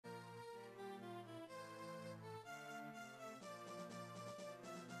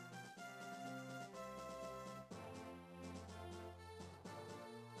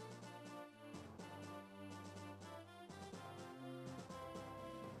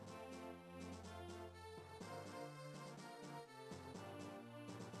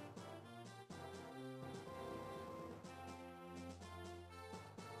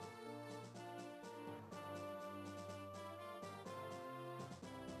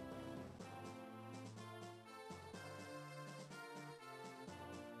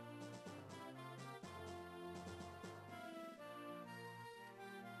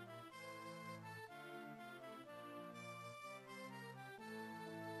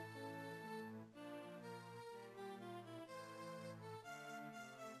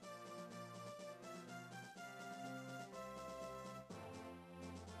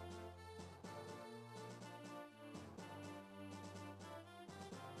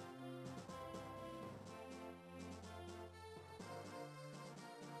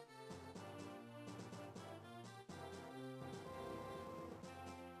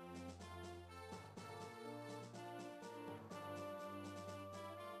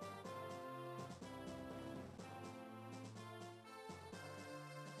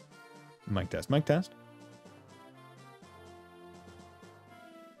Mic test, mic test.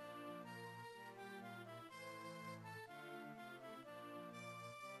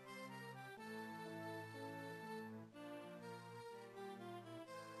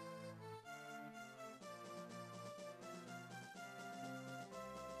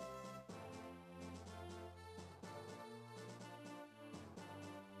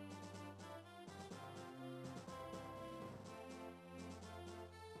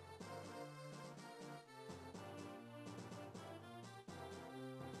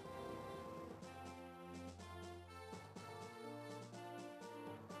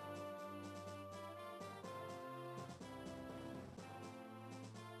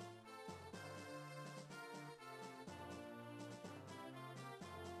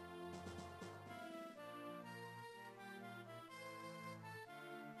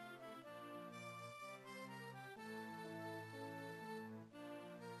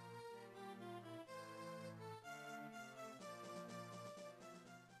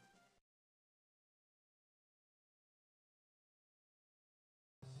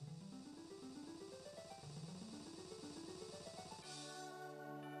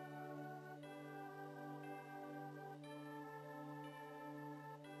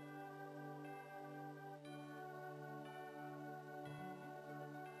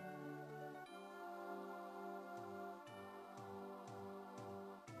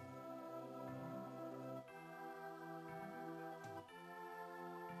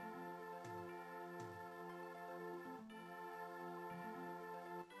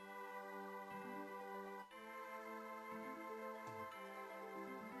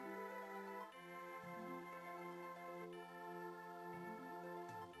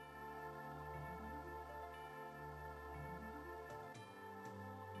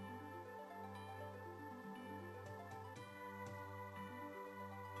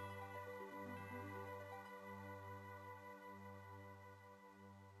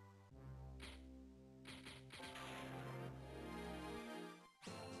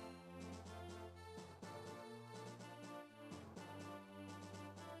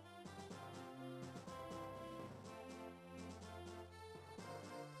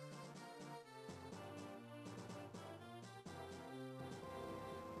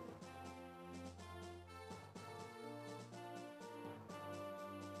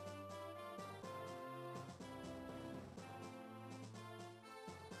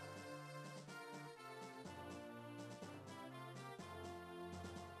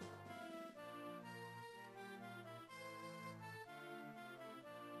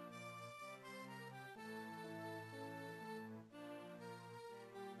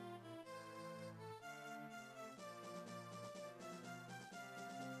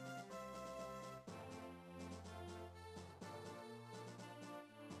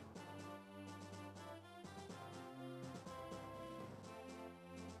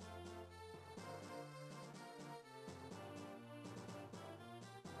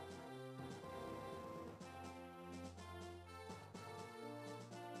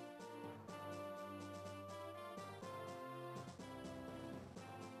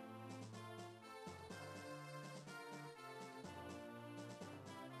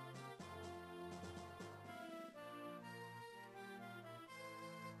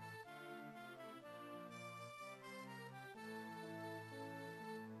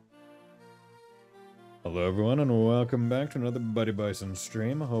 Hello everyone and welcome back to another Buddy Bison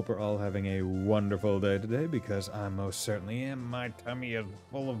stream. I hope we're all having a wonderful day today because I most certainly am. My tummy is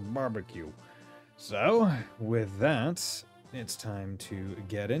full of barbecue. So, with that, it's time to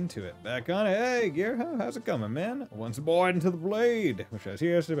get into it. Back on it. Hey, Gear, how's it coming, man? Once aboard into the blade, which I was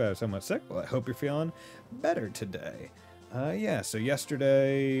yesterday, I was somewhat sick. Well, I hope you're feeling better today. Yeah, so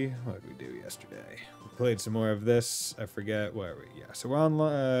yesterday, what did we do yesterday? We played some more of this. I forget, where are we? Yeah, so we're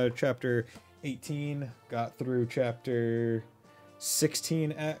on chapter 18, got through chapter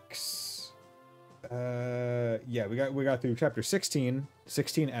 16x. Yeah, we got through chapter 16,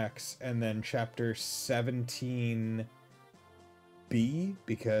 16x, and then chapter 17b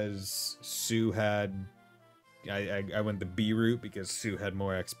because Sue had I went the B route because Sue had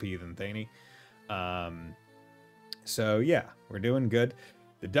more XP than Thaney. So yeah, we're doing good.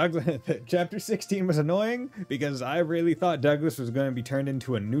 The Douglas chapter 16 was annoying because I really thought Douglas was going to be turned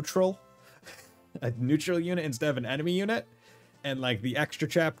into a neutral unit instead of an enemy unit, and like the extra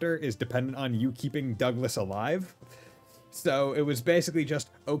chapter is dependent on you keeping Douglas alive. So it was basically just,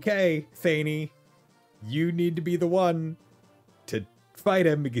 okay, Thaney, you need to be the one to fight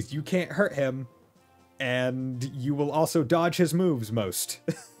him because you can't hurt him, and you will also dodge his moves most.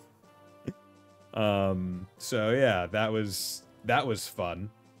 So yeah, that was fun.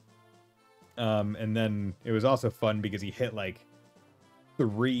 And then it was also fun because he hit like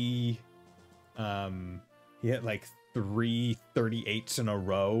three 38s in a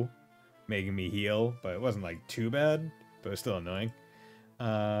row, making me heal, but it wasn't like too bad, but it was still annoying.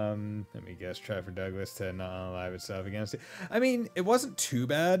 Let me guess, try for Douglas to not unalive itself against it. I mean, it wasn't too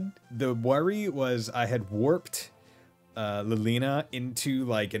bad. The worry was I had warped Lilina into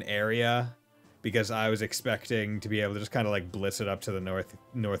like an area because I was expecting to be able to just kind of like blitz it up to the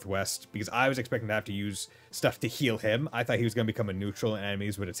northwest, because I was expecting to have to use stuff to heal him. I thought he was going to become a neutral and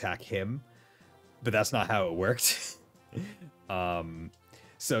enemies would attack him, but that's not how it worked.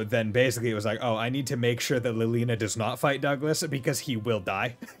 So then basically it was like, oh, I need to make sure that Lilina does not fight Douglas because he will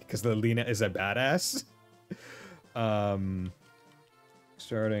die, because Lilina is a badass.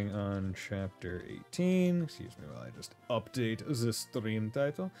 Starting on chapter 18. Excuse me while I just update the stream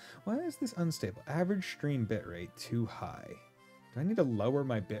title. Why is this unstable? Average stream bitrate too high. Do I need to lower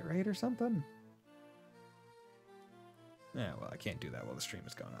my bitrate or something? Yeah, well, I can't do that while the stream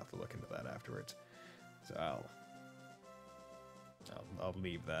is going. I'll have to look into that afterwards. So I'll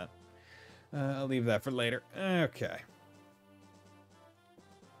leave that. I'll leave that for later. Okay.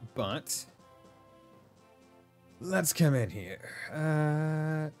 But let's come in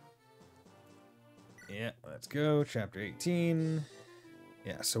here. Yeah, let's go. Chapter 18.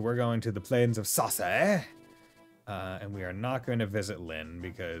 Yeah, so we're going to the plains of Sase. And we are not going to visit Lynn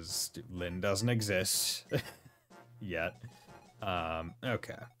because Lynn doesn't exist yet.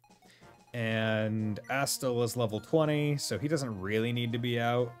 Okay. And Astel is level 20, so he doesn't really need to be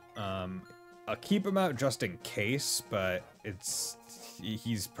out. I'll keep him out just in case, but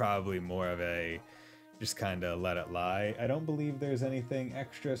he's probably more of a just kind of let it lie. I don't believe there's anything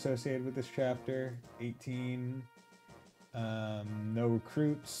extra associated with this chapter. 18, no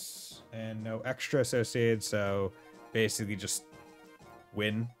recruits and no extra associated, so basically just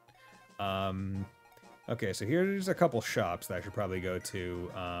win. Okay, so here's a couple shops that I should probably go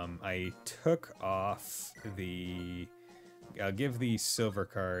to. I took off the... I'll give the silver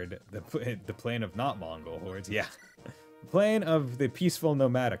card, the plane of not Mongol hordes, yeah. The plane of the peaceful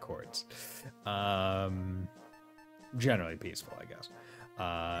nomadic hordes. Generally peaceful, I guess.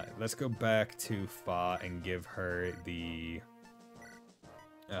 Let's go back to Fa and give her the...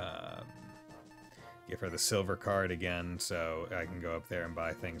 give her the silver card again, so I can go up there and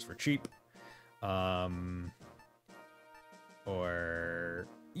buy things for cheap. Or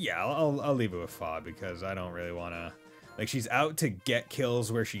yeah, I'll leave it with Fa because I don't really want to, like, she's out to get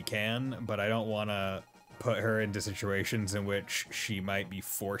kills where she can, but I don't want to put her into situations in which she might be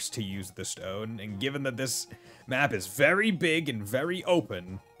forced to use the stone. And given that this map is very big and very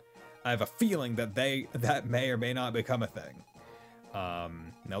open, I have a feeling that that may or may not become a thing.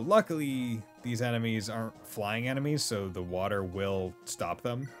 Now luckily these enemies aren't flying enemies, so the water will stop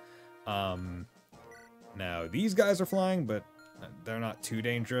them. Now these guys are flying, but they're not too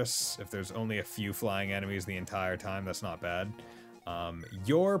dangerous. If there's only a few flying enemies the entire time, that's not bad.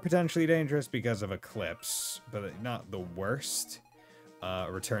 You're potentially dangerous because of Eclipse, but not the worst.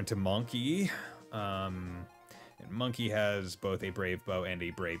 Return to Monkey. And Monkey has both a brave bow and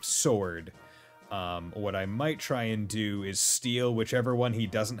a brave sword. What I might try and do is steal whichever one he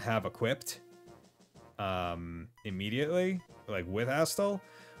doesn't have equipped immediately, like with Astel,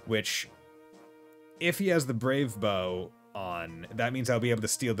 which, if he has the brave bow on, that means I'll be able to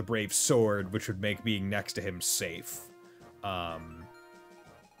steal the brave sword, which would make being next to him safe.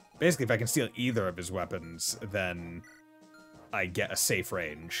 Basically, if I can steal either of his weapons, then I get a safe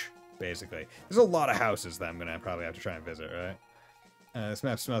range, basically. There's a lot of houses that I'm gonna probably have to try and visit, right? This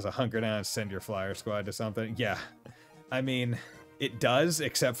map smells a hunker down and send your flyer squad to something. Yeah, I mean, it does,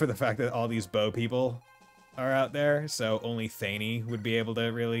 except for the fact that all these bow people are out there, so only Thane would be able to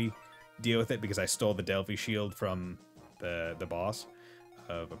really deal with it because I stole the Delphi shield from the boss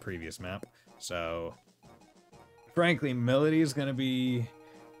of a previous map. So, frankly, Melody is going to be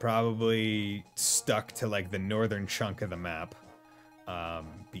probably stuck to like the northern chunk of the map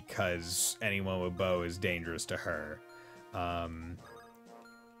because anyone with bow is dangerous to her.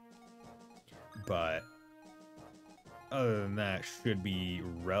 But other than that, should be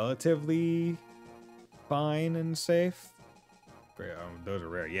relatively fine and safe. Those are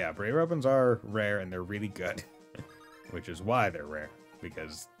rare. Yeah, brave weapons are rare and they're really good. Which is why they're rare,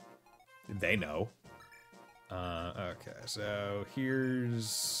 because they know. Okay, so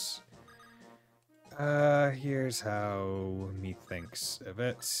here's how me thinks of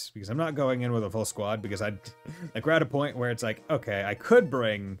it, because I'm not going in with a full squad, because like we're at a point where it's like, okay, I could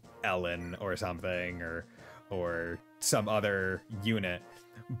bring Ellen or something, or some other unit,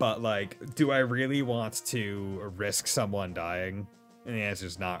 but like, do I really want to risk someone dying? And the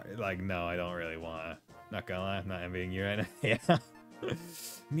answer's not, like, no, I don't really want to. Not gonna lie, I'm not envying you right now. Yeah.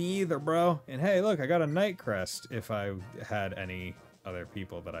 Me either, bro. And hey, look, I got a Night Crest if I had any other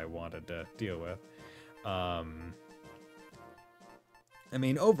people that I wanted to deal with. I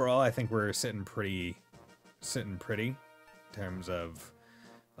mean, overall, I think we're sitting pretty in terms of,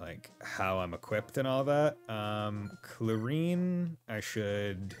 like, how I'm equipped and all that. Chlorine, I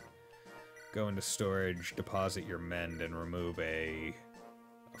should go into storage, deposit your mend, and remove a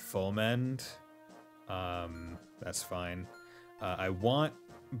full mend. That's fine. I want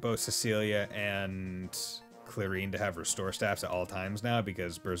both Cecilia and Chlorine to have restore staffs at all times now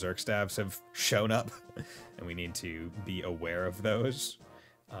because Berserk staffs have shown up, and we need to be aware of those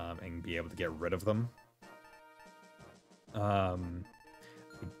and be able to get rid of them.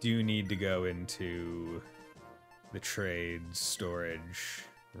 We do need to go into the trade storage,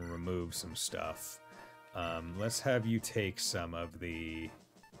 remove some stuff. Let's have you take some of the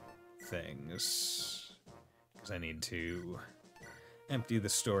things, because I need to empty the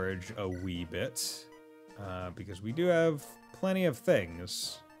storage a wee bit, because we do have plenty of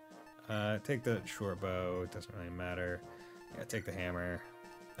things. Take the short bow, it doesn't really matter. Yeah, take the hammer,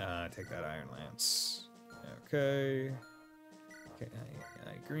 take that iron lance. Okay. Okay,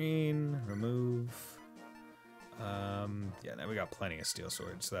 green, remove. Yeah, now we got plenty of steel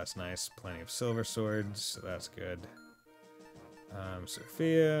swords, so that's nice. Plenty of silver swords, so that's good.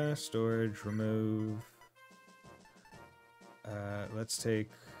 Sophia, storage, remove. Let's take,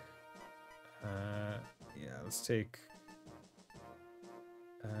 yeah, let's take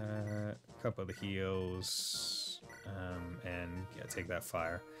a couple of the heals, and yeah, take that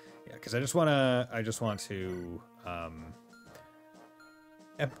fire. Yeah, because I just want to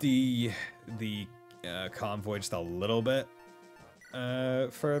empty the convoy just a little bit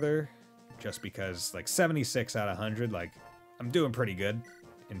further, just because, like, 76 out of 100, like, I'm doing pretty good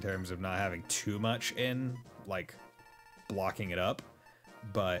in terms of not having too much in, like, blocking it up,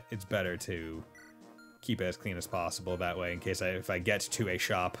 but it's better to keep it as clean as possible. That way, in case if I get to a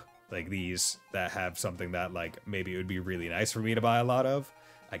shop like these that have something that, like, maybe it would be really nice for me to buy a lot of,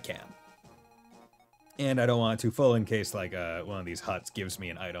 I can. And I don't want it too full in case, like, one of these huts gives me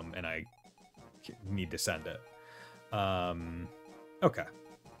an item and I need to send it. Okay.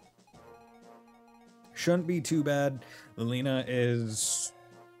 Shouldn't be too bad. Lilina is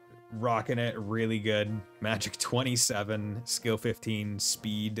rocking it really good. Magic 27, skill 15,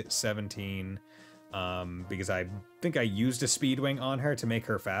 speed 17. Because I think I used a speed wing on her to make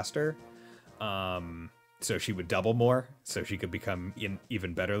her faster. So she would double more, so she could become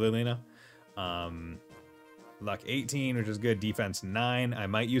even better Lilina. Luck 18, which is good. Defense 9. I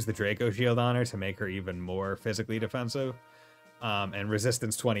might use the Draco Shield on her to make her even more physically defensive. And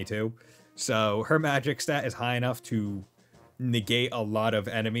resistance 22. So her magic stat is high enough to negate a lot of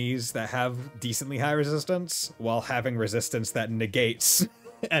enemies that have decently high resistance, while having resistance that negates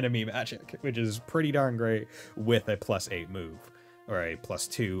enemy magic, which is pretty darn great with a +8 move, or a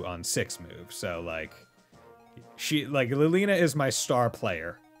 +2 on 6 move. So, like, Lilina is my star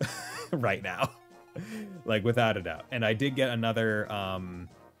player right now. Like, without a doubt. And I did get another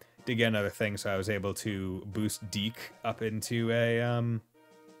thing, so I was able to boost Deke up into a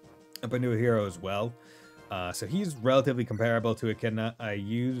hero as well. So he's relatively comparable to Echidna. I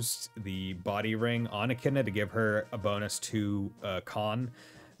used the body ring on Echidna to give her a bonus to con.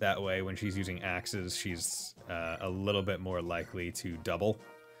 That way, when she's using axes, she's a little bit more likely to double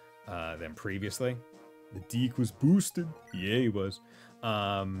than previously. The Deke was boosted. Yeah, he was.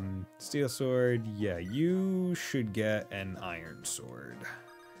 Steel sword. Yeah, you should get an iron sword.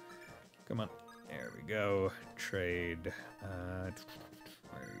 Come on. There we go. Trade. There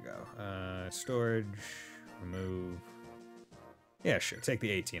we go. Storage. Remove. Yeah, sure. Take the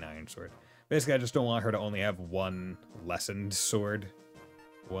 18 iron sword. Basically, I just don't want her to only have one lessened sword.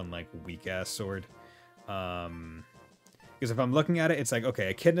 One, like, weak-ass sword. Because if I'm looking at it, it's like, okay,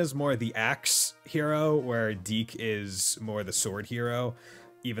 Echidna's more the axe hero, where Deke is more the sword hero,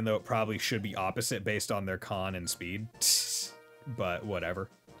 even though it probably should be opposite based on their con and speed. But whatever.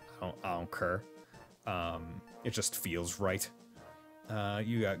 I don't care. It just feels right.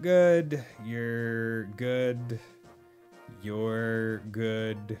 You got good. You're good. You're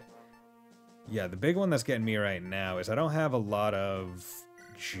good. Yeah, the big one that's getting me right now is I don't have a lot of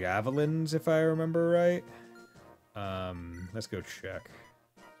javelins, if I remember right. Let's go check.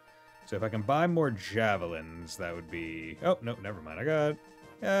 So if I can buy more javelins, that would be... Oh, no, never mind.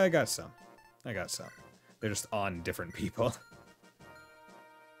 I got some. They're just on different people.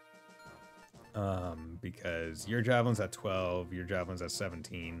 Because your javelin's at 12, your javelin's at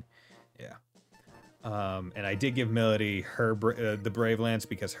 17. Yeah. And I did give Melody her the Brave Lance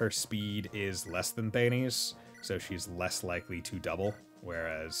because her speed is less than Thane's, so she's less likely to double,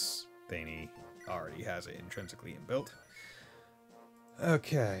 whereas Thane already has it intrinsically inbuilt.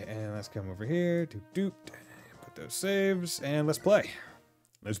 Okay, and let's come over here. Doop, put those saves, and let's play.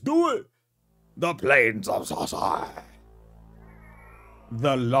 Let's do it! The Plains of Sasai.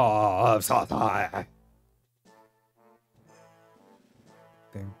 The Law of Sasai.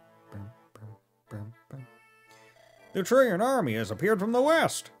 The Trojan army has appeared from the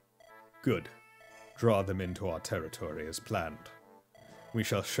west. Good. Draw them into our territory as planned. We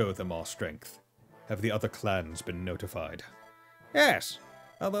shall show them our strength. Have the other clans been notified? Yes.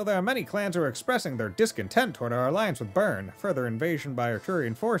 Although there are many clans who are expressing their discontent toward our alliance with Byrne, further invasion by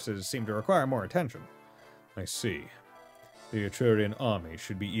Arturian forces seem to require more attention. I see. The Arturian army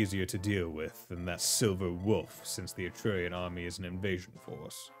should be easier to deal with than that Silver Wolf, since the Arturian army is an invasion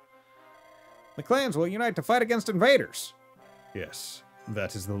force. The clans will unite to fight against invaders. Yes,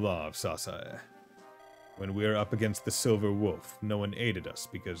 that is the law of Sasai. When we were up against the Silver Wolf, no one aided us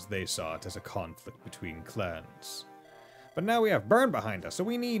because they saw it as a conflict between clans. But now we have Byrne behind us, so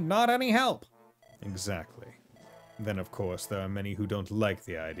we need not any help. Exactly. Then, of course, there are many who don't like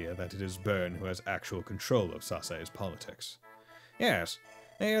the idea that it is Byrne who has actual control of Sasai's politics. Yes,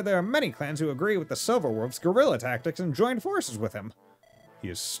 there are many clans who agree with the Silver Wolf's guerrilla tactics and join forces with him. He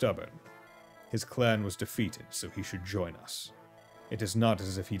is stubborn. His clan was defeated, so he should join us. It is not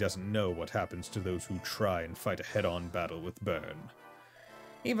as if he doesn't know what happens to those who try and fight a head-on battle with Byrne.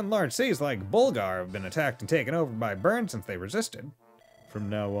 Even large cities like Bulgar have been attacked and taken over by Byrne since they resisted. From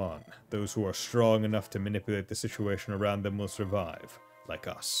now on, those who are strong enough to manipulate the situation around them will survive, like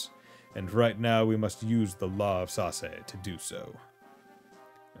us. And right now we must use the law of Sasai to do so.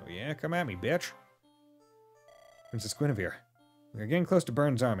 Oh yeah, come at me, bitch. Princess Guinevere, we are getting close to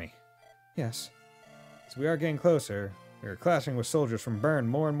Byrne's army. Yes. As we are getting closer, we are clashing with soldiers from Byrne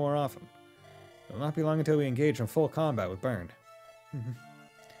more and more often. It will not be long until we engage in full combat with Byrne. I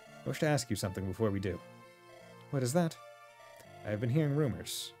wish to ask you something before we do. What is that? I have been hearing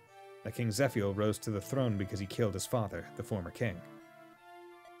rumors that King Zephiel rose to the throne because he killed his father, the former king.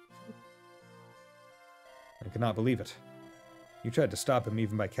 I could not believe it. You tried to stop him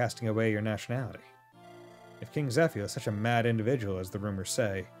even by casting away your nationality. If King Zephiel is such a mad individual as the rumors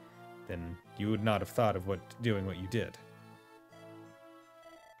say, then you would not have thought of doing what you did.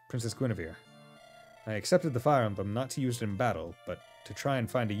 Princess Guinevere, I accepted the Fire Emblem not to use it in battle, but to try and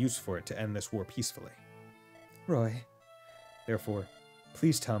find a use for it to end this war peacefully. Roy, therefore,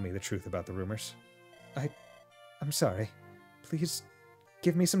 please tell me the truth about the rumors. I'm sorry. Please,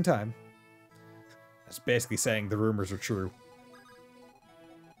 give me some time. That's basically saying the rumors are true.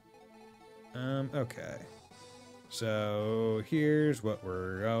 Okay. So, here's what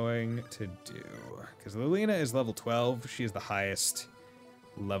we're going to do. Because Lilina is level 12. She is the highest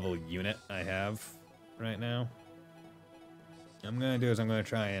level unit I have right now. What I'm going to do is I'm going to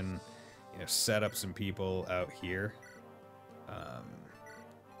try and set up some people out here.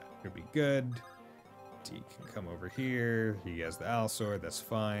 It'll be good. He can come over here. He has the Owl Sword. That's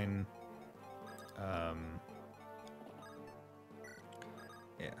fine.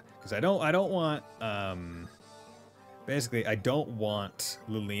 Yeah, because I don't want basically I don't want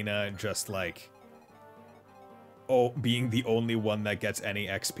Lilina just like being the only one that gets any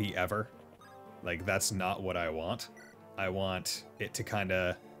XP ever. Like, that's not what I want. I want it to kind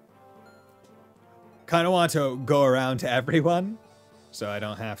of want to go around to everyone, so I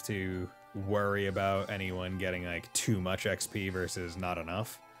don't have to worry about anyone getting like too much XP versus not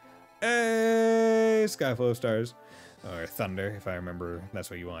enough. Hey, Skyflow Stars. Or Thunder, if I remember that's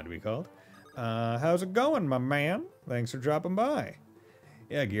what you wanted to be called. How's it going, my man? Thanks for dropping by.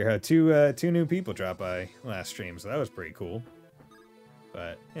 Yeah, Gear had two new people drop by last stream, so that was pretty cool.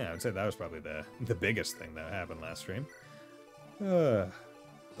 But yeah, I would say that was probably the biggest thing that happened last stream. But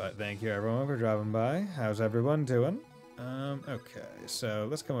thank you everyone for dropping by. How's everyone doing? Okay, so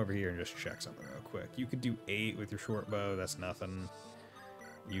let's come over here and just check something real quick. You could do 8 with your short bow, that's nothing.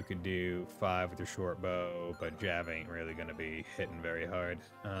 You could do 5 with your short bow, but Jav ain't really gonna be hitting very hard.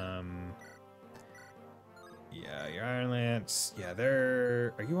 Yeah, your Iron Lance, yeah,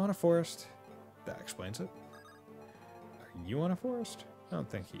 are you on a forest? That explains it. Are you on a forest? I don't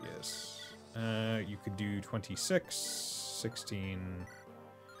think he is. You could do 26, 16.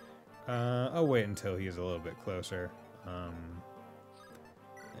 I'll wait until he's a little bit closer. There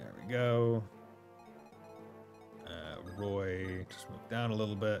we go. Roy, just move down a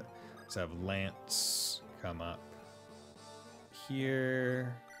little bit. Let's have Lance come up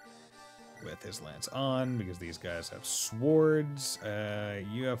here. with his lance on, because these guys have swords.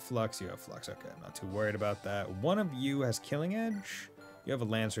 You have flux, you have flux. Okay, I'm not too worried about that. One of you has killing edge. You have a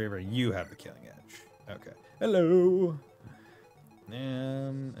lance raver, you have the killing edge. Okay. Hello.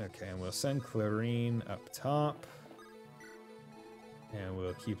 Okay, and we'll send Clarine up top. And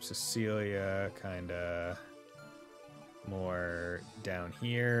we'll keep Cecilia kind of more down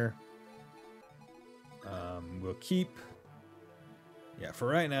here. We'll keep... Yeah, for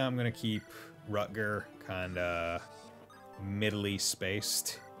right now, I'm going to keep Rutger kind of middly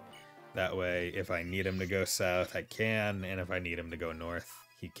spaced. That way, if I need him to go south, I can. And if I need him to go north,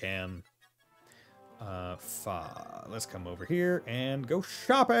 he can. Let's come over here and go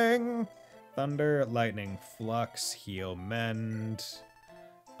shopping! Thunder, lightning, flux, heal, mend.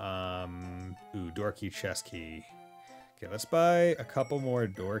 Door key, chest key. Okay, let's buy a couple more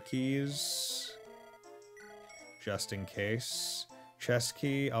door keys. Just in case. Chest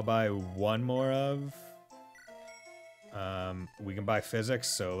key, I'll buy one more of. We can buy physics,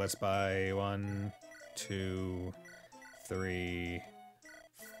 so let's buy 1, 2, 3,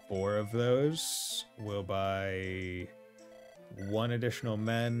 4 of those. We'll buy one additional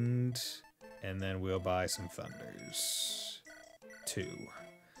mend, and then we'll buy some thunders. 2.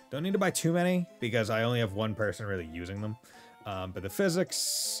 Don't need to buy too many, because I only have one person really using them. But the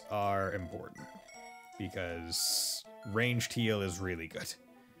physics are important, because ranged heal is really good.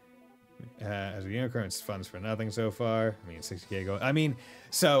 As a unicorn, it's funds for nothing so far. I mean, 60k gold. I mean,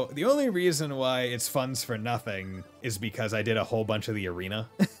 so the only reason why it's funds for nothing is because I did a whole bunch of the arena.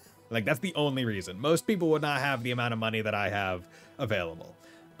 Like, that's the only reason. Most people would not have the amount of money that I have available.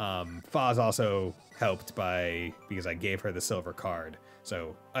 Foz also helped because I gave her the silver card.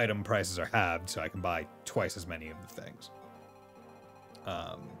 So item prices are halved, so I can buy twice as many of the things.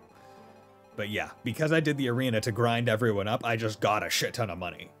 But yeah, because I did the arena to grind everyone up, I just got a shit ton of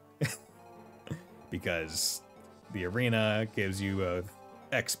money. Because the arena gives you both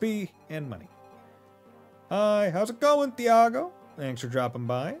XP and money. Hi, how's it going, Thiago? Thanks for dropping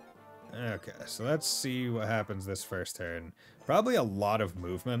by. Okay, so let's see what happens this first turn. Probably a lot of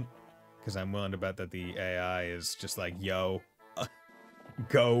movement, because I'm willing to bet that the AI is just like, yo,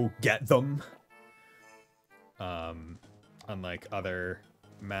 go get them. Unlike other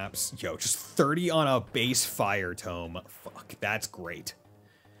maps. Yo, just 30 on a base fire tome. Fuck, that's great.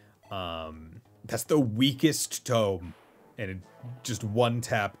 That's the weakest tome, and it just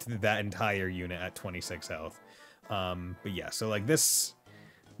one-tapped that entire unit at 26 health. But yeah, so like these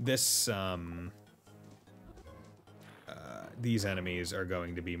enemies are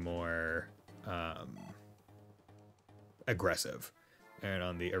going to be more aggressive. And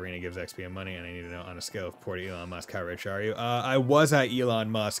on the arena gives XP and money, and I need to know on a scale of poor to Elon Musk, how rich are you? I was at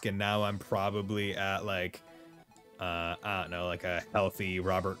Elon Musk, and now I'm probably at like, I don't know, like a healthy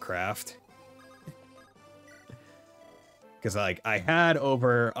Robert Kraft. Because like I had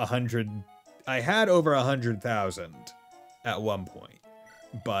over 100,000 at one point,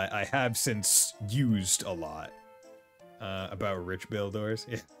 but I have since used a lot. About rich builders,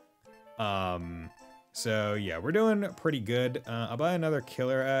 yeah. So yeah, we're doing pretty good. I'll buy another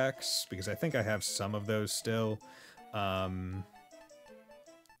killer axe because I think I have some of those still. I'll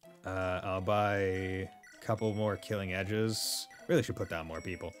buy a couple more killing edges. Really should put down more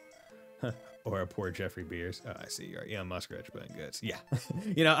people. Or a poor Jeffrey Beers. Oh, I see. You're Elon Musk rich, but in goods. Yeah.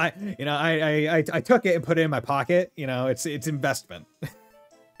 I took it and put it in my pocket. You know, it's investment.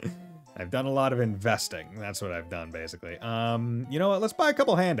 I've done a lot of investing. That's what I've done, basically. You know what? Let's buy a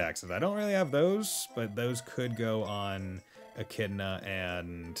couple hand axes. I don't really have those, but those could go on Echidna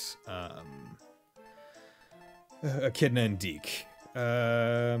and Deke.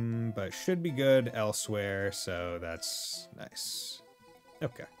 But should be good elsewhere, so that's nice.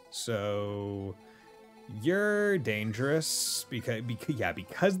 Okay, so you're dangerous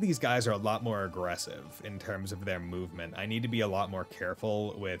because these guys are a lot more aggressive in terms of their movement. I need to be a lot more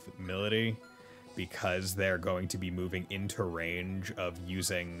careful with Milady because they're going to be moving into range of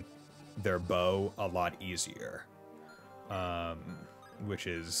using their bow a lot easier, which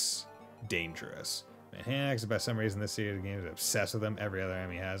is dangerous. Hand-axe, by some reason this series of games is obsessed with them. Every other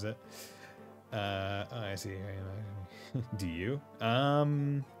enemy has it. Oh, I see. Do you?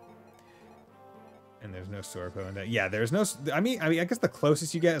 And there's no sword equivalent. Yeah, there's no... I mean, I guess the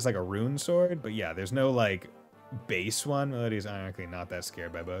closest you get is like a rune sword, but yeah, there's no like base one. Melody's ironically not that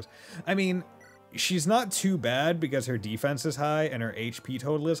scared by bows. I mean, she's not too bad because her defense is high and her HP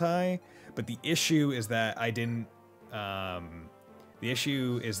total is high, but the issue is that I didn't... the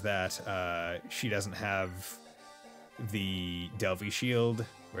issue is that she doesn't have the Delphi shield,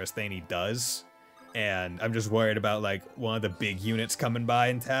 whereas Thane does. And I'm just worried about like one of the big units coming by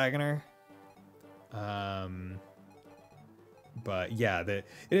and tagging her. But yeah, it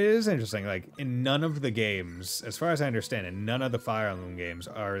is interesting. Like, in none of the games, as far as I understand, in none of the Fire Emblem games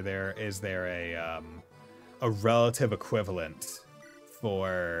is there a relative equivalent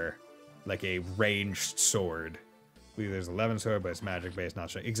for like a ranged sword. There's 11 sword, but it's magic based, not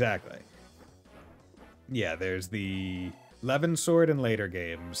sure. Exactly. Yeah, there's the 11 sword in later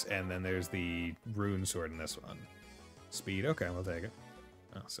games, and then there's the rune sword in this one. Speed, okay, we'll take it.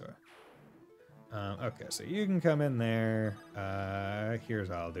 Oh, sorry. Okay, so you can come in there. Here's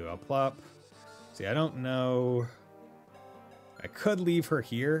what I'll do. I'll plop. See, I don't know. I could leave her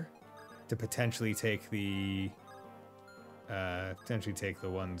here to potentially take the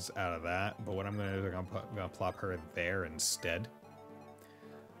ones out of that. But what I'm gonna do is I'm gonna plop her there instead.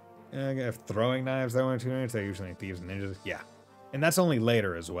 And I have throwing knives. That one 2 minutes. They're usually thieves and ninjas. Yeah, and that's only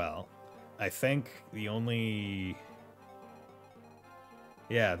later as well. I think the only.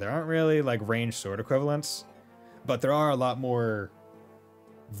 Yeah, there aren't really, like, ranged sword equivalents, but there are a lot more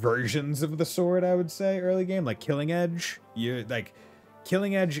versions of the sword, I would say, early game. Like, Killing Edge.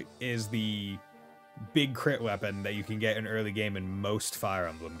 Killing Edge is the big crit weapon that you can get in early game in most Fire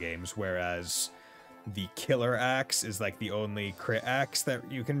Emblem games, whereas the Killer Axe is, like, the only crit axe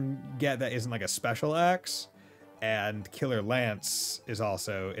that you can get that isn't, like, a special axe, and Killer Lance is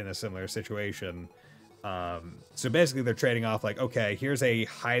also in a similar situation. So basically they're trading off like, okay, here's a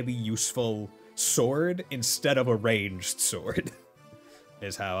highly useful sword instead of a ranged sword,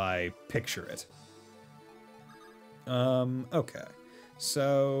 is how I picture it. Okay.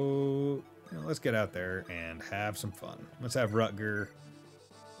 So, let's get out there and have some fun. Let's have Rutger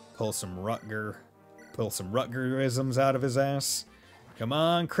pull some Rutgerisms out of his ass. Come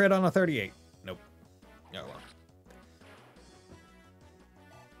on, crit on a 38. Nope. Oh well.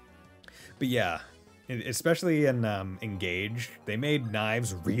 But yeah, especially in Engage, they made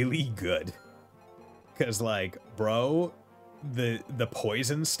knives really good. Because, like, bro, the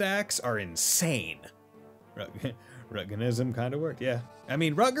poison stacks are insane. Rutganism kind of worked, yeah. I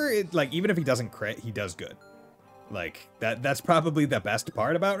mean, Rutger, like, even if he doesn't crit, he does good. Like, that's probably the best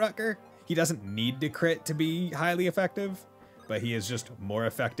part about Rutger. He doesn't need to crit to be highly effective, but he is just more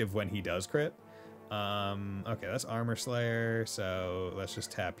effective when he does crit. Okay, that's Armor Slayer, so let's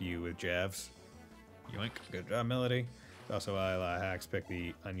just tap you with Javs. Yoink. Good job, Melody. Also, I'll hacks pick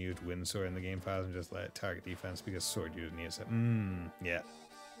the unused wind sword in the game files and just let it target defense because sword user needs it. Yeah.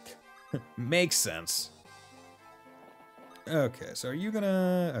 Makes sense. Okay, so are you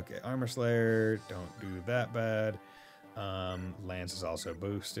gonna... Okay, Armor Slayer, don't do that bad. Lance is also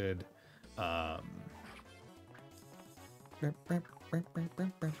boosted. Yeah,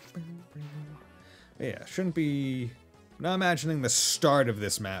 shouldn't be... I'm not imagining the start of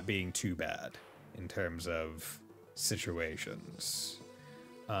this map being too bad in terms of situations.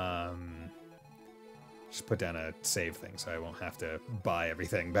 Just put down a save thing so I won't have to buy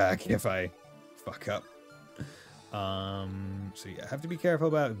everything back if I fuck up. So yeah, I have to be careful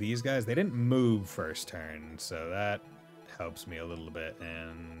about these guys. They didn't move first turn, so that helps me a little bit.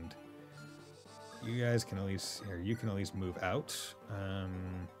 And you guys can at least... Here, you can at least move out.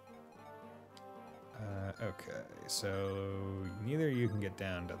 Okay, so neither of you can get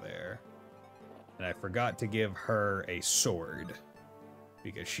down to there. And I forgot to give her a sword,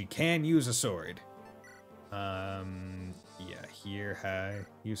 because she can use a sword. Yeah, here,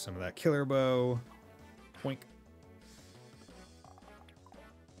 use some of that killer bow. Poink.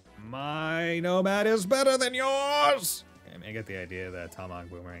 My nomad is better than yours! I mean, I get the idea that Tomahawk,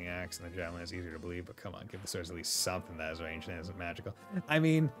 Boomerang, Axe, and the Javelin is easier to believe, but come on, give the swords at least something that is ranged and isn't magical. I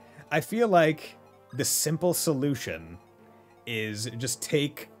mean, I feel like the simple solution is just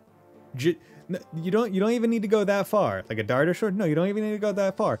take... You don't even need to go that far. Like a dart or sword? No, you don't even need to go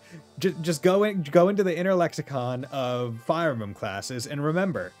that far. Just go into the inner lexicon of Fire Emblem classes and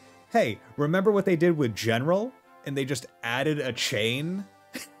remember, hey, remember what they did with General? And they just added a chain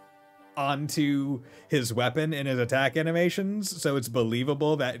onto his weapon and his attack animations, so it's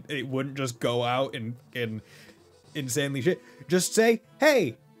believable that it wouldn't just go out and insanely shit. Just say,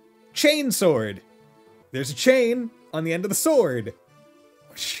 hey, chain sword. There's a chain on the end of the sword.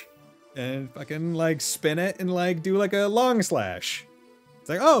 And fucking, like, spin it and, like, do, like, a long slash. It's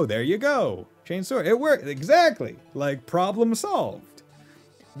like, oh, there you go. Chain sword. It worked. Exactly. Like, problem solved.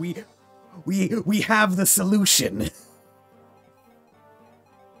 We have the solution.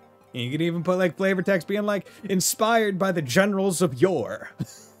 And you can even put, like, flavor text being, like, inspired by the generals of yore.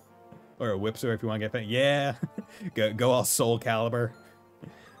 Or a whip sword if you want to get fancy. Yeah. Go all Soul Calibur.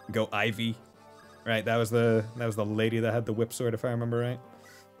 Go Ivy. Right, that was the lady that had the whip sword, if I remember right.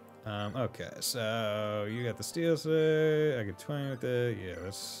 Okay, so you got the steel sword. I get 20 with it. Yeah,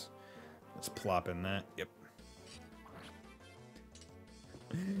 let's Let's plop in that. Yep.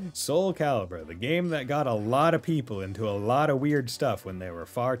 Soul Calibur, the game that got a lot of people into a lot of weird stuff when they were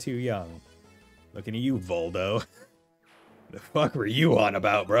far too young. Looking at you, Voldo. The fuck were you on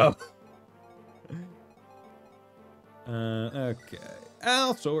about, bro? Okay.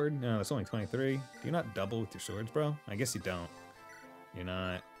 Ow, sword. No, that's only 23. Do you not double with your swords, bro? I guess you don't. You're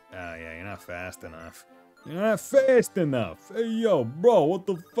not... yeah, you're not fast enough. You're not fast enough. Hey, yo, bro, what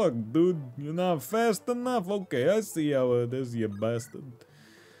the fuck, dude? You're not fast enough? Okay, I see how it is, you bastard.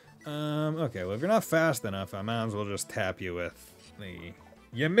 Okay, well, if you're not fast enough, I might as well just tap you with the...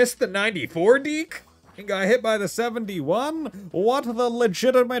 You missed the 94, Deke? You got hit by the 71? What the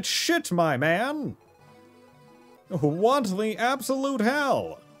legitimate shit, my man? What the absolute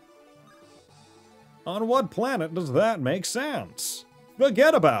hell? On what planet does that make sense?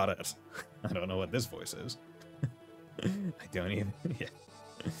 Forget about it. I don't know what this voice is. I don't even. Yeah.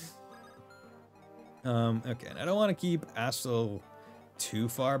 Okay, and I don't want to keep Astel too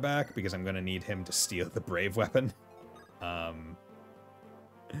far back because I'm going to need him to steal the brave weapon.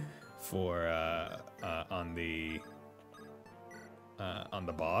 For on the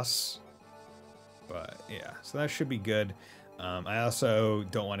boss. But yeah, so that should be good. I also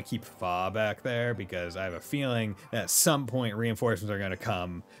don't want to keep Fa back there because I have a feeling that at some point reinforcements are going to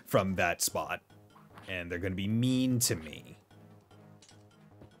come from that spot. And they're going to be mean to me.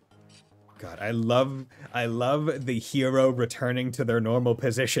 God, I love the hero returning to their normal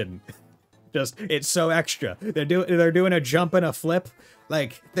position. Just, it's so extra. They're doing a jump and a flip.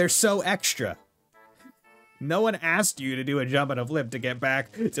 Like, they're so extra. No one asked you to do a jump and a flip to get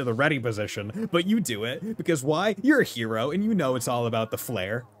back to the ready position, but you do it, because why? You're a hero, and you know it's all about the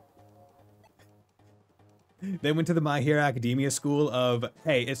flair. They went to the My Hero Academia school of,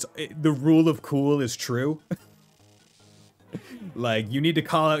 hey, the rule of cool is true. Like, you need to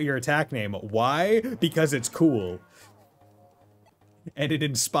call out your attack name. Why? Because it's cool. And it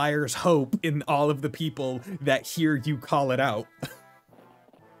inspires hope in all of the people that hear you call it out.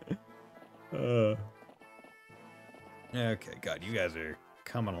 Okay, God, you guys are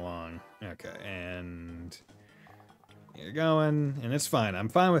coming along. Okay, and you're going, and it's fine. I'm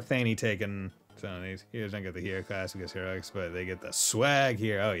fine with Thany taking some of these. Heroes don't get the hero class because heroics, but they get the swag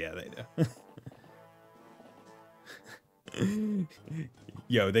here. Oh, yeah, they do.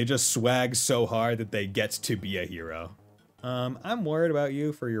 Yo, they just swag so hard that they get to be a hero. I'm worried about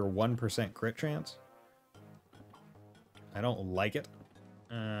you for your 1% crit chance. I don't like it.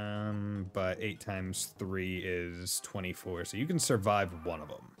 But 8 times 3 is 24, so you can survive one of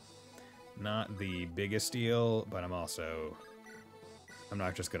them. Not the biggest deal, but I'm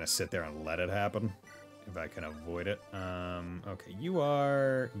not just gonna sit there and let it happen if I can avoid it. Okay,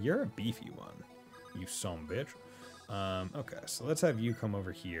 you're a beefy one, you son bitch. Okay, so let's have you come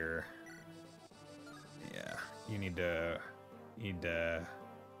over here. Yeah, you need to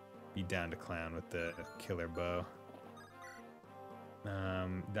be down to clown with the killer bow.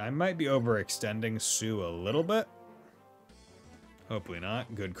 I might be overextending Sue a little bit. Hopefully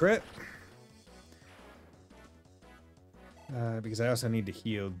not. Good crit. Because I also need to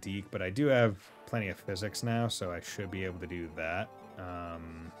heal Deke, but I do have plenty of physics now, so I should be able to do that.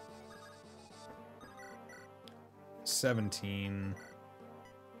 17.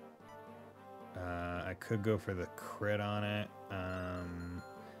 I could go for the crit on it. I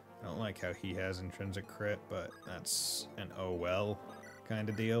don't like how he has intrinsic crit, but that's an oh well kind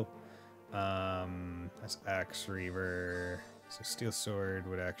of deal. That's Axe Reaver. So Steel Sword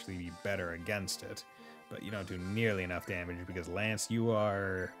would actually be better against it, but you don't do nearly enough damage because Lance,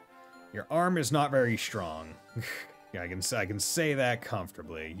 your arm is not very strong. Yeah, I can say that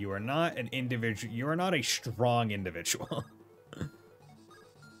comfortably. You are not an individual. You are not a strong individual.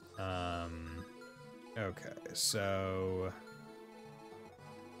 Okay, so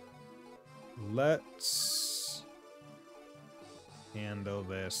let's handle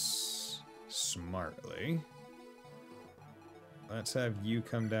this smartly. Let's have you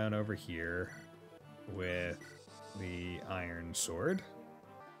come down over here with the iron sword.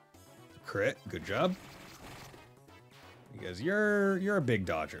 Crit, good job. Because you're a big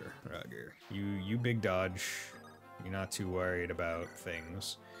dodger, Rugger. You big dodge. You're not too worried about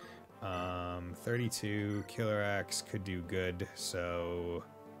things. 32 Killer Axe could do good, so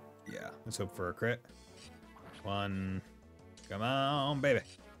yeah, let's hope for a crit. 1. Come on, baby.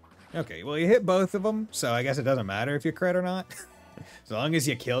 Okay, well, you hit both of them, so I guess it doesn't matter if you crit or not. As long as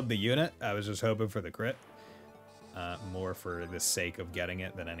you killed the unit, I was just hoping for the crit. More for the sake of getting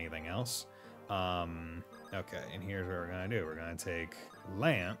it than anything else. Okay, and here's what we're gonna do. We're gonna take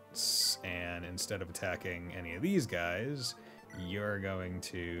Lance, and instead of attacking any of these guys, you're going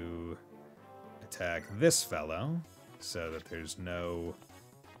to attack this fellow so that there's no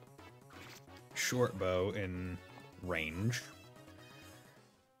short bow in range.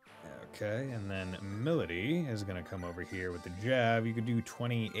 Okay, and then Melody is going to come over here with the jab. You could do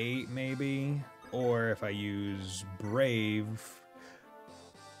 28 maybe, or if I use Brave...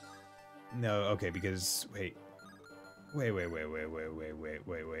 No, okay, because... Wait.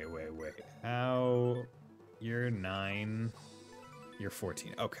 How... You're 9... You're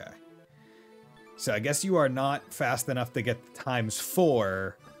 14. Okay. So I guess you are not fast enough to get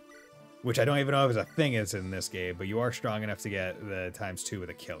 ×4, which I don't even know if it's a thing is in this game, but you are strong enough to get the ×2 with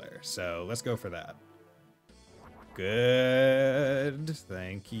a killer. So let's go for that. Good.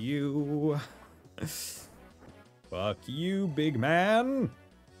 Thank you. Fuck you, big man.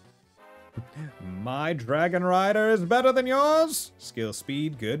 My Dragon Rider is better than yours. Skill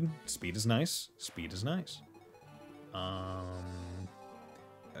speed, good. Speed is nice. Speed is nice.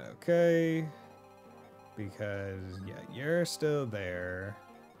 Okay. Because, yeah, you're still there.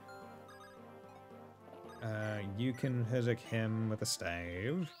 You can physic him with a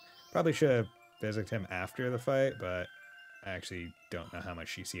stave. Probably should have physicked him after the fight, but I actually don't know how much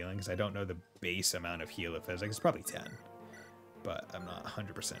she's healing, because I don't know the base amount of heal of physics. It's probably 10, but I'm not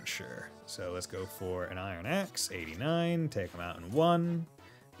 100% sure. So let's go for an Iron Axe, 89, take him out in 1.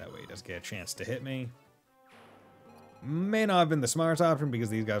 That way he doesn't get a chance to hit me. May not have been the smartest option, because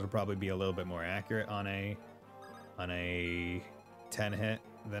these guys will probably be a little bit more accurate on a 10 hit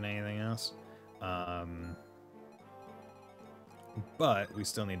than anything else. But we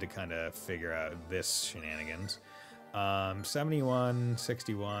still need to kind of figure out this shenanigans. 71,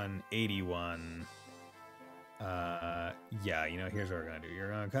 61, 81. Yeah, you know, here's what we're gonna do. You're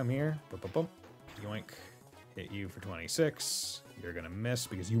gonna come here, yoink, hit you for 26. You're gonna miss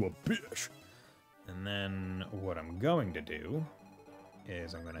because you a bitch. And then what I'm going to do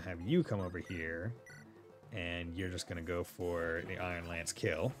is I'm gonna have you come over here, and you're just gonna go for the Iron Lance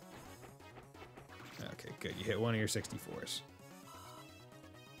kill. Okay, good. You hit one of your 64s.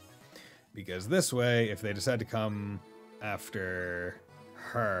 Because this way, if they decide to come after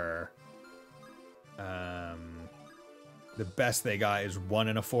her, the best they got is 1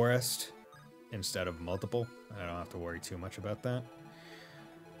 in a forest instead of multiple. I don't have to worry too much about that.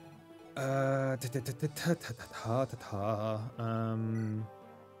 If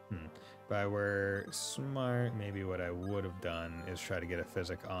I were smart, maybe what I would have done is try to get a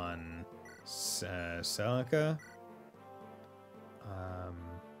physic on Celica.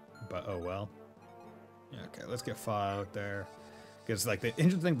 But oh well. Okay, let's get Fa out there. Because, like, the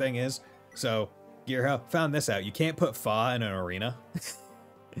interesting thing is, so, Gearhub found this out. You can't put Fa in an arena.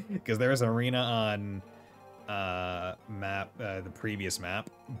 Because there is an arena on the previous map,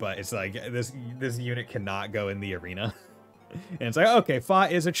 but it's like, this unit cannot go in the arena. And it's like, okay, Fa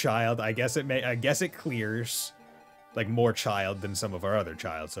is a child. I guess it clears, like, more child than some of our other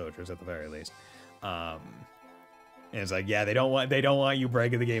child soldiers at the very least. And it's like, yeah, they don't want you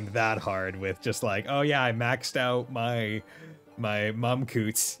breaking the game that hard with just like, oh yeah, I maxed out my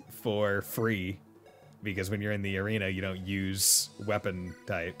Mumcoots for free, because when you're in the arena, you don't use weapon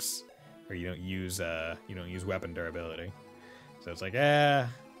types, or you don't use weapon durability. So it's like, okay,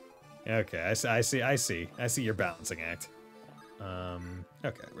 I see your balancing act.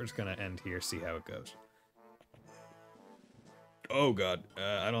 Okay, we're just gonna end here, see how it goes. Oh god,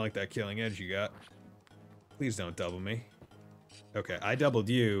 I don't like that killing edge you got. Please don't double me. Okay, I doubled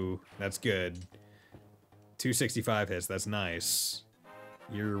you. That's good. 265 hits. That's nice.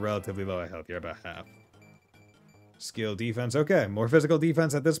 You're relatively low health. You're about half. Skill defense. Okay, more physical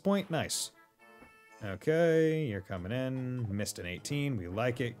defense at this point. Nice. Okay, you're coming in. Missed an 18. We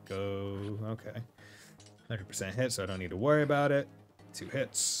like it. Go. Okay. 100% hit, so I don't need to worry about it. 2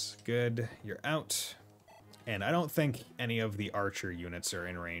 hits. Good. You're out. And I don't think any of the archer units are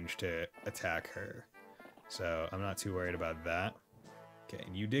in range to attack her. So I'm not too worried about that. Okay,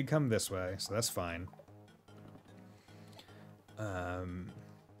 and you did come this way, so that's fine. And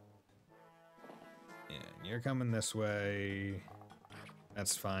you're coming this way.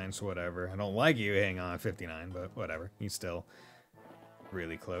 That's fine, so whatever. I don't like you hanging on 59, but whatever. He's still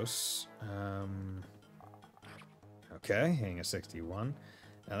really close. Okay, hanging at 61.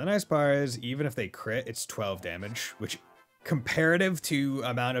 Now the nice part is, even if they crit, it's 12 damage, which, comparative to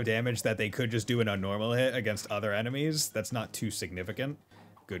amount of damage that they could just do in a normal hit against other enemies, that's not too significant.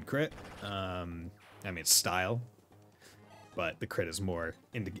 Good crit. I mean, it's style, but the crit is more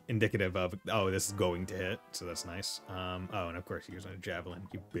indicative of, oh, this is going to hit, so that's nice. Oh, and of course, you're using a javelin,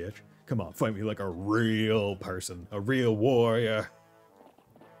 you bitch. Come on, fight me like a real person, a real warrior.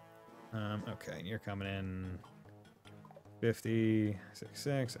 Okay, and you're coming in 50,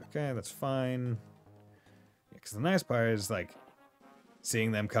 66. Okay, that's fine. Yeah, because the nice part is, like,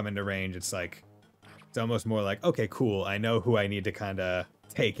 seeing them come into range, it's like, it's almost more like, okay, cool, I know who I need to kind of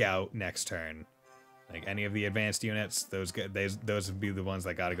take out next turn. Like, any of the advanced units, those would be the ones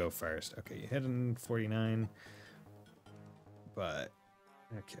that gotta go first. Okay, you hit in 49. But,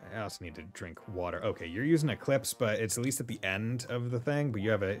 okay, I also need to drink water. Okay, you're using Eclipse, but it's at least at the end of the thing, but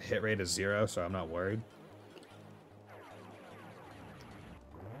you have a hit rate of 0, so I'm not worried.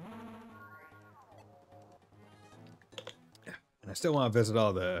 And I still want to visit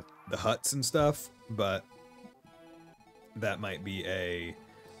all the huts and stuff, but that might be a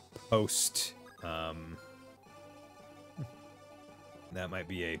post, that might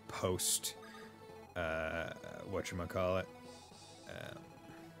be a post, whatchamacallit,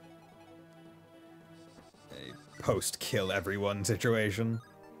 a post-kill everyone situation.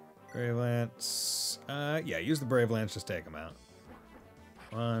 Brave Lance, yeah, use the Brave Lance, just take them out.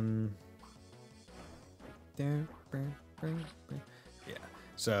 1. Yeah,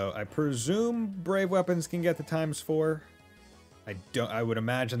 so I presume Brave Weapons can get the ×4. I would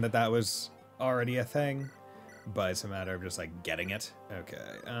imagine that that was already a thing, but it's a matter of just like getting it. Okay,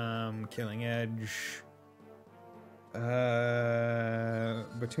 Killing Edge.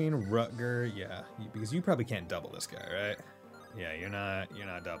 Between Rutger, yeah, because you probably can't double this guy, right? Yeah, you're not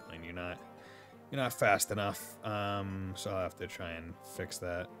doubling. You're not fast enough. So I'll have to try and fix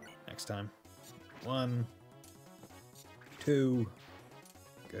that next time. 1, 2,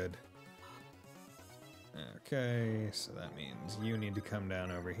 good. Okay, so that means you need to come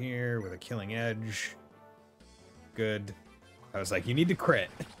down over here with a Killing Edge. Good. I was like, you need to crit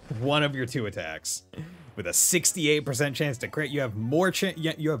one of your 2 attacks. With a 68% chance to crit, you have more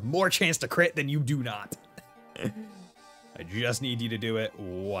chance to crit than you do not. I just need you to do it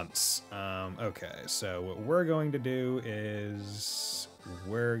once. Okay, so what we're going to do is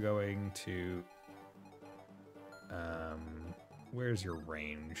we're going to where's your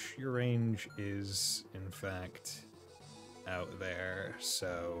range? Your range is, in fact, out there,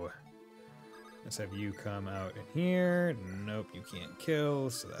 so let's have you come out in here. Nope, you can't kill,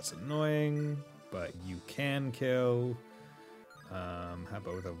 so that's annoying, but you can kill. How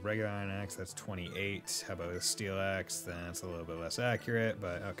about with a regular iron axe? That's 28. How about with a steel axe? That's a little bit less accurate,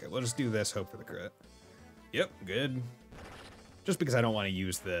 but okay, we'll just do this, hope for the crit. Yep, good. Just because I don't want to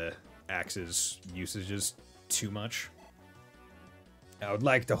use the axe's usages too much. I would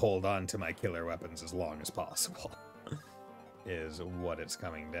like to hold on to my killer weapons as long as possible, is what it's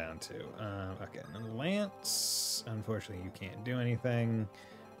coming down to. Okay, and then Lance, unfortunately you can't do anything.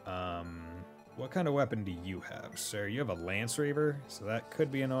 What kind of weapon do you have, sir? You have a Lance Reaver, so that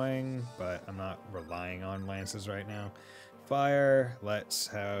could be annoying, but I'm not relying on lances right now. Fire, let's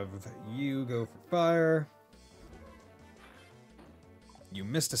have you go for fire. You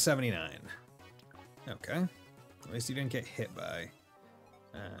missed a 79. Okay, at least you didn't get hit by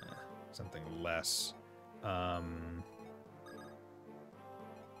something less. I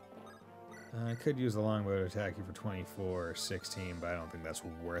could use the longbow to attack you for 24 or 16, but I don't think that's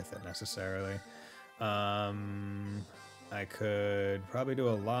worth it necessarily. I could probably do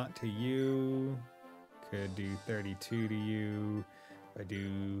a lot to you. Could do 32 to you.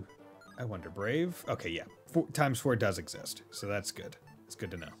 I wonder, Brave? Okay, yeah. ×4 does exist, so that's good. It's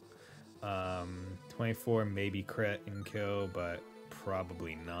good to know. 24 maybe crit and kill, but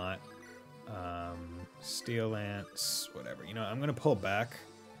probably not. Steel Lance, whatever. You know, I'm gonna pull back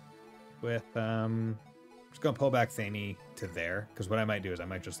with just gonna pull back Thany to there, because what I might do is I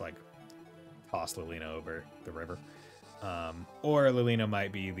might just like toss Lilina over the river, or Lilina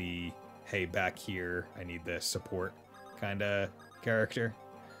might be the hey, back here, I need the support kind of character.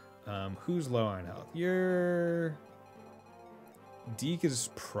 Who's low on health? Your Deke is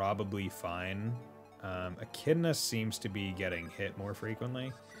probably fine. Echidna seems to be getting hit more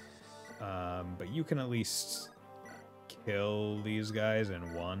frequently, but you can at least kill these guys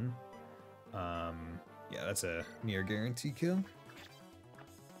in one. Yeah, that's a near guarantee kill.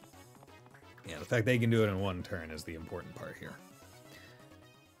 Yeah, the fact they can do it in one turn is the important part here.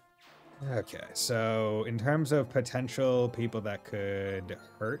 Okay, so in terms of potential people that could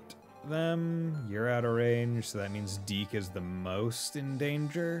hurt them, you're out of range, so that means Deke is the most in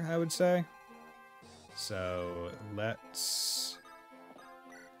danger, I would say. So let's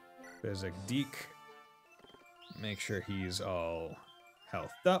Physic Deke. Make sure he's all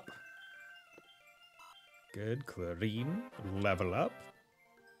healthed up. Good. Clarine, level up.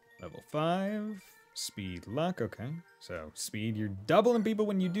 Level 5. Speed luck, okay. So speed, you're doubling people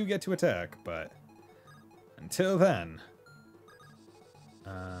when you do get to attack, but until then.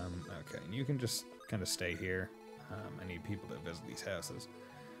 Okay, and you can just kind of stay here. I need people to visit these houses.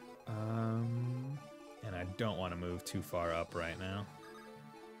 And I don't want to move too far up right now.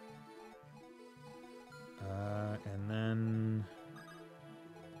 And then...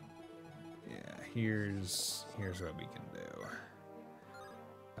 yeah, here's what we can do.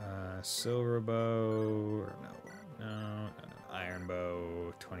 Silver bow, or no, iron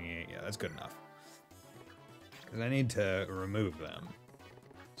bow, 28, yeah, that's good enough. Because I need to remove them.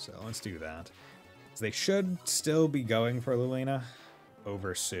 So let's do that. So they should still be going for Lulina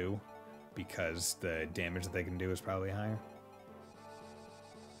over Sue, because the damage that they can do is probably higher.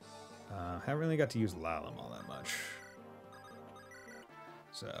 Haven't really got to use Lalum all that much.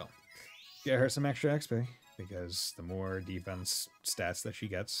 So, get her some extra XP, because the more defense stats that she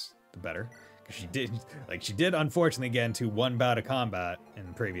gets, the better. Because she did unfortunately get into one bout of combat in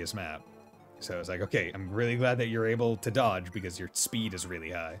the previous map. So it's like, okay, I'm really glad that you're able to dodge because your speed is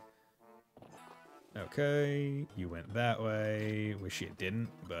really high. Okay, you went that way. Wish you didn't,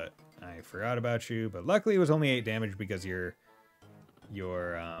 but I forgot about you. But luckily it was only 8 damage because your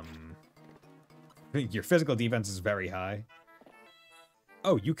physical defense is very high.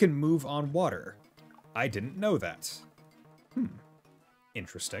 Oh, you can move on water. I didn't know that.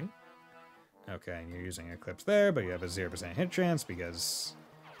 Interesting. Okay, and you're using Eclipse there, but you have a 0% hit chance because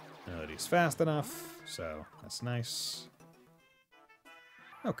melody's fast enough, so that's nice.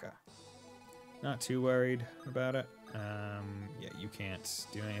 Okay. Not too worried about it. Yeah, you can't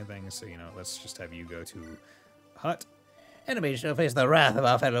do anything, so, you know, let's just have you go to hut. Enemies shall face the wrath of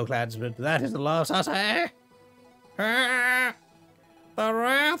our fellow clansmen. That is the law, Sase. The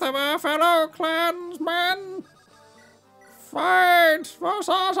wrath of our fellow clansmen. Fight for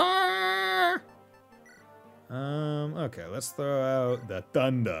Sase. Okay, let's throw out the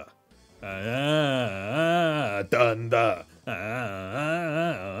thunder. Thunder.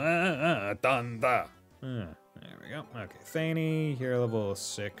 Thunder. There we go. Okay, Thany, you're level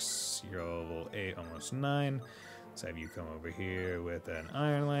 6, you're level 8, almost 9. Let's have you come over here with an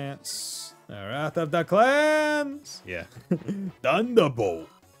Iron Lance. The Wrath of the Clans! Yeah. Thunderbolt!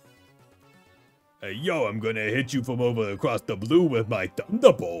 Hey, yo, I'm gonna hit you from over across the blue with my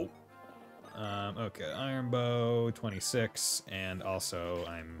Thunderbolt! Okay, Iron Bow, 26, and also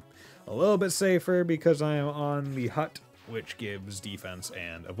I'm a little bit safer because I am on the hut, which gives defense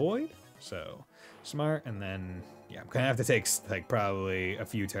and avoid. So, smart, and then, yeah, I'm gonna have to take, like, probably a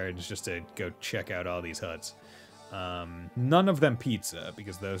few turns just to go check out all these huts. None of them pizza,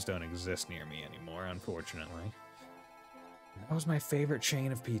 because those don't exist near me anymore, unfortunately. That was my favorite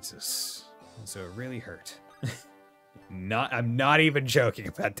chain of pizzas, and so it really hurt. I'm not even joking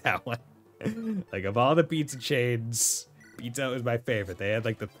about that one. Like, of all the pizza chains, Pizza Hut was my favorite. They had,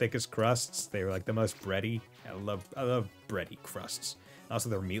 like, the thickest crusts. They were, like, the most bready. I love bready crusts. Also,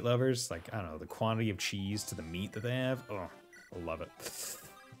 they're meat lovers. Like, I don't know, the quantity of cheese to the meat that they have. Oh, I love it.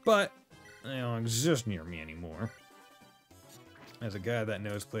 But they don't exist near me anymore. As a guy that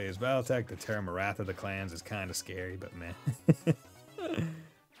knows plays Battletech, the term Wrath of the Clans is kind of scary, but meh.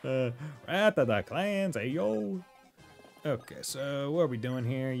 Wrath of the Clans, ayo. Okay, so what are we doing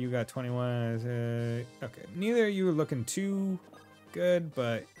here? You got 21. Okay, neither of you are looking too good,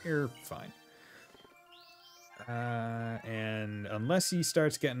 but you're fine. And unless he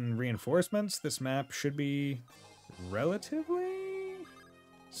starts getting reinforcements, this map should be relatively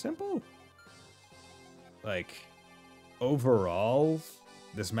simple. Like, overall,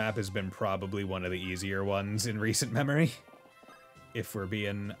 this map has been probably one of the easier ones in recent memory. If we're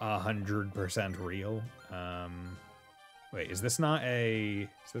being 100% real. Wait, is this not a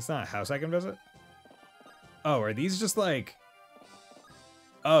house I can visit? Oh, are these just like...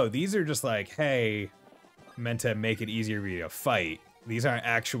 Oh, these are just like, hey, meant to make it easier for you to fight. These aren't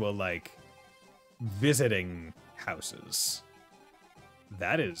actual, like, visiting houses.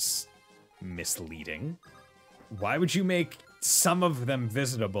 That is misleading. Why would you make some of them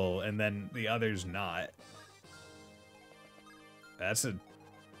visitable and then the others not? That's a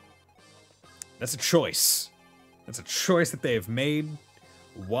choice. That's a choice that they have made.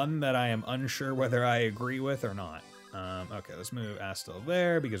 One that I am unsure whether I agree with or not. Okay, let's move Astel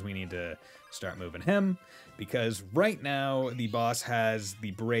there because we need to start moving him. Because right now, the boss has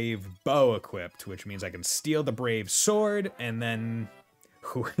the Brave Bow equipped, which means I can steal the Brave Sword, and then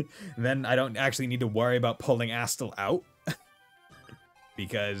I don't actually need to worry about pulling Astel out.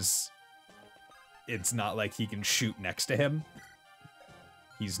 Because it's not like he can shoot next to him.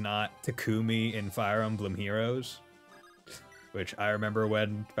 He's not Takumi in Fire Emblem Heroes. Which I remember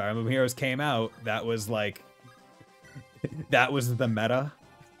when Fire Emblem Heroes came out, that was like... that was the meta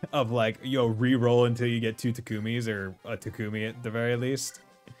of like, yo, re-roll until you get 2 Takumis, or a Takumi at the very least.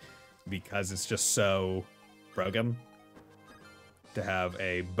 Because it's just so broken to have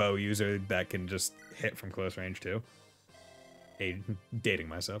a bow user that can just hit from close range too. Dating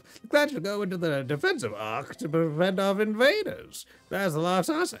myself. The clan should go into the defensive arc to prevent off invaders. That's the last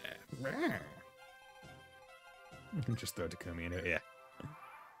I say. Just throw Takumi into it, yeah.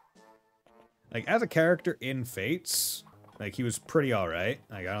 Like, as a character in Fates, like, he was pretty alright.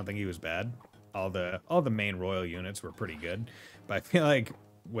 Like, I don't think he was bad. All the main royal units were pretty good. But I feel like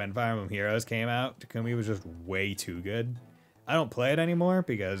when Fire Emblem Heroes came out, Takumi was just way too good. I don't play it anymore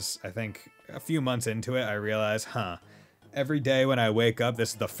because I think a few months into it, I realized, every day when I wake up, this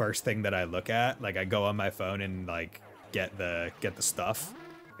is the first thing that I look at. Like, I go on my phone and, like, get the stuff.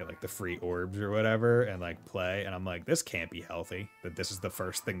 Get, like, the free orbs or whatever and, like, play. And I'm like, this can't be healthy. That this is the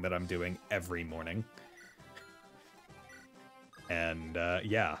first thing that I'm doing every morning. And,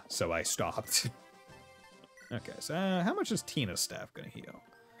 yeah, so I stopped. Okay, so how much is Tina's staff gonna heal?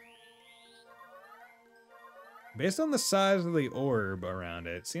 Based on the size of the orb around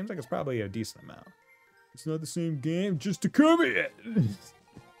it, it seems like it's probably a decent amount. It's not the same game, just to come it!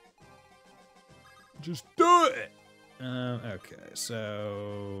 Just do it! Okay,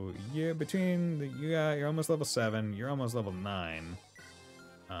 so you're you're almost level 7, you're almost level 9.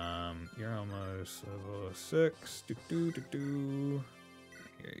 You're almost level 6. Here you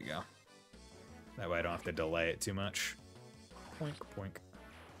go. That way I don't have to delay it too much. Poink, poink.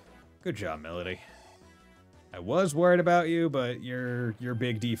 Good job, Melody. I was worried about you, but your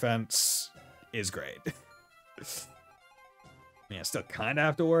big defense is great. I mean, I still kind of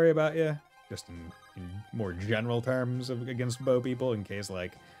have to worry about you, just in more general terms against bow people, in case,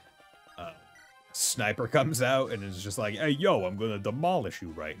 like, sniper comes out and is just like, hey, yo, I'm gonna demolish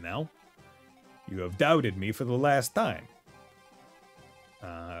you right now. You have doubted me for the last time.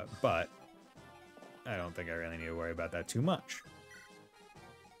 But I don't think I really need to worry about that too much.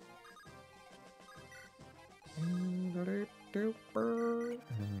 And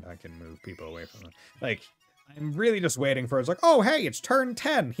I can move people away from them. Like, I'm really just waiting for it's like, oh, hey, it's turn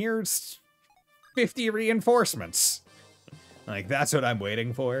 10. Here's 50 reinforcements. Like, that's what I'm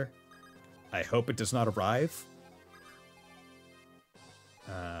waiting for. I hope it does not arrive.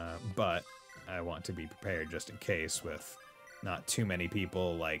 But I want to be prepared just in case with not too many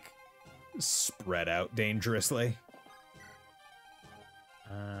people, like, spread out dangerously.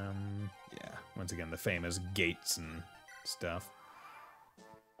 Yeah, once again, the famous gates and stuff.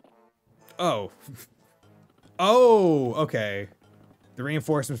 Oh. Oh, okay. The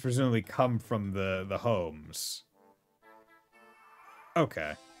reinforcements presumably come from the homes.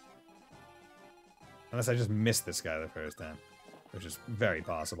 Okay. Unless I just missed this guy the first time, which is very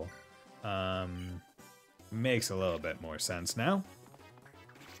possible. Makes a little bit more sense now.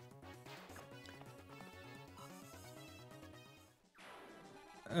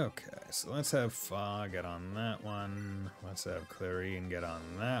 Okay, so let's have Fa get on that one. Let's have Clarine get on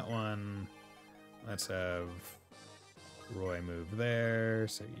that one. Let's have Roy move there,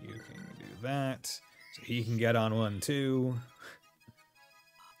 so you can do that. So he can get on one too.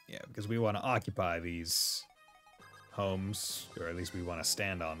 Yeah, because we want to occupy these homes, or at least we want to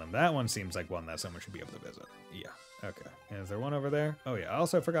stand on them. That one seems like one that someone should be able to visit. Yeah, okay. And is there one over there? Oh yeah, I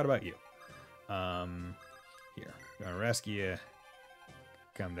also forgot about you. Here, gonna rescue you.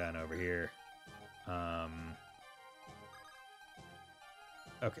 Come down over here.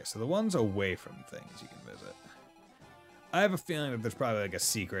 Okay, so the ones away from things you can visit. I have a feeling that there's probably like a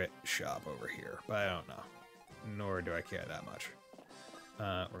secret shop over here, but I don't know. Nor do I care that much.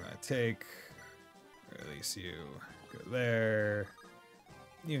 We're gonna take, release you, go there.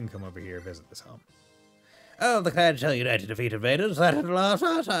 You can come over here, visit this home. Oh, the clan shall unite to defeat invaders. That is the last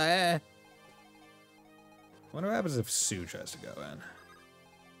I say. Wonder what happens if Sue tries to go in.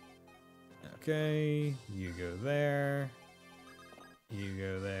 Okay, you go there. You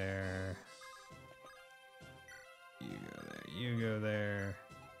go there. You go there. You go there.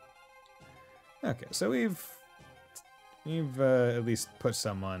 Okay, so we've at least put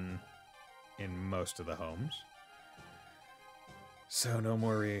someone in most of the homes. So no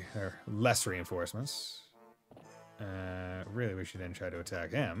more or less reinforcements. Really, we should then try to attack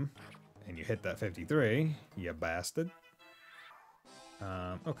him. And you hit that 53, you bastard.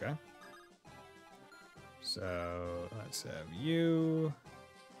 Okay. So let's have you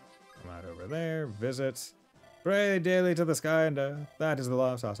come out over there, visit. Pray daily to the sky, and that is the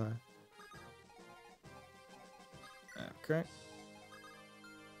law of Sasai. Okay.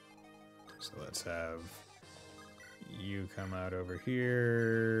 So let's have you come out over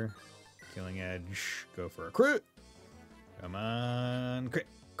here. Killing Edge, go for a crit. Come on, crit,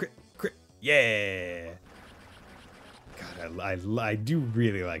 crit, crit. Yeah. God, I do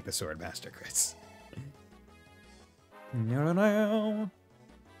really like the Swordmaster crits. No, no, no.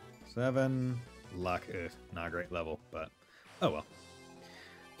 7. Luck. Not a great level, but oh well.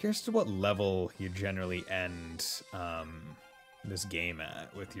 Curious to what level you generally end this game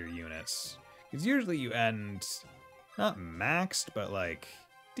at with your units. Because usually you end not maxed, but like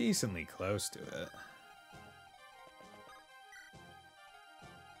decently close to it.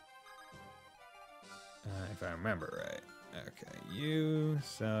 If I remember right. Okay, you,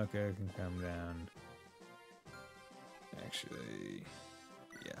 Selka can come down. Actually,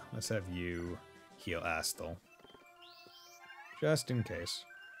 yeah, let's have you heal Astel. Just in case.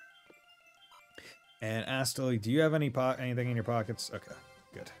 And Astel, do you have anything in your pockets? Okay,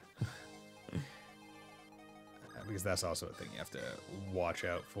 good. Because that's also a thing you have to watch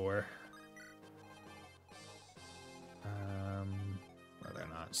out for. Whether or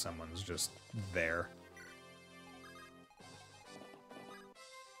not someone's just there.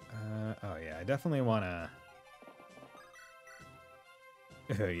 Oh yeah, I definitely want to...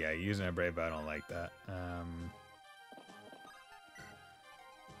 Oh yeah, using a brave bow, I don't like that.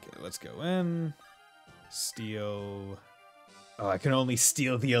 Okay, let's go in. Steal... Oh, I can only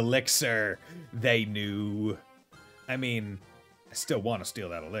steal the elixir. They knew. I mean, I still want to steal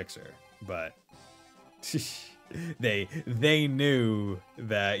that elixir, but... They knew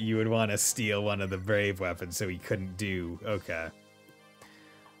that you would want to steal one of the brave weapons, so he couldn't do... Okay.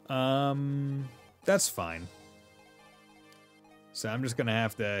 That's fine. So I'm just gonna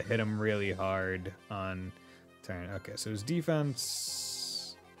have to hit him really hard on turn. Okay, so his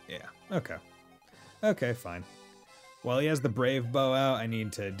defense... Yeah, okay. Okay, fine. While he has the brave bow out, I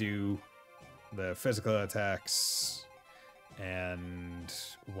need to do the physical attacks. And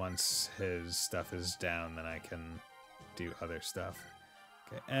once his stuff is down, then I can do other stuff.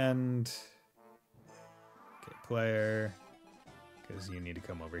 Okay, and... Okay, player... Because you need to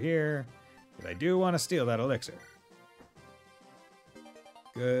come over here. But I do want to steal that elixir.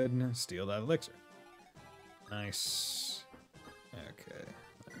 Good. Steal that elixir. Nice. Okay.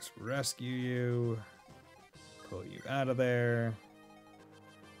 Let's rescue you. Pull you out of there.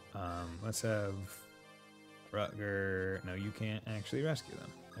 Let's have Rutger. No, you can't actually rescue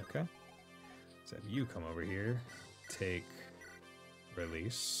them. Okay. Let's have you come over here. Take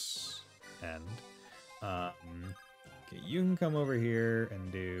release. And okay, you can come over here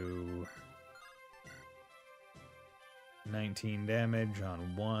and do 19 damage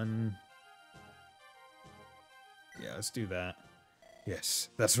on 1. Yeah, let's do that. Yes,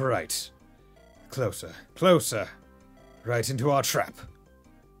 that's right. Closer, closer. Right into our trap.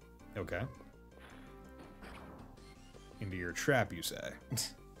 Okay. Into your trap, you say?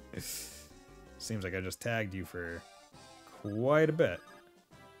 Seems like I just tagged you for quite a bit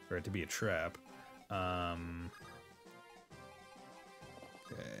for it to be a trap.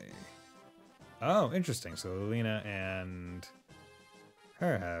 Okay. Oh, interesting. So Lena and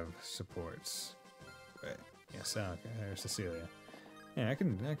her have supports. Wait. Yes. Yeah, okay. There's Cecilia. Yeah, I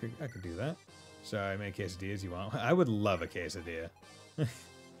could do that. Sorry, I make quesadillas. You want? I would love a quesadilla.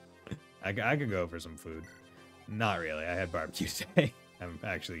 I could go for some food. Not really. I had barbecue today. I'm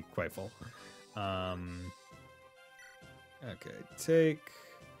actually quite full. Okay. Take.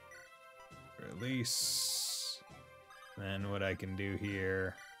 Release. Then what I can do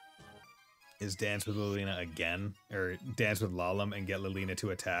here is dance with Lilina again, or dance with Lalum and get Lilina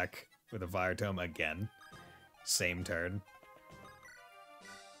to attack with a Fire Tome again. Same turn,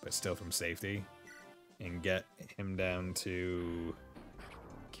 but still from safety, and get him down to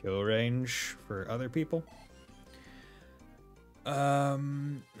kill range for other people.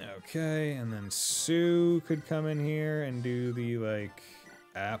 Okay, and then Sue could come in here and do the, like,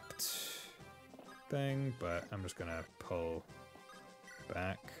 apt thing, but I'm just gonna pull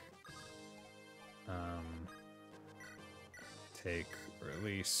back. Take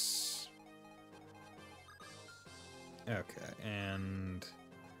release. Okay, and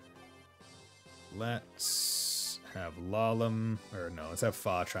let's have Lalum, or no, let's have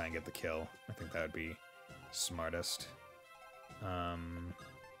Fa try and get the kill. I think that would be smartest. Yeah,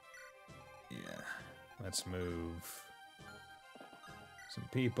 let's move some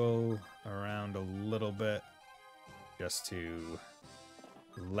people around a little bit just to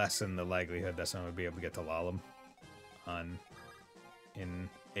lessen the likelihood that someone would be able to get to Lalum in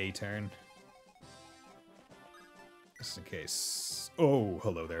a turn. Just in case. Oh,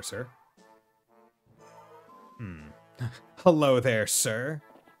 hello there, sir. Hello there, sir.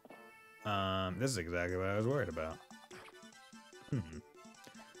 This is exactly what I was worried about.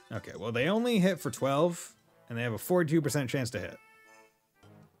 Okay, well, they only hit for 12, and they have a 42% chance to hit.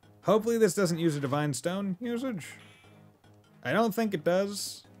 Hopefully this doesn't use a Divine Stone usage. I don't think it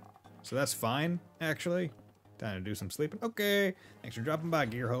does, so that's fine, actually. Time to do some sleeping. Okay. Thanks for dropping by,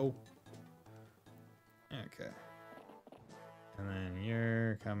 Gearho. Okay. And then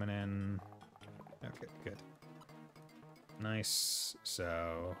you're coming in. Okay, good. Nice.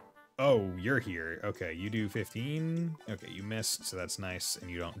 So... Oh, you're here. Okay, you do 15. Okay, you missed, so that's nice.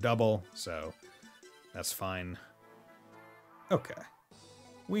 And you don't double, so that's fine. Okay.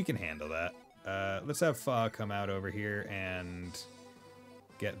 We can handle that. Let's have Fa come out over here and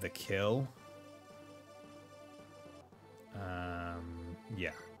get the kill.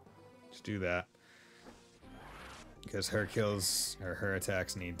 Yeah. Just do that. Because her kills, or her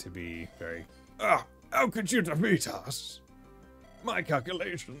attacks need to be very... Ah! How could you defeat us? My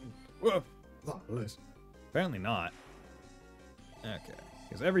calculation were flawless. Apparently not. Okay.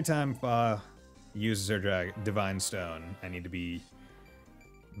 Because every time Fa uses her Divine Stone, I need to be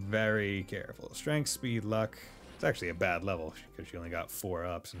very careful. Strength, speed, luck. It's actually a bad level because she only got 4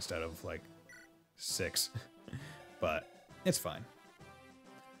 ups instead of like 6. But it's fine.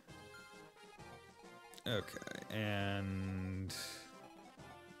 Okay, and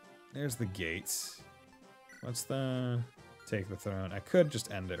there's the gates. What's the take the throne? I could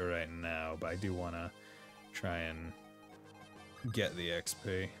just end it right now, but I do want to try and get the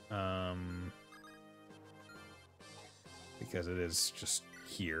XP. Because it is just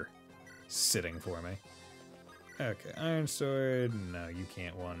here, sitting for me. Okay, Iron Sword. No, you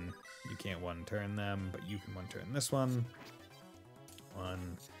can't one turn them, but you can one turn this one.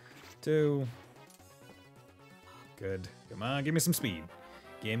 1, 2. Good. Come on, give me some speed.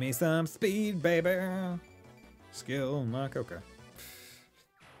 Give me some speed, baby. Skill, luck, okay.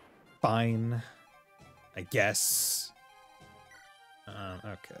 Fine. I guess.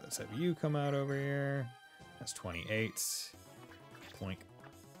 Okay, let's have you come out over here. That's 28. Plink.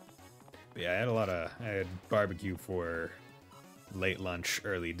 But yeah, I had barbecue for late lunch,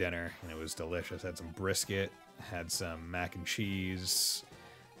 early dinner, and it was delicious. Had some brisket, had some mac and cheese,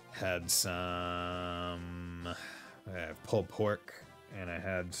 had some pulled pork, and I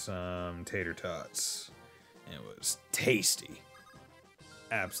had some tater tots. And it was tasty.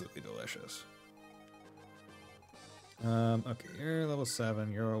 Absolutely delicious. Okay, you're level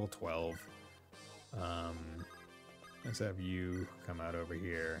 7, you're level 12. Let's have you come out over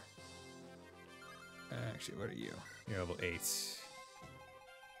here. Actually, what are you? You're level 8.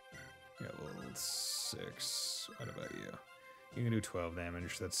 You're level 6. What about you? You can do 12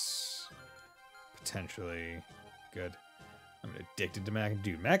 damage. That's potentially good. I'm addicted to mac and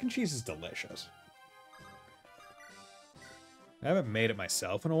dude. Mac and cheese is delicious. I haven't made it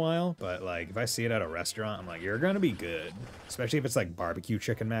myself in a while, but like if I see it at a restaurant, I'm like, you're gonna be good. Especially if it's like barbecue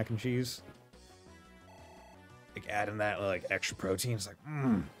chicken mac and cheese. Like adding that like extra protein, it's like,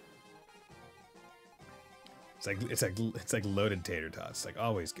 It's like loaded tater tots. It's like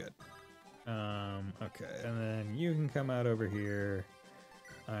always good. Okay, and then you can come out over here.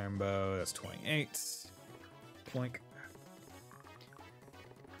 Iron bow, that's 28. Plink.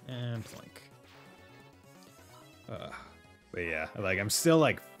 And plink. But yeah, like I'm still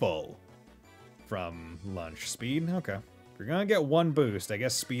like full from lunch. Speed, okay. If you're gonna get one boost, I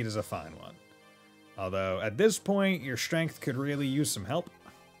guess speed is a fine one. Although at this point, your strength could really use some help.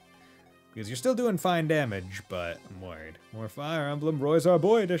 Because you're still doing fine damage, but I'm worried. More Fire Emblem, Roy's our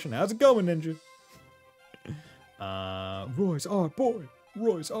boy edition. How's it going, Ninja? Roy's our boy.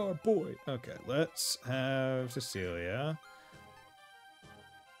 Roy's our boy. Okay, let's have Cecilia.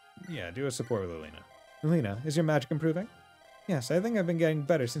 Yeah, do a support with Alina. Alina, is your magic improving? Yes, I think I've been getting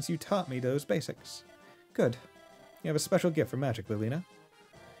better since you taught me those basics. Good. You have a special gift for magic, Lilina.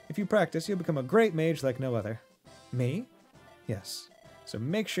 If you practice, you'll become a great mage like no other. Me? Yes. So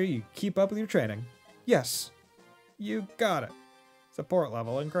make sure you keep up with your training. Yes. You got it. Support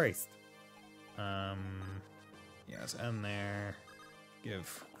level increased. Yes, end there.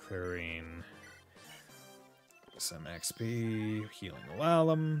 Give Clarine some XP. Healing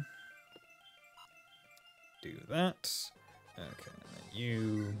Alalum. Do that. Okay, and then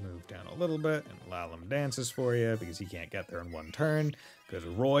you move down a little bit, and Lalum dances for you because he can't get there in one turn. Because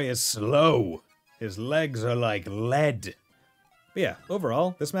Roy is slow. His legs are like lead. But yeah,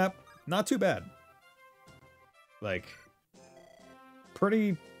 overall, this map, not too bad. Like,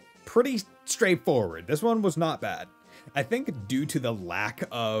 pretty straightforward. This one was not bad. I think due to the lack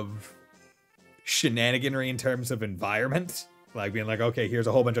of shenaniganry in terms of environment, like being like, okay, here's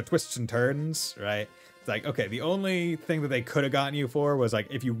a whole bunch of twists and turns, right? It's like, okay, the only thing that they could have gotten you for was like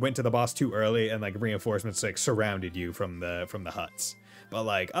if you went to the boss too early and like reinforcements like surrounded you from the huts. But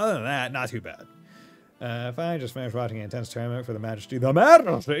like other than that, not too bad. Fine, just finished watching an intense tournament for the Majesty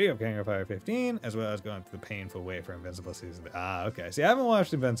of King of Fire 15, as well as going through the painful way for Invincible Season. Ah, okay. See, I haven't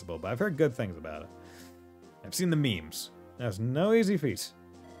watched Invincible, but I've heard good things about it. I've seen the memes. That was no easy feat.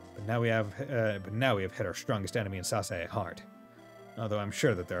 But now we have hit our strongest enemy in Sase hard. Although I'm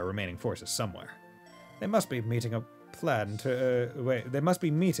sure that there are remaining forces somewhere. They must be meeting to plan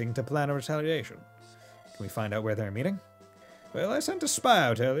a retaliation. Can we find out where they're meeting? Well, I sent a spy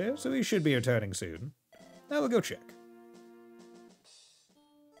out earlier, so he should be returning soon. I will go check.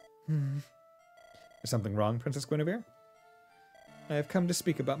 Is something wrong, Princess Guinevere? I have come to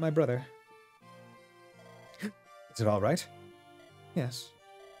speak about my brother. Is it all right? Yes.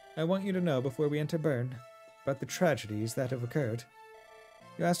 I want you to know before we enter Bern about the tragedies that have occurred.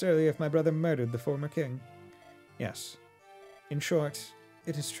 You asked earlier if my brother murdered the former king. Yes. In short,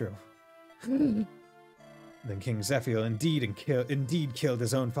 it is true. Then King Zephiel indeed killed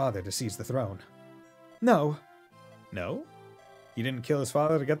his own father to seize the throne. No. No? He didn't kill his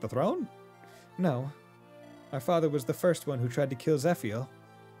father to get the throne? No. Our father was the first one who tried to kill Zephiel.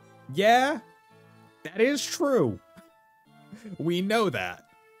 Yeah, that is true. We know that.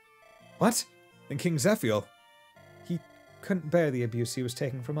 What? Then King Zephiel? He couldn't bear the abuse he was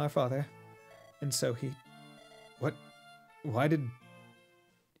taking from our father. And so he... What? Why did...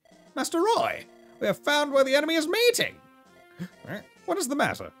 Master Roy, we have found where the enemy is meeting. What is the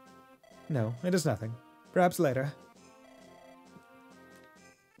matter? No, it is nothing. Perhaps later.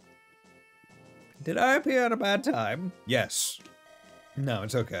 Did I appear at a bad time? Yes. No,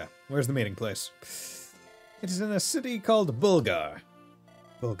 it's okay. Where's the meeting place? It is in a city called Bulgar.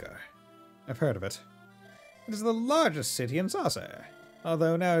 Bulgar. I've heard of it. It is the largest city in Sase,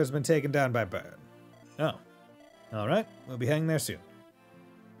 although now it has been taken down by Bern. Oh. Alright, we'll be heading there soon.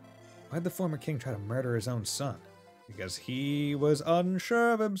 Why'd the former king try to murder his own son? Because he was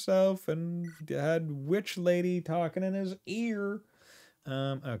unsure of himself and had witch lady talking in his ear.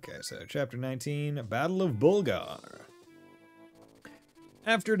 Okay, so chapter 19, Battle of Bulgar.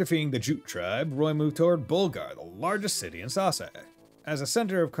 After defeating the Jute tribe, Roy moved toward Bulgar, the largest city in Sase. As a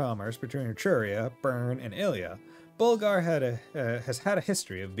center of commerce between Etruria, Bern, and Ilia, Bulgar has had a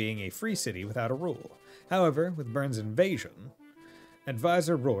history of being a free city without a rule. However, with Bern's invasion,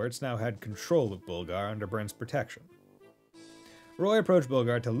 advisor Rorts now had control of Bulgar under Bern's protection. Roy approached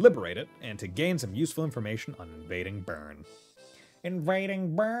Bulgar to liberate it and to gain some useful information on invading Bern.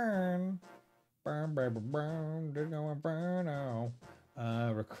 Invading Bern. Bern, baby, Bern. They're going Bern now.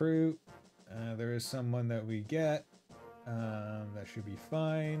 Recruit. There is someone that we get. That should be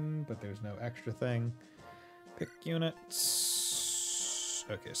fine, but there's no extra thing. Pick units.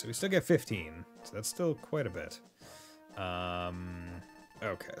 Okay, so we still get 15. So that's still quite a bit.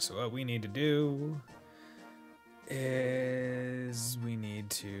 Okay, so what we need to do is we need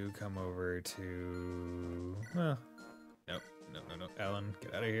to come over to... Well, no. Ellen,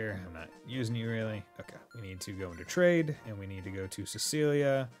 get out of here. I'm not using you, really. Okay, we need to go into trade, and we need to go to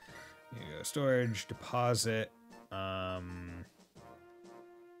Cecilia. We need to go storage, deposit.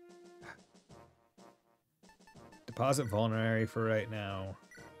 Deposit vulnerary for right now.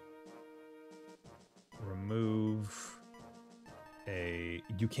 Remove a...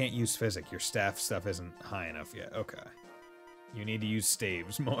 You can't use physic. Your staff stuff isn't high enough yet. Okay. You need to use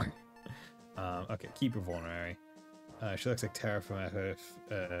staves more. Okay, keep her vulnerary. She looks like Tara from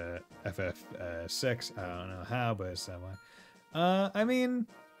FF6. I don't know how, but it's somewhere. I mean,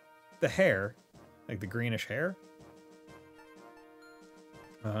 the hair. Like the greenish hair.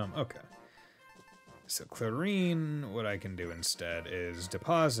 Okay. So Clarine, what I can do instead is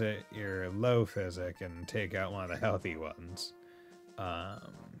deposit your low physic and take out one of the healthy ones.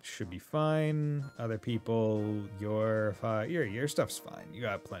 Should be fine. Other people, your stuff's fine. You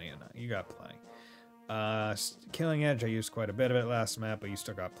got plenty of that. You got plenty. Killing Edge, I used quite a bit of it last map, but you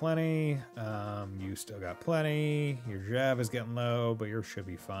still got plenty. You still got plenty. Your Jav is getting low, but yours should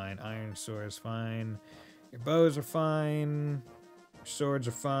be fine. Iron Sword is fine. Your bows are fine. Your swords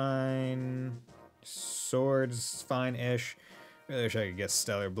are fine. Swords fine-ish. Really wish I could get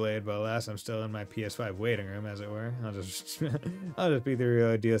Stellar Blade, but alas, I'm still in my PS5 waiting room, as it were. I'll just beat the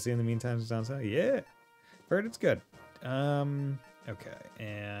real DLC in the meantime. It sounds like, yeah. Heard it's good. Okay,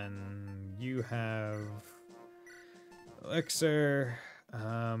 and you have Elixir.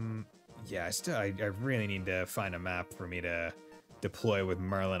 Yeah, I really need to find a map for me to deploy with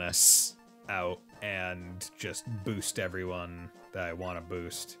Merlinus out and just boost everyone that I want to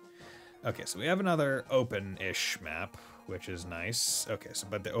boost. Okay, so we have another open-ish map, which is nice. Okay, so,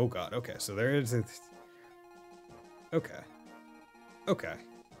 but oh god, okay, so there is a... Okay. Okay.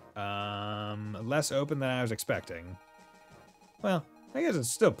 Less open than I was expecting. Well, I guess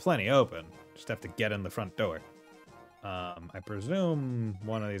it's still plenty open. Just have to get in the front door. I presume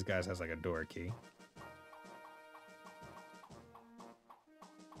one of these guys has like a door key.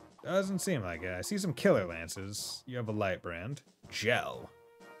 Doesn't seem like it. I see some killer lances. You have a light brand. Gel.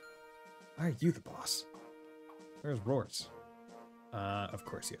 Why are you the boss? Where's Roars? Of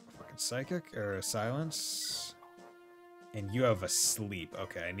course you have a fucking psychic or a silence. And you have a sleep.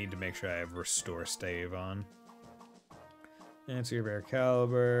 Okay, I need to make sure I have restore stave on. Answer your rare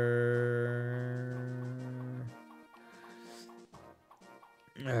caliber.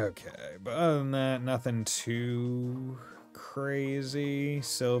 Okay, but other than that, nothing too crazy.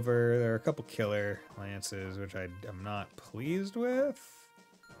 Silver, there are a couple killer lances, which I am not pleased with.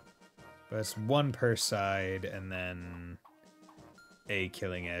 But it's one per side, and then a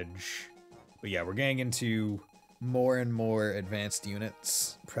killing edge. But yeah, we're getting into more and more advanced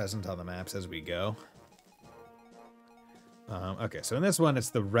units present on the maps as we go. Okay, so in this one, it's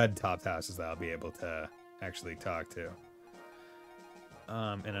the red topped houses that I'll be able to actually talk to.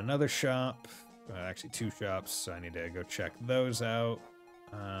 In another shop, actually 2 shops, so I need to go check those out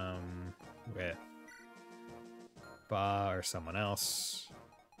with Ba or someone else.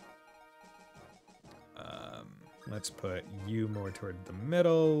 Let's put you more toward the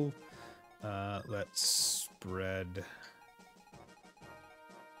middle. Let's spread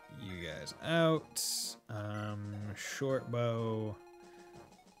you guys out. Short bow.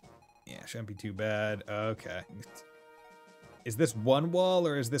 Yeah, shouldn't be too bad. Okay. Is this one wall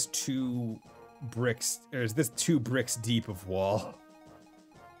or is this 2 bricks? Or is this 2 bricks deep of wall?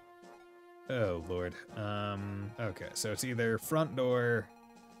 Oh, Lord. Okay, so it's either front door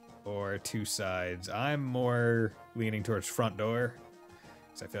or 2 sides. I'm more leaning towards front door,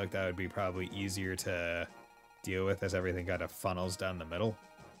 because I feel like that would be probably easier to deal with as everything kind of funnels down the middle.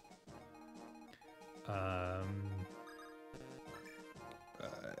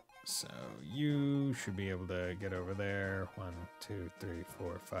 So you should be able to get over there. 1, 2, 3,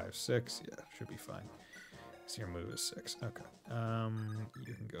 4, 5, 6. Yeah, should be fine. So your move is 6. Okay.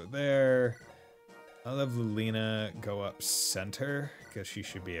 You can go there. I'll have Lulina go up center, because she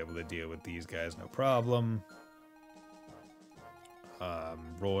should be able to deal with these guys no problem.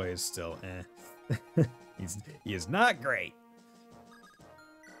 Roy is still he is not great.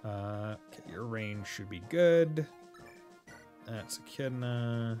 Okay, your range should be good. That's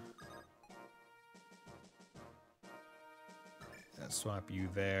Echidna. Let's swap you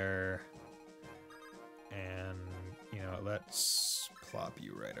there. And, you know, let's plop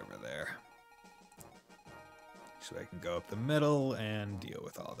you right over there. So I can go up the middle and deal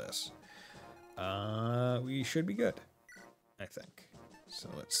with all this. We should be good, I think. So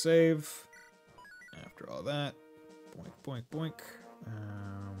let's save. After all that, boink, boink, boink.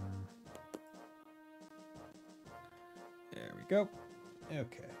 There we go.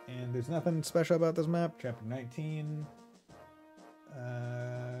 Okay, and there's nothing special about this map. Chapter 19.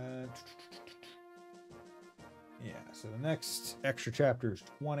 Yeah, so the next extra chapter is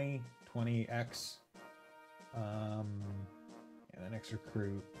 20, 20x. And the next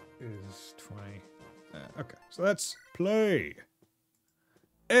recruit is 20. Okay, so let's play.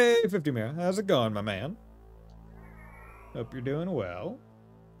 Hey, 50 Mira, how's it going, my man? Hope you're doing well.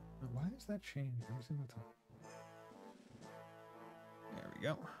 Why is that changed every single time? There we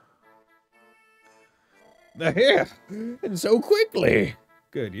go. There, and so quickly.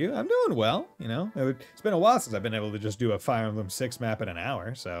 Good, you? I'm doing well, you know. It's been a while since I've been able to just do a Fire Emblem 6 map in an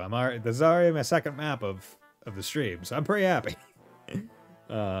hour, so I'm already. This is already my second map of the stream, so I'm pretty happy.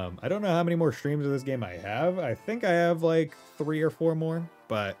 I don't know how many more streams of this game I have. I think I have like 3 or 4 more,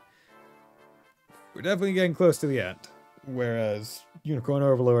 but we're definitely getting close to the end. Whereas Unicorn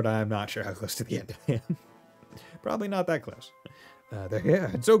Overlord, I'm not sure how close to the end I am. Probably not that close. Yeah,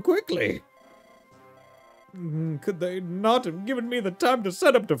 and so quickly. Could they not have given me the time to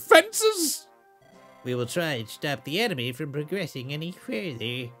set up defenses? We will try and stop the enemy from progressing any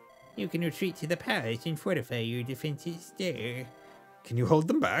further. You can retreat to the palace and fortify your defenses there. Can you hold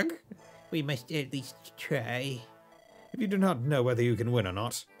them back? We must at least try. If you do not know whether you can win or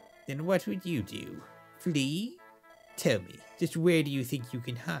not. Then what would you do? Flee? Tell me, just where do you think you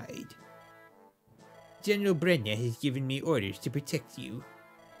can hide? General Brenya has given me orders to protect you,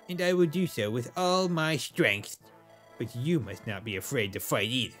 and I will do so with all my strength. But you must not be afraid to fight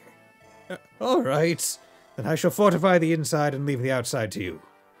either. All right. Then I shall fortify the inside and leave the outside to you.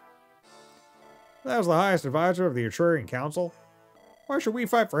 That was the highest advisor of the Etrurian Council. Why should we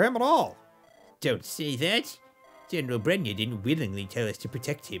fight for him at all? Don't say that. General Brenya didn't willingly tell us to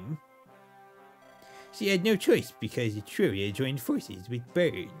protect him. She had no choice because Etruria joined forces with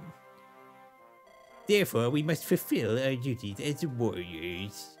Burn. Therefore, we must fulfill our duties as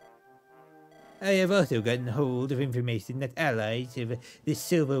warriors. I have also gotten hold of information that allies of the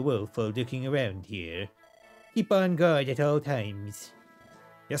Silver Wolf are looking around here. Keep on guard at all times.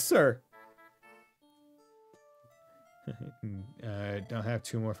 Yes, sir. Don't have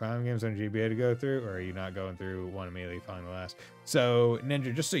 2 more Fire Emblem games on GBA to go through, or are you not going through one immediately following the last? So,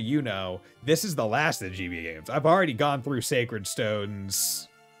 Ninja, just so you know, this is the last of the GBA games. I've already gone through Sacred Stone's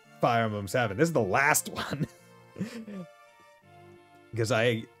Fire Emblem 7. This is the last one. Because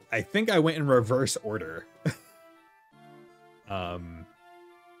I think I went in reverse order.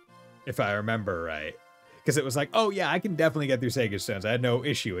 If I remember right. Because it was like, oh yeah, I can definitely get through Sacred Stones. I had no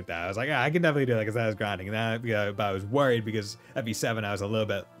issue with that. I was like, yeah, I can definitely do that because I was grinding. And then but I was worried because at V7 I was a little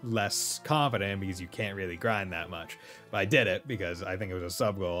bit less confident because you can't really grind that much. But I did it because I think it was a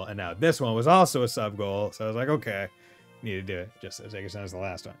sub goal. And now this one was also a sub goal. So I was like, okay, need to do it. Just as Sacred Stones is the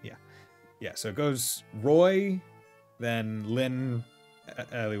last one. Yeah. Yeah, so it goes Roy, then Lynn,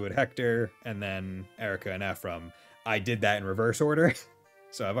 Eliwood, Hector, and then Erica and Ephraim. I did that in reverse order.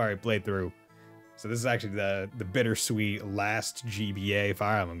 So I've already played through. So this is actually the bittersweet last GBA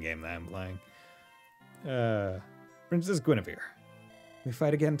Fire Emblem game that I'm playing. Princess Guinevere. We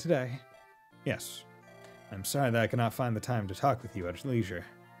fight again today. Yes. I'm sorry that I cannot find the time to talk with you at leisure.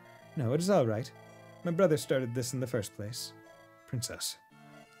 No, it is all right. My brother started this in the first place. Princess.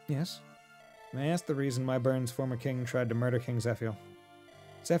 Yes? May I ask the reason why Byrne's former king tried to murder King Zephiel?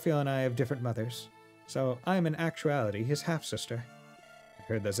 Zephiel and I have different mothers, so I am in actuality his half-sister. I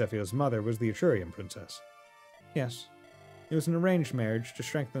heard that Zephiel's mother was the Etrurian princess. Yes. It was an arranged marriage to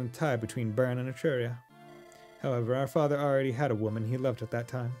strengthen the tie between Byrne and Etruria. However, our father already had a woman he loved at that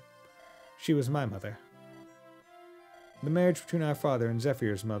time. She was my mother. The marriage between our father and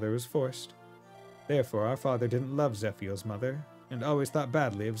Zephyr's mother was forced. Therefore, our father didn't love Zephiel's mother, and always thought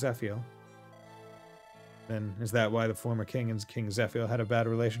badly of Zephiel. Then, is that why the former king and King Zephiel had a bad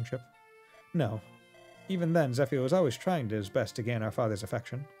relationship? No. Even then, Zephiel was always trying his best to gain our father's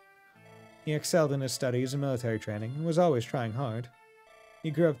affection. He excelled in his studies and military training, and was always trying hard.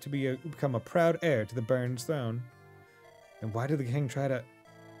 He grew up to become a proud heir to the Byrne's throne. And why did the king try to...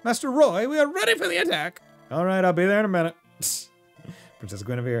 Master Roy, we are ready for the attack! All right, I'll be there in a minute. Princess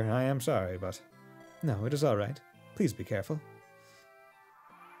Guinevere, I am sorry, but... No, it is all right. Please be careful.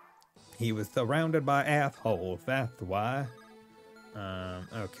 He was surrounded by assholes, that's why.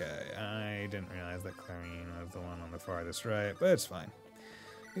 Okay, I didn't realize that Clarine was the one on the farthest right, but it's fine.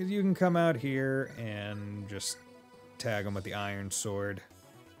 Because you can come out here and just tag him with the iron sword.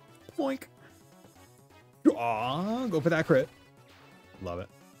 Poink! Aw, go for that crit. Love it.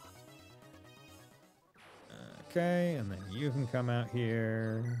 Okay, and then you can come out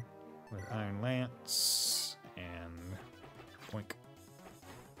here with Iron Lance and poink.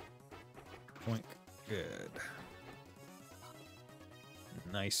 Poink. Good.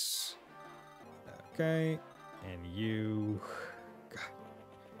 Nice. Okay, and you... God.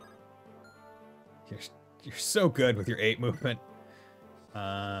 You're so good with your 8 movement.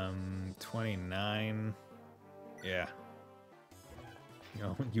 29. Yeah. You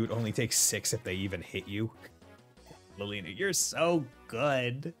know, you would only take 6 if they even hit you. Lilina, you're so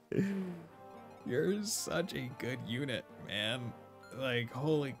good. You're such a good unit, man. Like,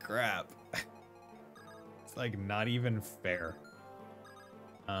 holy crap. It's like not even fair.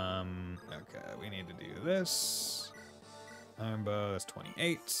 Okay, we need to do this. Iron bow is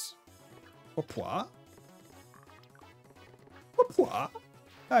 28. Whoopwa. Whoopwa.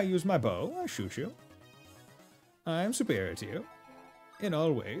 I use my bow, I shoot you. I am superior to you. In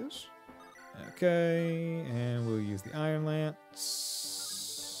all ways. Okay, and we'll use the Iron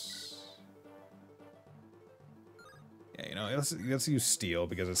Lance. Yeah, you know, let's use Steel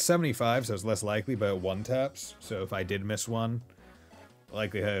because it's 75, so it's less likely, but it 1-taps. So if I did miss one, the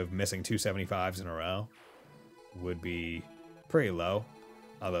likelihood of missing 2 75s in a row would be pretty low.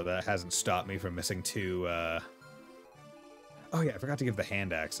 Although that hasn't stopped me from missing 2, Oh yeah, I forgot to give the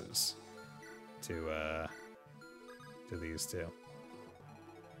hand axes to these two.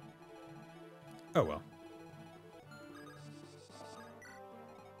 Oh well.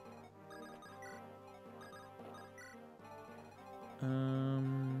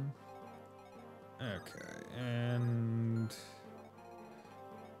 Okay, and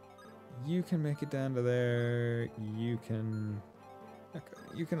you can make it down to there. You can... Okay,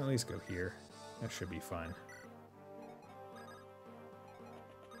 you can at least go here. That should be fine.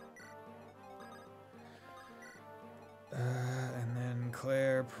 And then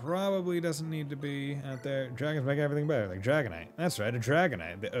Claire probably doesn't need to be out there. Dragons make everything better, like Dragonite. That's right, a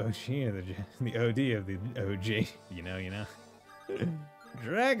Dragonite. The OG of the OD of the OG. You know.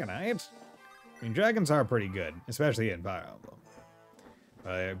 Dragonite? I mean, dragons are pretty good, especially in Fire Emblem.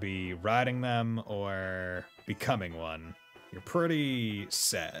 Whether it be riding them or becoming one, you're pretty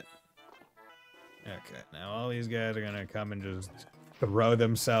set. Okay, now all these guys are gonna come and just throw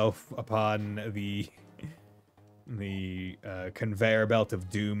themselves upon the conveyor belt of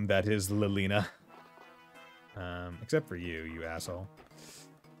doom that is Lilina. Except for you, you asshole.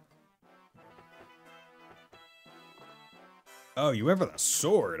 Oh, you have a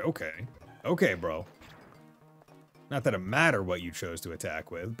sword. Okay. Okay, bro. Not that it mattered what you chose to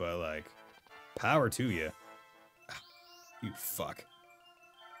attack with, but, like, power to you. You fuck.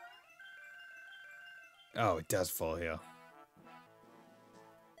 Oh, it does fall here.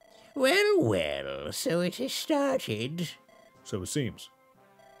 Well, well, so it has started. So it seems.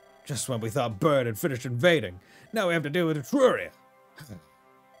 Just when we thought Bird had finished invading, now we have to deal with Etruria.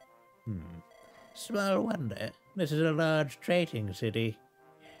 Small wonder. This is a large trading city,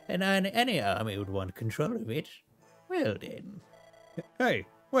 and any army would want control of it. Well then, Hey,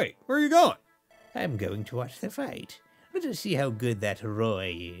 wait, where are you going? I'm going to watch the fight. Let us see how good that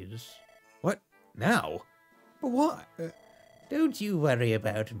Roy is. What? Now? But why? Don't you worry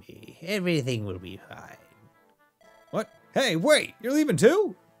about me. Everything will be fine. What? Hey, wait, you're leaving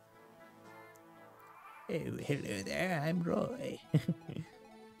too? Oh, hello there. I'm Roy.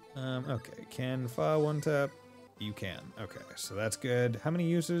 Okay, can Fa one tap? You can. Okay, so that's good. How many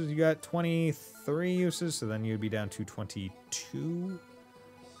uses? You got 23 uses, so then you'd be down to 22.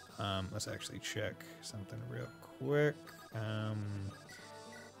 Let's actually check something real quick.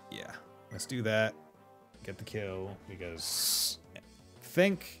 Yeah, let's do that. Get the kill, because I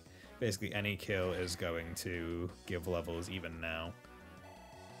think basically any kill is going to give levels even now.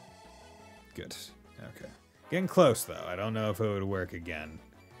 Good. Okay. Getting close, though. I don't know if it would work again.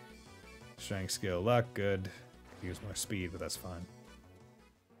 Strength, skill, luck, good. Use more speed, but that's fine.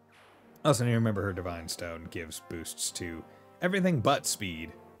 Also, need to remember her Divine Stone gives boosts to everything but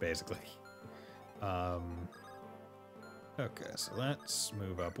speed, basically. Okay, so let's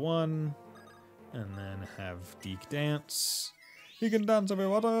move up one, and then have Deke dance. He can dance if you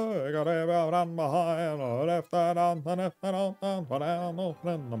want to. I got him out on behind, or left that on, left that on, but I'm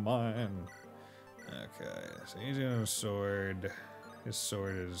open the mind. Okay, so he's using a sword. His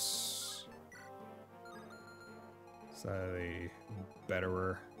sword is slightly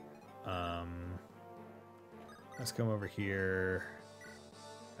betterer. Let's come over here.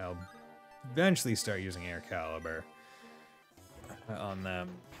 I'll eventually start using Air Caliber on them,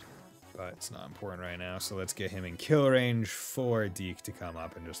 but it's not important right now. So let's get him in kill range for Deke to come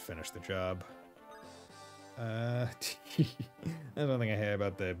up and just finish the job. That's one thing I hate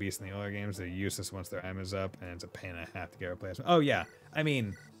about the Beast in the Oil games. They're useless once their item is up, and it's a pain and a half to get replacement. Oh yeah, I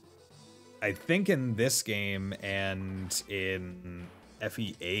mean, I think in this game and in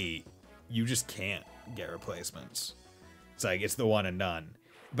FE8, you just can't get replacements. It's like, it's the one and done.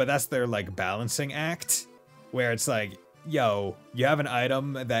 But that's their, like, balancing act, where it's like, yo, you have an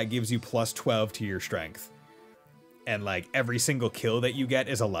item that gives you plus 12 to your strength, and, like, every single kill that you get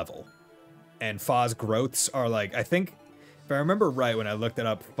is a level. And Fa's growths are, like, I think, if I remember right when I looked it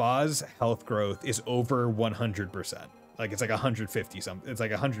up, Fa's health growth is over 100%. Like, it's like 150 something. It's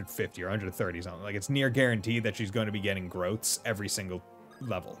like 150 or 130 something. Like, it's near guaranteed that she's going to be getting growths every single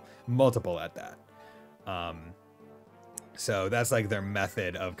level. Multiple at that. So that's like their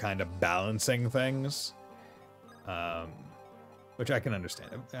method of kind of balancing things. Which I can understand.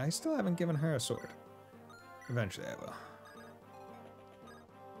 I still haven't given her a sword. Eventually I will.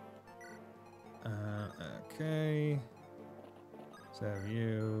 Okay. So have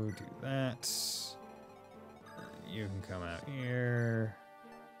you do that. You can come out here.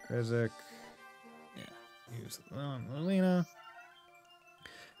 Rizik. Yeah. Use Lilina.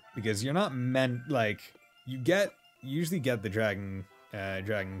 Because you're not meant, like, you usually get the Dragonkin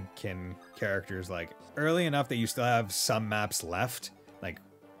characters, like, early enough that you still have some maps left. Like,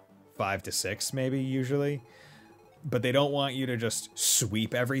 5 to 6, maybe, usually. But they don't want you to just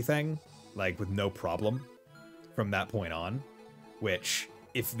sweep everything, like, with no problem from that point on. Which,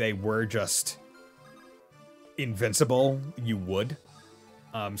 if they were just invincible, you would.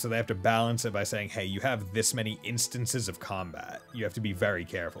 So they have to balance it by saying, hey, you have this many instances of combat. You have to be very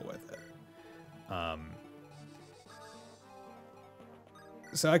careful with it.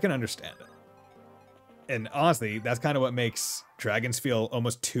 So I can understand it. And honestly, that's kind of what makes dragons feel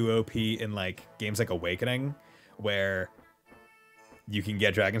almost too OP in, like, games like Awakening, where you can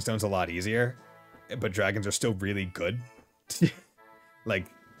get Dragonstones a lot easier, but dragons are still really good. Like,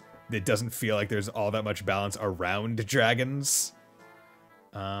 it doesn't feel like there's all that much balance around dragons.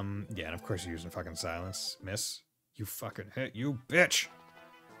 Yeah, and of course you're using fucking silence. Miss. You fucking hit, you bitch!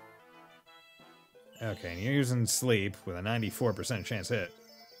 Okay, and you're using sleep with a 94% chance hit.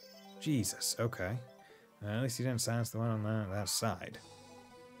 Jesus, okay. At least you didn't silence the one on that side.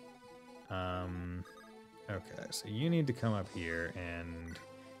 Okay, so you need to come up here and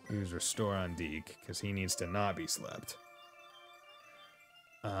use Restore on Deke, because he needs to not be slept.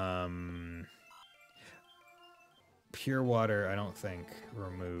 Pure Water, I don't think,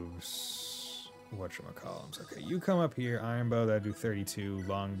 removes whatchamacallums. Okay, you come up here. Iron Bow, that'd do 32.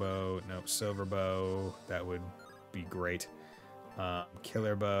 Longbow, nope. Silver Bow, that would be great.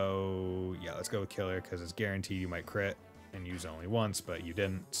 Killer Bow, yeah, let's go with Killer, because it's guaranteed you might crit and use only once, but you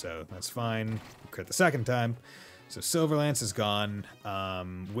didn't, so that's fine. You crit the second time. So Silver Lance is gone.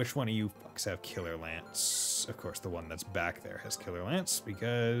 Which one of you fucks have Killer Lance? Of course, the one that's back there has Killer Lance,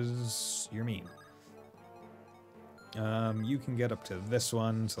 because you're mean. You can get up to this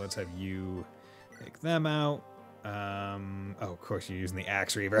one, so let's have you take them out. Oh, of course you're using the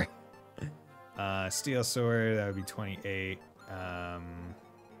Axe Reaver. Steel Sword, that would be 28. Okay,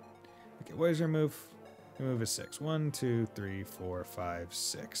 what is your move? Your move is 6. 1, 2, 3, 4, 5,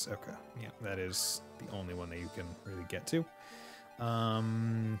 6. Okay, yeah, that is the only one that you can really get to.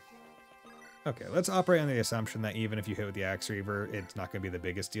 Okay, let's operate on the assumption that even if you hit with the Axe Reaver, it's not going to be the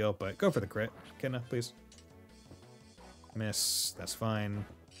biggest deal, but go for the crit. Kenna, please. Miss, that's fine.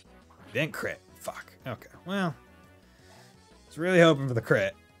 Didn't crit. Fuck. Okay, well, I was really hoping for the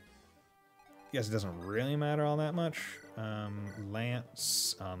crit. Guess it doesn't really matter all that much.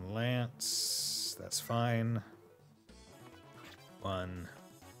 Lance on Lance. That's fine. 1.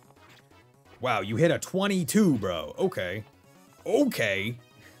 Wow, you hit a 22, bro. Okay. Okay.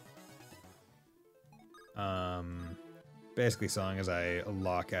 Basically, so long as I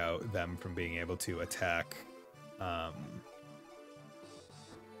lock out them from being able to attack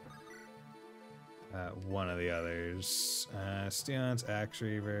one of the others. Steel Lance, Axe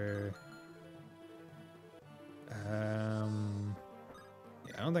Reaver.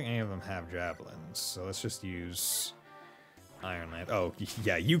 Yeah, I don't think any of them have javelins, so let's just use Iron Lance. Oh,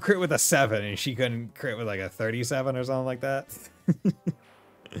 yeah, you crit with a 7, and she couldn't crit with like a 37 or something like that.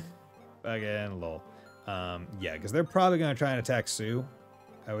 Again, lol. Yeah, because they're probably going to try and attack Sue,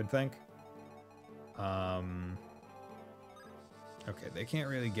 I would think. Okay, they can't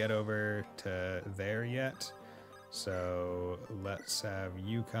really get over to there yet, so let's have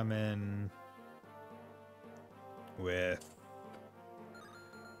you come in with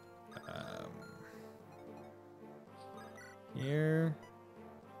here.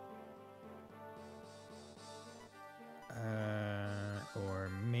 Or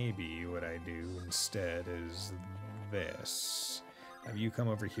maybe what I do instead is this. Have you come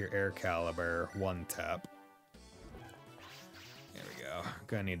over here, Air Caliber, 1 tap. There we go.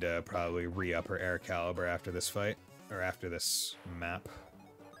 Gonna need to probably re-up her Air Caliber after this fight, or after this map.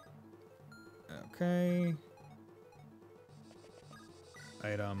 Okay.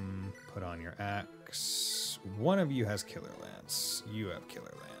 Item, put on your axe. One of you has Killer Lance. You have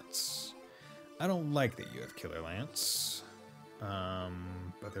Killer Lance. I don't like that you have Killer Lance.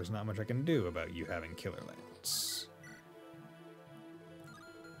 But there's not much I can do about you having Killer Lance.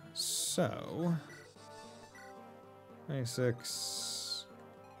 So... 26...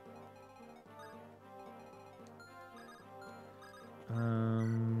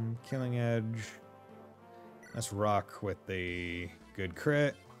 Killing Edge. Let's rock with the good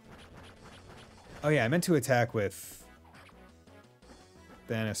crit. Oh yeah, I meant to attack with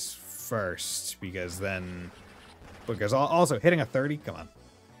Thanos first, because then... Because also, hitting a 30? Come on.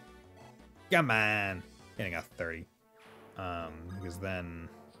 Come on! Hitting a 30. Because then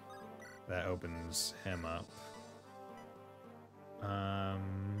that opens him up.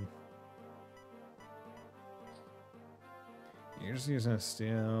 You're just using a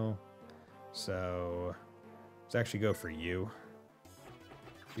steel. So let's actually go for you.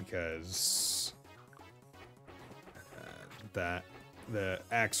 Because the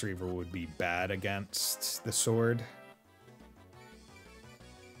Axe Reaver would be bad against the sword.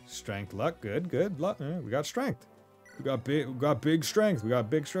 Strength, luck, good, luck. We got strength. We got big strength. We got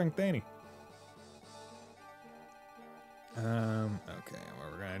big strength, Danny. Okay,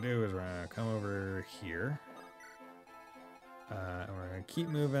 what we're gonna do is we're gonna come over here. And we're gonna keep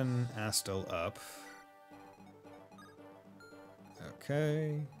moving Astel up.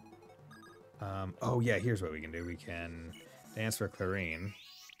 Okay. Oh yeah, here's what we can do. We can dance for Clarine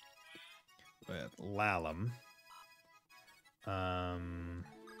with Lalum.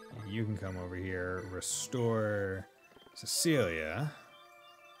 You can come over here, restore Cecilia.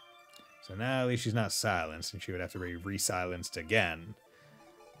 So now at least she's not silenced, and she would have to be re-silenced again,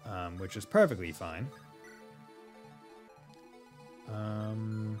 which is perfectly fine.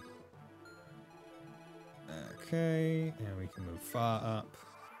 Okay, and we can move Fa up.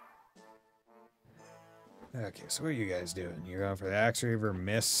 Okay, so what are you guys doing? You're going for the Axe Reaver,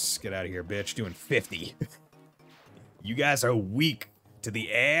 miss, get out of here, bitch, doing 50. You guys are weak to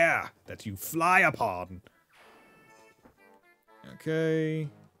the air that you fly upon. Okay.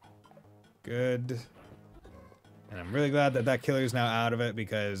 Good. And I'm really glad that that killer's now out of it,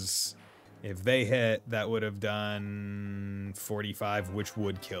 because if they hit, that would have done 45, which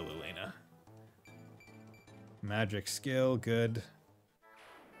would kill Elena. Magic skill, good.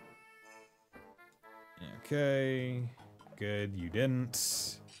 Okay. Good, you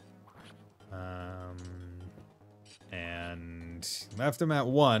didn't. And left him at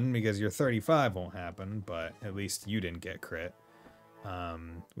 1 because your 35 won't happen, but at least you didn't get crit.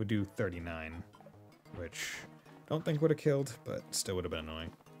 Would do 39, which don't think would have killed, but still would have been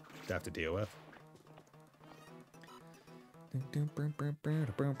annoying to have to deal with.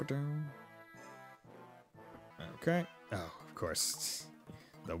 Okay. Oh, of course.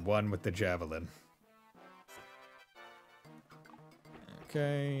 The one with the javelin.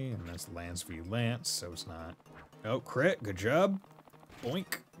 Okay, and this Lance v Lance, so it's not... Oh, crit, good job.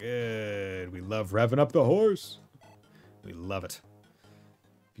 Boink, good. We love revving up the horse. We love it.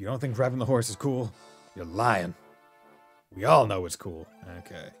 If you don't think revving the horse is cool, you're lying. We all know it's cool.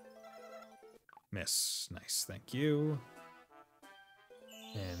 Okay. Miss, nice, thank you.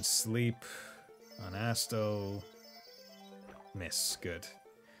 And sleep on Astel. Miss, good.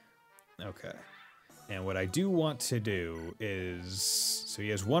 Okay. And what I do want to do is... So he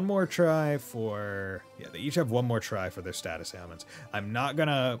has one more try for... Yeah, they each have one more try for their status ailments. I'm not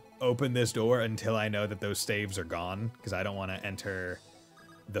gonna open this door until I know that those staves are gone, because I don't want to enter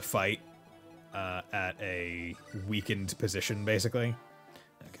the fight at a weakened position, basically.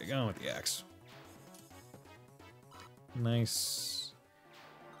 Okay, going with the axe. Nice.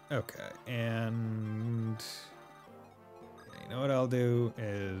 Okay, and... You know what I'll do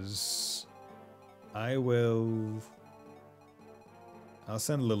is... I'll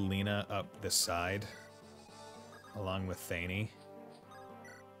send Lilina up this side, along with Thane.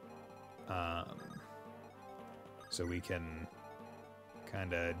 So we can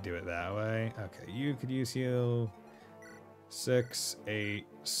kind of do it that way. Okay, you could use heal 6, 8,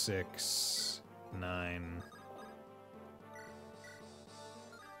 6, 9.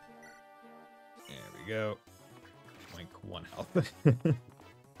 There we go. Like 1 health.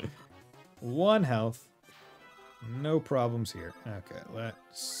 1 health. No problems here. Okay,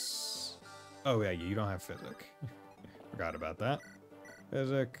 let's... Oh, yeah, you don't have Physic. Forgot about that.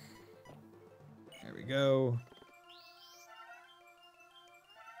 Physic. There we go.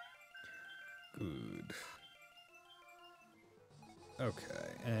 Good.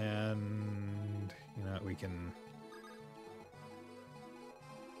 Okay, and... You know what, we can...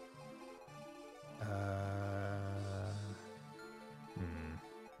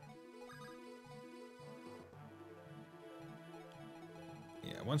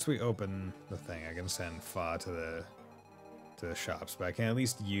 Yeah, once we open the thing, I can send Fa to the shops, but I can at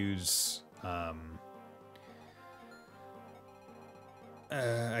least use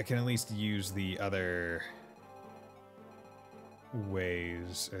the other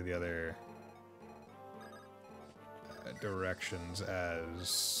ways, or the other directions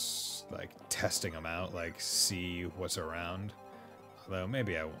as like testing them out, like see what's around. Although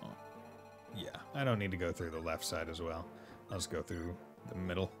maybe I won't. Yeah, I don't need to go through the left side as well. I'll just go through the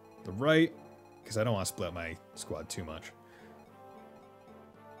middle, the right, because I don't want to split my squad too much.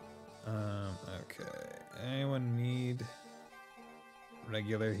 Okay. Anyone need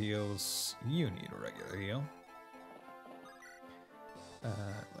regular heals? You need a regular heal.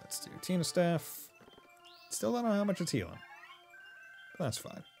 Let's do Tina Staff. Still don't know how much it's healing. But that's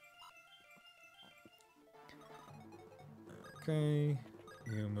fine. Okay.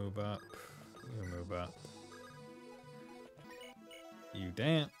 You move up. You move up. You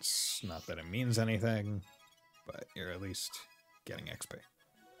dance. Not that it means anything, but you're at least getting XP.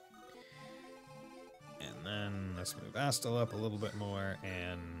 And then let's move Astel up a little bit more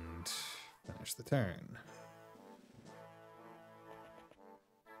and finish the turn.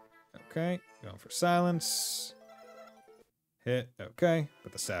 Okay, going for silence. Hit, okay,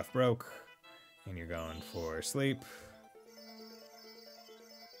 but the staff broke. And you're going for sleep.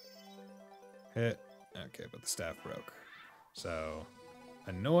 Hit, okay, but the staff broke. So,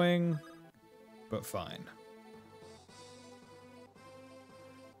 annoying, but fine.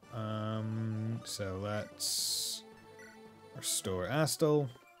 So let's restore Astel.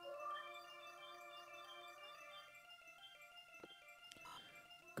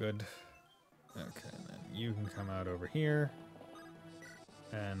 Good. Okay, and then you can come out over here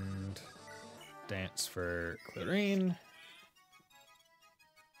and dance for Clarine.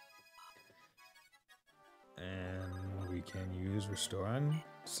 And we can use Restore on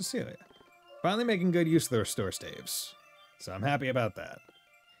Cecilia. Finally making good use of the restore staves. So I'm happy about that.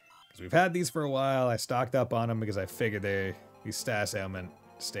 Because we've had these for a while. I stocked up on them because I figured these status ailment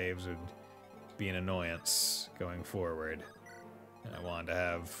staves would be an annoyance going forward. And I wanted to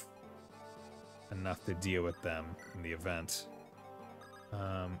have enough to deal with them in the event.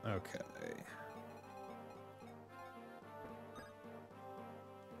 Okay.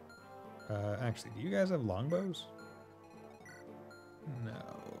 Actually, do you guys have longbows? No,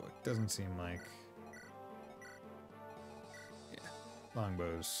 it doesn't seem like... Yeah,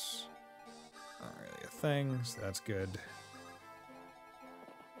 longbows aren't really a thing, so that's good.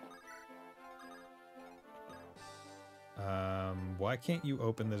 Why can't you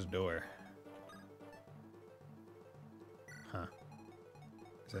open this door? Huh.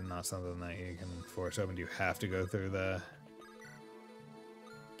 Is it not something that you can force open? Do you have to go through the...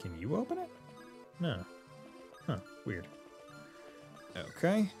 Can you open it? No. Huh, weird.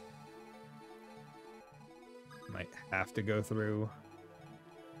 Okay. Might have to go through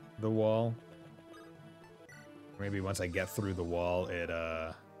the wall. Maybe once I get through the wall, it,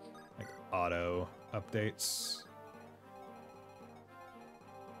 like, auto updates.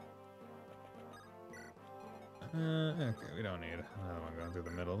 Okay, we don't need another one going through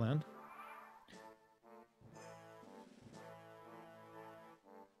the middle then.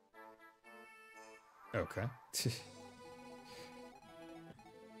 Okay.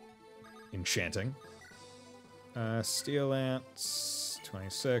 Enchanting. Steel Lance,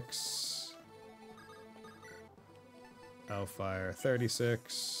 26. Hellfire,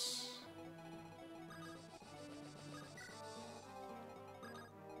 36.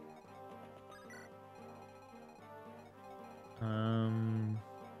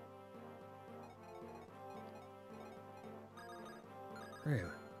 Really?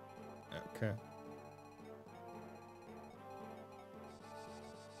 Okay.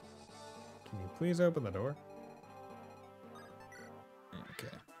 Can you please open the door?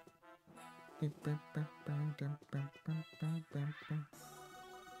 Okay.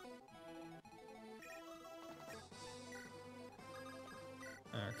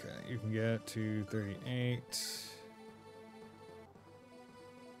 Okay, you can get to 38.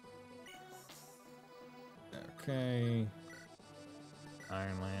 Okay.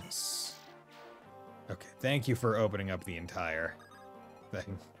 Iron Lance. Okay, thank you for opening up the entire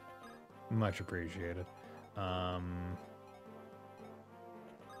thing. Much appreciated.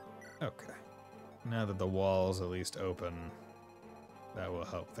 Okay. Now that the wall's at least open, that will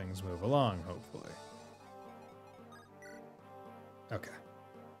help things move along, hopefully. Okay.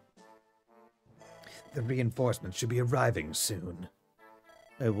 The reinforcements should be arriving soon.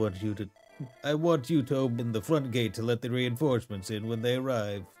 I want you to open the front gate to let the reinforcements in when they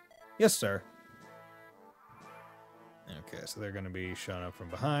arrive. Yes, sir. Okay, so they're going to be showing up from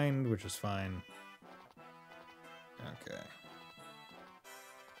behind, which is fine. Okay.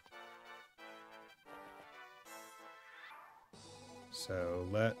 So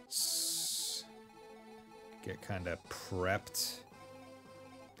let's get kind of prepped.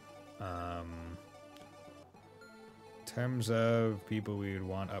 In terms of people we would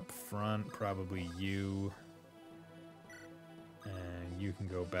want up front, probably you. And you can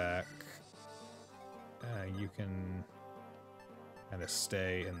go back. You can kind of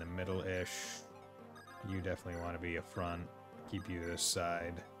stay in the middle-ish. You definitely want to be up front. Keep you this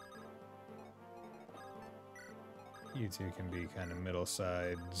side. You two can be kind of middle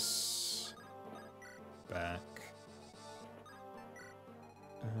sides. Back.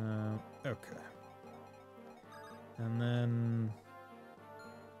 Okay. And then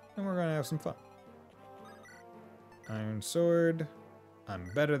we're gonna have some fun. Iron Sword. I'm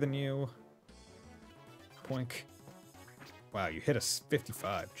better than you. Poink. Wow, you hit us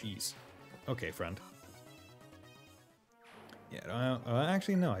 55. Jeez. Okay, friend. Yeah,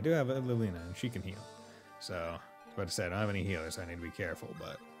 actually, no, I do have a Lilina, and she can heal. So, I was about to say, I don't have any healers, so I need to be careful,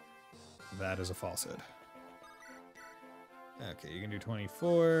 but that is a falsehood. Okay, you can do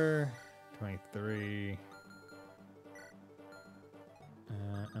 24, 23.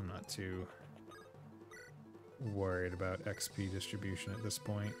 I'm not too worried about XP distribution at this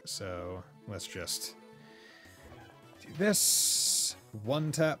point, so let's just do this.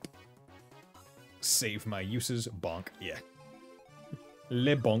 One tap. Save my uses. Bonk. Yeah.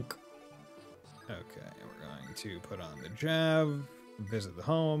 Le bonk. Okay, we're going to put on the jab. Visit the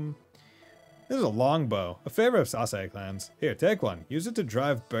home. This is a longbow. A favorite of Sasai clans. Here, take one. Use it to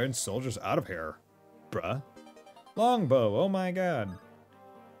drive burned soldiers out of here. Bruh. Longbow. Oh my god.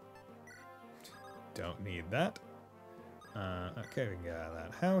 Don't need that. Okay, we can get out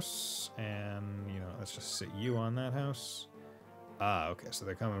of that house. And, you know, let's just sit you on that house. Ah, okay, so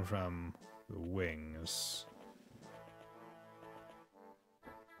they're coming from the wings.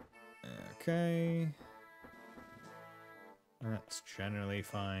 Okay. That's generally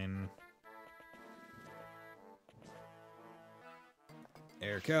fine.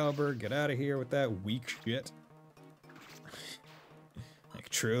 Air caliber, get out of here with that weak shit. Like,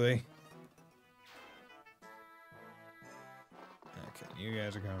 truly. Okay, you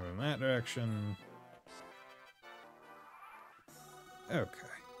guys are coming in that direction. Okay.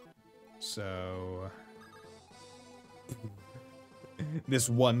 So... this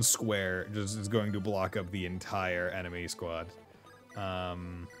one square just is going to block up the entire enemy squad.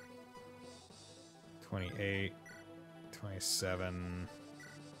 28, 27.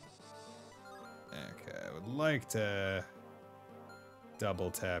 Okay, I would like to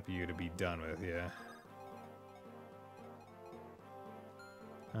double tap you to be done with you.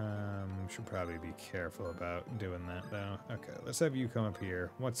 Should probably be careful about doing that though. Okay, let's have you come up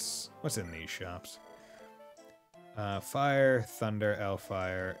here. What's in these shops? Fire, Thunder,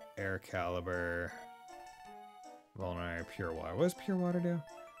 Hellfire, Air Caliber, Vulnerary, Pure Water. What does Pure Water do?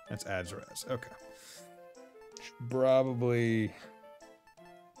 That's adds res. Okay. Should probably...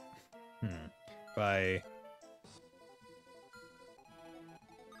 I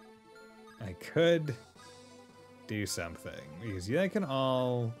could do something. Because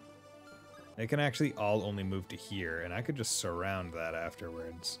they can actually all only move to here, and I could just surround that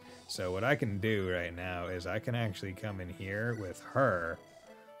afterwards. So what I can do right now is I can actually come in here with her,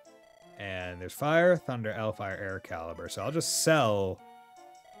 and there's Fire, Thunder, Hellfire, Air Caliber. So I'll just sell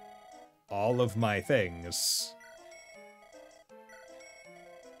all of my things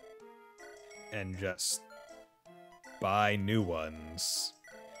and just buy new ones.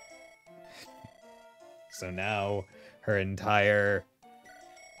 So now her entire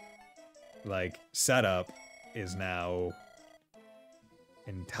like setup is now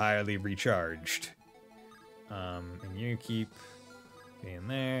entirely recharged. And you keep being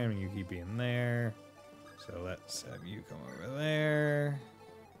there, and you keep being there. So let's have you come over there,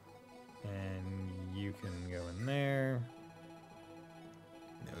 and you can go in there.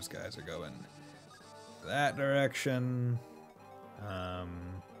 Those guys are going that direction.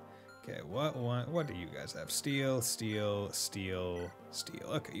 Okay, what do you guys have? Steel, steel, steel, steel.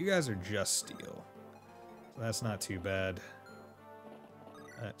 Okay, you guys are just steel. So that's not too bad.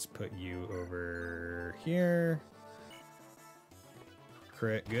 Let's put you over here.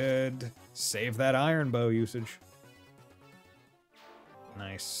 Crit, good. Save that iron bow usage.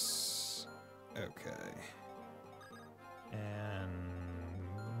 Nice. Okay. And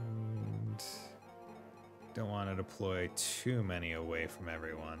don't want to deploy too many away from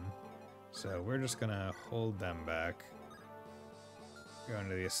everyone. So we're just gonna hold them back. Go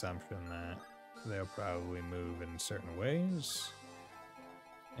into the assumption that they'll probably move in certain ways.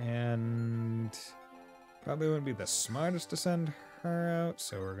 And probably wouldn't be the smartest to send her out,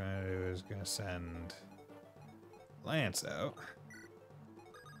 so what we're gonna do is gonna send Lance out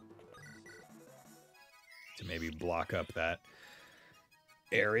to maybe block up that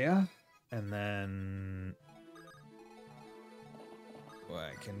area. And then what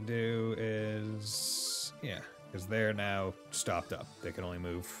I can do is, yeah, because they're now stopped up. They can only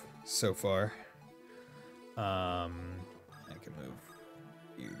move so far. I can move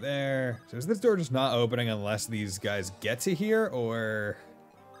you there. So is this door just not opening unless these guys get to here, or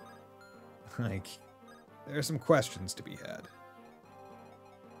like there are some questions to be had.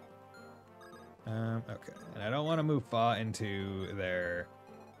 Okay, and I don't want to move far into their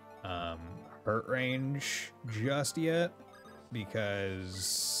hurt range just yet,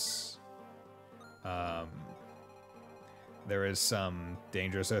 because there is some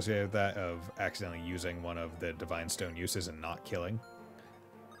danger associated with that of accidentally using one of the Divine Stone uses and not killing.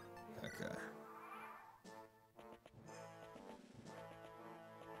 Okay.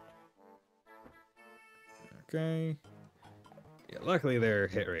 Okay. Yeah, luckily their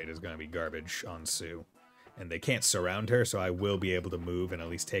hit rate is going to be garbage on Sue. And they can't surround her, so I will be able to move and at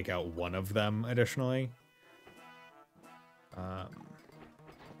least take out one of them additionally.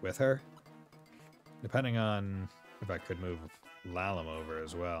 With her. Depending on if I could move Lalum over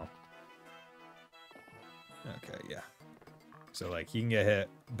as well. Okay, yeah. So, like, he can get hit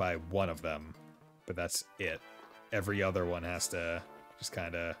by one of them, but that's it. Every other one has to just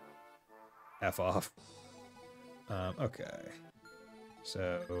kind of F off. Okay.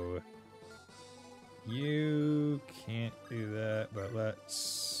 So, you can't do that, but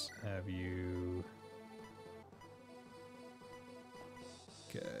let's have you...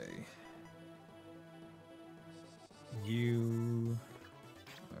 Okay. You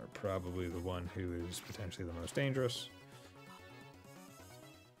are probably the one who is potentially the most dangerous.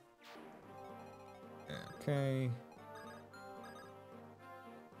 Okay.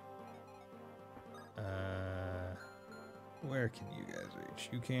 Where can you guys reach?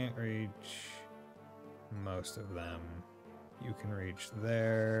 You can't reach most of them. You can reach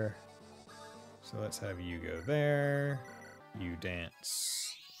there. So let's have you go there. You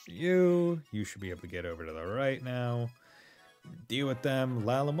dance. You should be able to get over to the right now. Deal with them.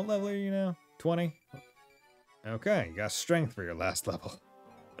 Lalum, what level are you now? 20? Okay, you got strength for your last level.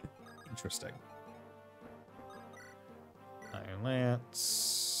 Interesting. Iron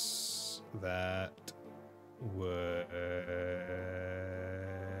Lance. That would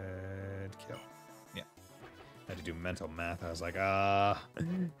kill. Yeah. I had to do mental math. I was like,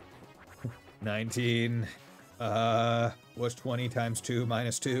 19. What's 20 times 2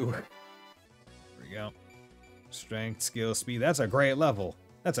 minus 2? There we go. Strength, skill, speed. That's a great level.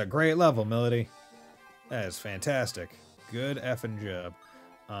 That's a great level, Melody. That is fantastic. Good effing job.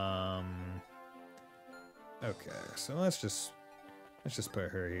 Okay, so let's just put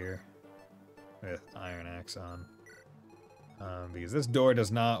her here with Iron Axe on. Because this door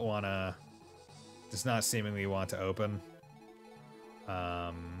does not seemingly want to open.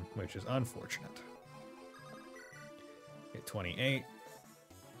 Which is unfortunate. Okay, 28.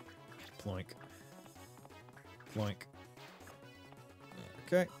 Ploink. Ploink.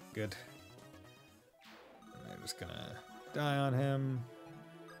 Okay, good. I'm just gonna die on him.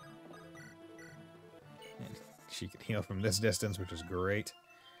 And she can heal from this distance, which is great.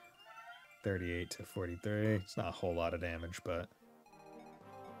 38 to 43. It's not a whole lot of damage, but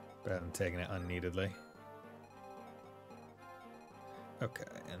better than taking it unneededly. Okay,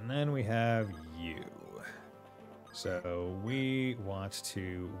 and then we have you. So we want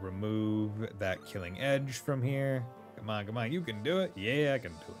to remove that killing edge from here. Come on, you can do it. Yeah, I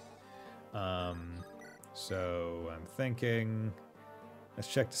can do it. So I'm thinking,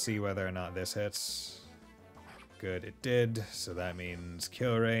 let's check to see whether or not this hits. Good, it did. So that means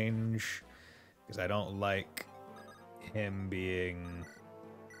kill range, because I don't like him being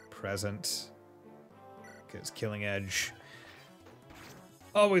present, because killing edge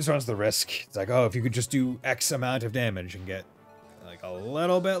always runs the risk. It's like, oh, if you could just do X amount of damage and get like a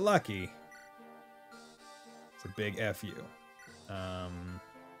little bit lucky, it's a big F you.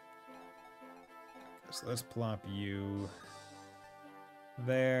 So let's plop you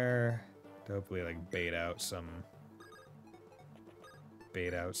there to hopefully like bait out some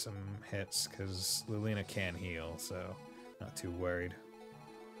hits, because Lilina can heal, so not too worried.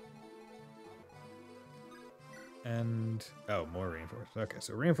 And oh, more reinforcements. Okay,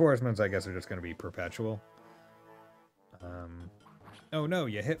 so reinforcements I guess are just going to be perpetual. Oh no,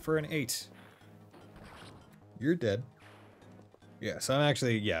 you hit for an 8. You're dead. Yeah, so I'm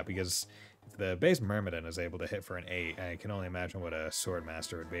actually, yeah, because if the base Myrmidon is able to hit for an 8, I can only imagine what a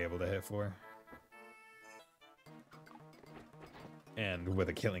Swordmaster would be able to hit for. And with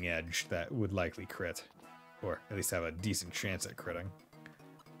a killing edge, that would likely crit. Or at least have a decent chance at critting.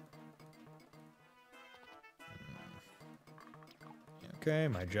 Okay,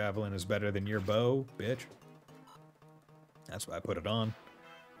 my javelin is better than your bow, bitch. That's why I put it on.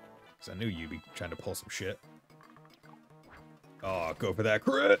 Because I knew you'd be trying to pull some shit. Oh, go for that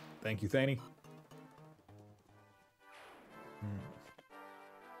crit! Thank you, Thany.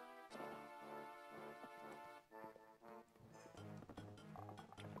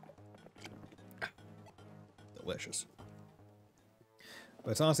 Delicious.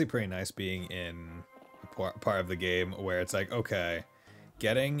 But it's honestly pretty nice being in a part of the game where it's like, okay,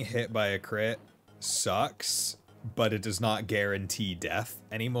 getting hit by a crit sucks, but it does not guarantee death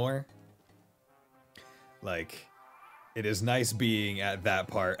anymore. Like, it is nice being at that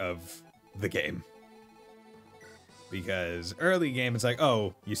part of the game. Because early game, it's like,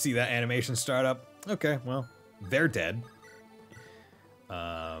 oh, you see that animation start up? Okay, well, they're dead.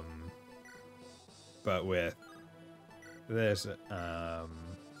 But with this,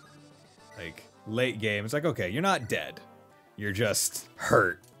 like, late game, it's like, okay, you're not dead. You're just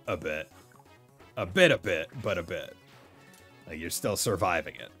hurt a bit. A bit, but a bit. Like, you're still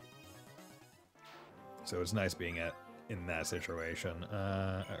surviving it. So it's nice being in that situation.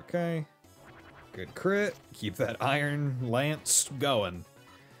 Okay. Good crit. Keep that Iron Lance going.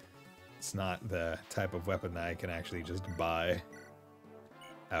 It's not the type of weapon that I can actually just buy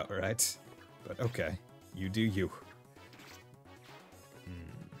outright. But okay. You do you.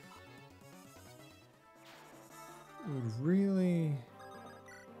 Would really...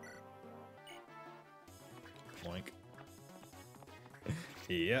 Boink.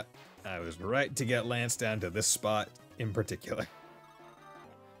 Yep. I was right to get Lance down to this spot in particular.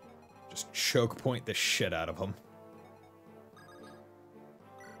 Just choke point the shit out of him.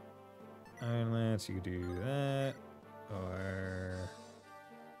 Iron Lance, you could do that. Or...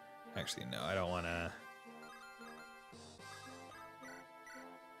 Actually, no, I don't want to...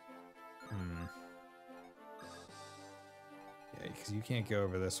 Yeah, because you can't go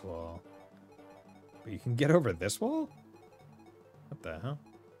over this wall. But you can get over this wall? What the hell?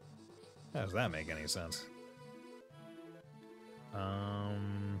 How does that make any sense?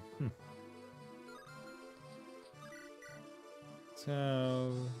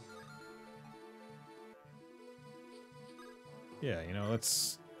 So... Yeah, you know,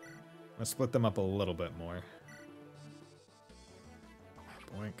 let's split them up a little bit more.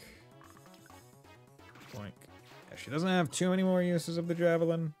 Boink. Boink. Yeah, she doesn't have too many more uses of the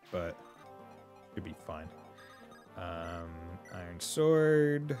javelin, but should be fine. Iron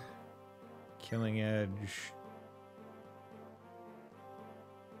sword, killing edge.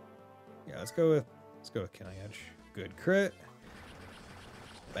 Yeah, let's go with killing edge. Good crit.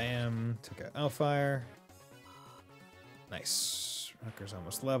 Bam. Took out Elfire. Nice. Rocker's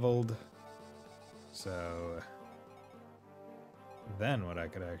almost leveled. So then what I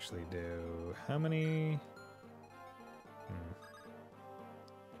could actually do, how many?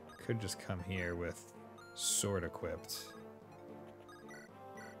 Could just come here with sword equipped.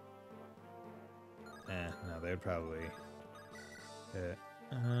 No, they'd probably hit.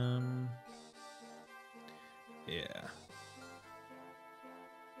 Yeah.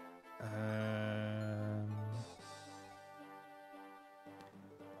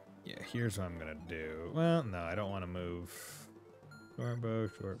 Yeah, here's what I'm gonna do. Well, no, I don't want to move. Short bow,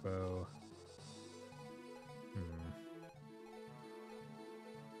 short bow.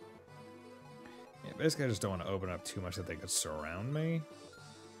 Yeah, basically I just don't want to open up too much that they could surround me.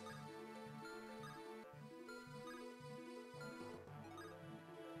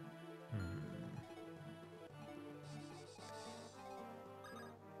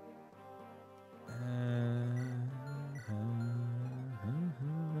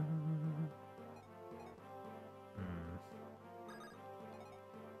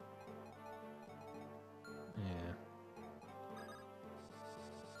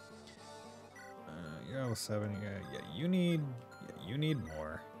 Level 7, yeah, you need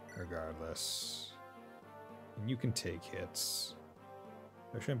more, regardless. And you can take hits.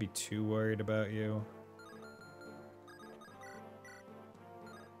 I shouldn't be too worried about you.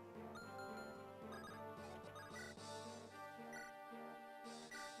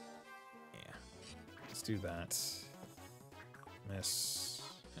 Yeah, let's do that. Miss.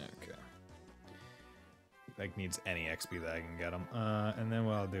 Okay. Like needs any XP that I can get him. And then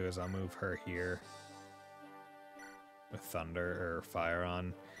what I'll do is I'll move her here. With thunder or fire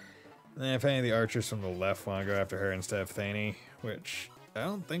on. And then if any of the archers from the left want to go after her instead of Thane, which I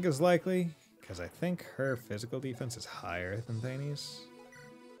don't think is likely, because I think her physical defense is higher than Thane's.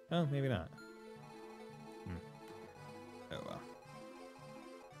 Oh, maybe not. Oh well.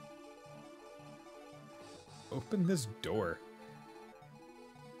 Open this door.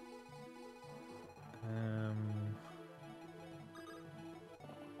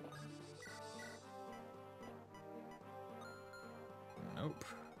 Nope.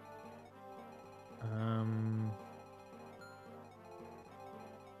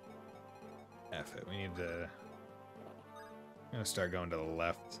 F it. We need to... I'm gonna start going to the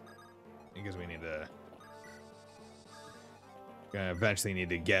left because we need to... Gonna eventually need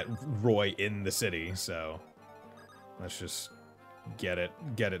to get Roy in the city, so let's just get it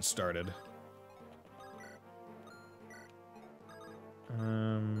started.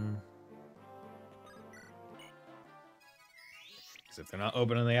 If they're not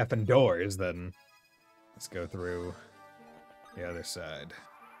opening the effing doors, then let's go through the other side.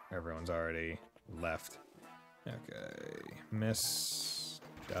 Everyone's already left. Okay. Miss.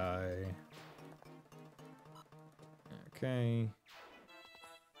 Die. Okay.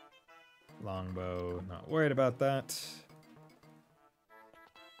 Longbow. Not worried about that.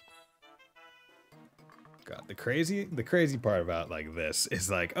 God, the crazy part about like this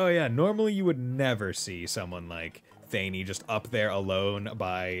is like, oh yeah, normally you would never see someone like Thane just up there alone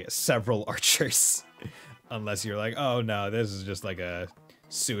by several archers. Unless you're like, oh no, this is just like a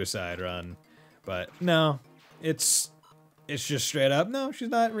suicide run. But no, it's just straight up, no, she's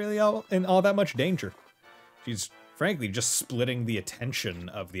not really in all that much danger. She's frankly just splitting the attention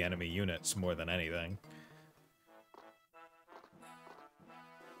of the enemy units more than anything.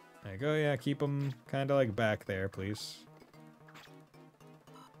 Like, oh yeah, keep them kind of like back there, please.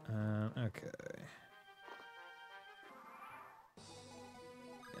 Okay.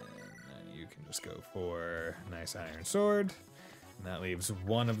 You can just go for a nice iron sword. And that leaves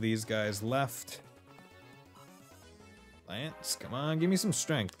one of these guys left. Lance, come on, give me some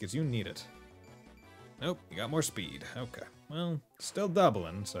strength, because you need it. Nope, you got more speed. Okay. Well, still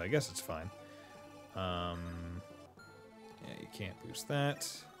doubling, so I guess it's fine. Yeah, you can't boost that.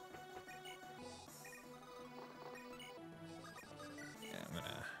 Yeah, I'm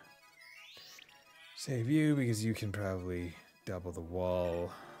gonna save you because you can probably double the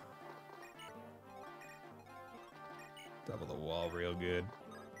wall. Double the wall real good.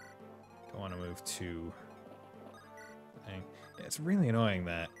 Don't want to move too. Yeah, it's really annoying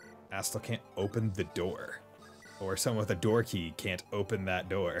that Astle can't open the door. Or someone with a door key can't open that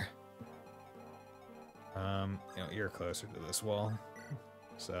door. You know, you're closer to this wall.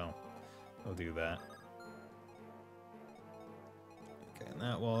 So, we'll do that. Okay, and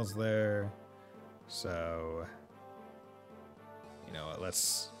that wall's there. So, you know what,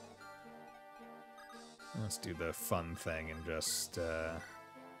 let's do the fun thing and just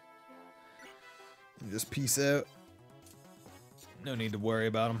peace out. No need to worry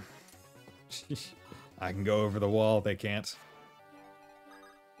about them. I can go over the wall, they can't.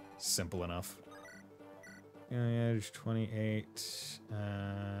 Simple enough. Yeah, there's 28.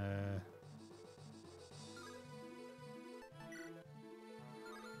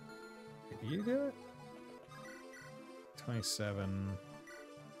 Did you do it? 27,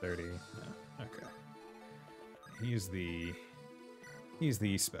 30. No, okay. He's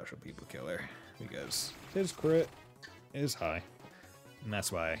the special people killer because his crit is high. And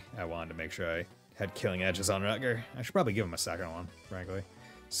that's why I wanted to make sure I had killing edges on Rutger. I should probably give him a second one, frankly.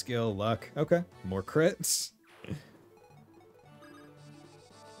 Skill, luck. Okay. More crits.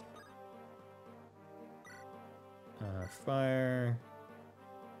 Fire.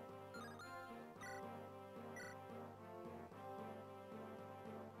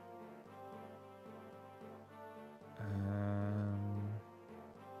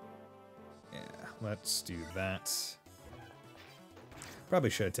 Yeah, let's do that. Probably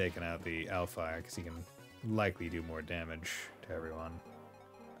should have taken out the Alfire because he can likely do more damage to everyone.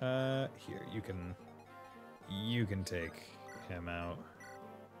 Here, you can take him out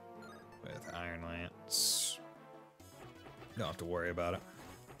with Iron Lance. Don't have to worry about it.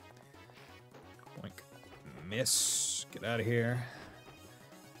 Boink. Miss. Get out of here.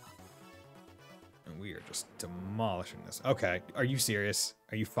 And we are just demolishing this. Okay, are you serious?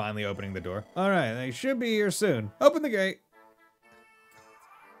 Are you finally opening the door? Alright, they should be here soon. Open the gate!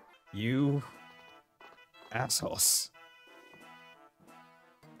 You assholes.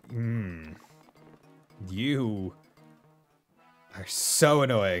 You are so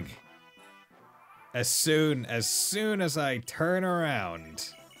annoying. As soon as I turn around,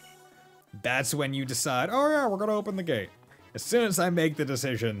 that's when you decide, oh yeah, we're gonna open the gate. As soon as I make the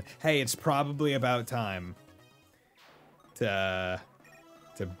decision, hey, it's probably about time to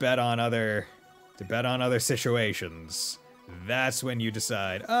bet on other situations. That's when you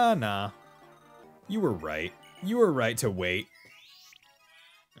decide, oh, nah. You were right. You were right to wait.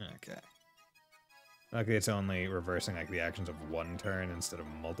 Okay. Luckily, it's only reversing like the actions of one turn instead of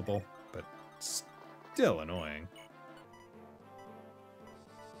multiple, but still annoying.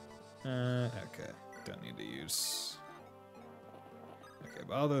 Okay. Don't need to use... Okay,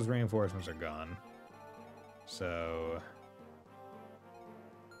 but all those reinforcements are gone. So...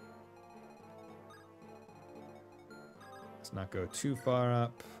 let's not go too far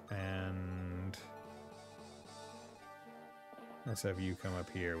up, and... let's have you come up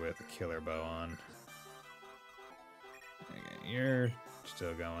here with a killer bow on. Okay, you're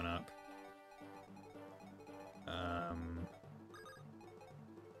still going up.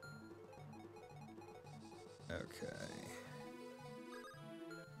 Okay.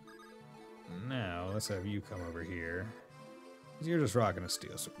 Now, let's have you come over here. You're just rocking a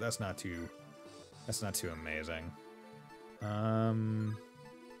steel, so that's not too amazing.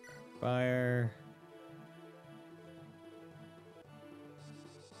 Fire.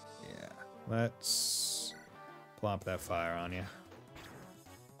 Yeah, let's plop that fire on you.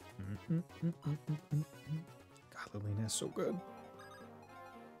 God, Lilina is so good.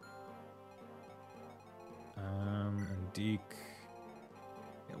 And Deke.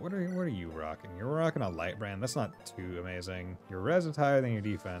 Yeah, what are you rocking? You're rocking a light brand. That's not too amazing. Your res is higher than your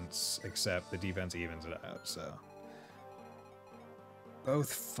defense, except the defense evens it out, so.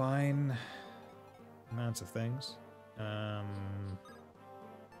 Both fine amounts of things.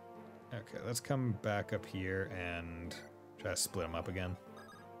 Okay, let's come back up here and try to split them up again.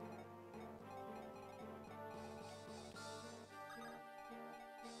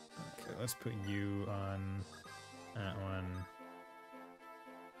 Okay, let's put you on that one.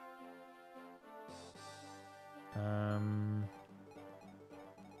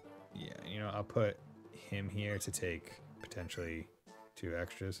 Yeah, you know, I'll put him here to take potentially 2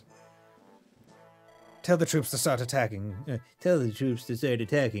 extras. Tell the troops to start attacking. Tell the troops to start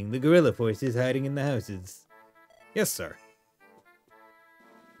attacking. The guerrilla force is hiding in the houses. Yes, sir.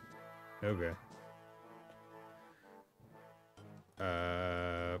 Okay.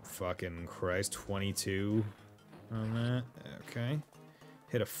 Fucking Christ, 22 on that. Okay.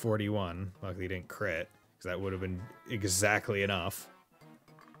 Hit a 41. Luckily didn't crit, because that would have been exactly enough.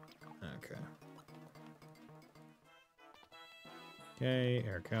 Okay. Okay,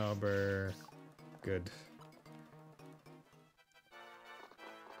 air caliber. Good.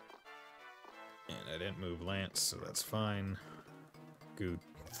 And I didn't move Lance, so that's fine. Good.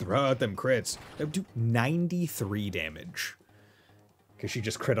 Throw out them crits. That would do 93 damage. Because she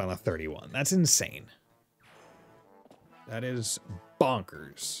just crit on a 31. That's insane. That is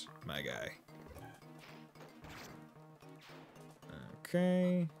bonkers, my guy.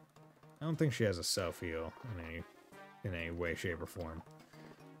 Okay. I don't think she has a self-heal in any way, shape, or form.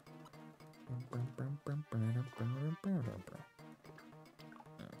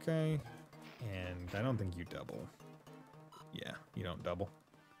 Okay. And I don't think you double. Yeah, you don't double.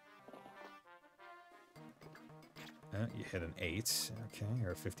 You hit an 8, okay,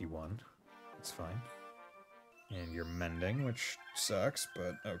 or a 51. That's fine. And you're mending, which sucks,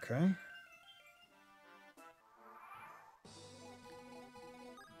 but okay.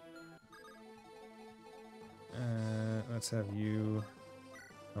 Let's have you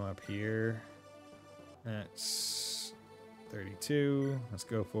come up here. That's 32. Let's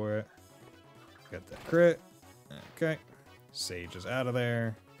go for it. Got that crit. Okay. Sage is out of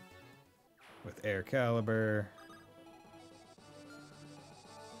there. With air caliber.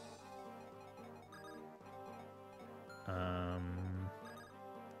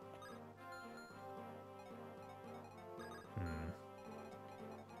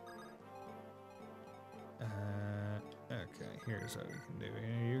 Okay, here's what we can do.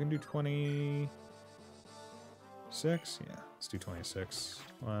 You can do 26? Yeah, let's do 26.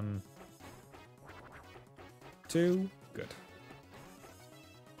 1, 2. Good.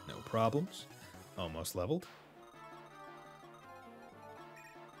 No problems. Almost leveled.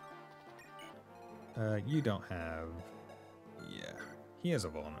 You don't have... Yeah. He has a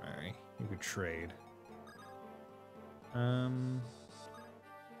vulnerary. You could trade.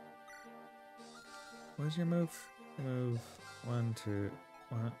 What's your move? Move 1, 2,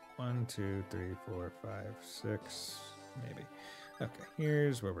 1, 2, 3, 4, 5, 6, maybe. Okay,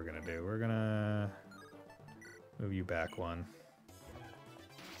 here's what we're gonna do. We're gonna move you back 1.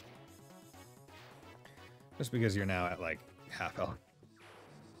 Just because you're now at like half health.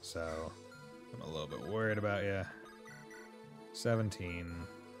 So I'm a little bit worried about you. 17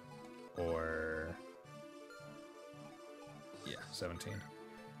 or... Yeah, 17.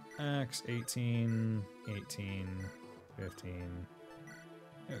 X, 18, 18, 15.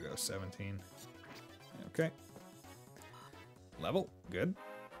 There we go, 17. Okay. Level, good.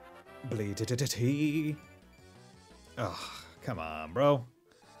 Bleed. Oh, come on, bro.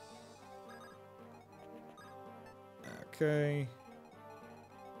 Okay.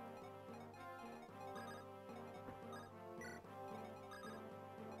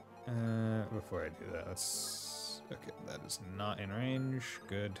 Before I do that, let's... Okay, that is not in range.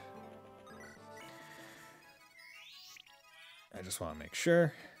 Good. I just want to make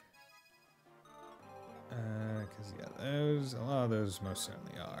sure. Because, yeah, those... A lot of those most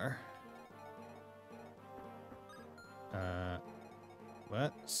certainly are.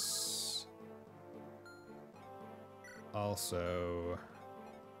 Let's... Also...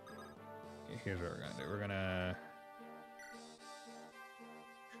 Here's what we're going to do. We're going to...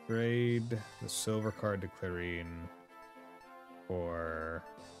 Trade the silver card to Clarine for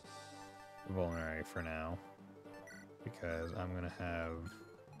vulnerary for now, because I'm gonna have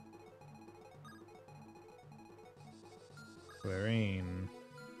Clarine.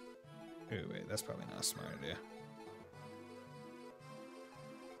 Ooh, wait, that's probably not a smart idea.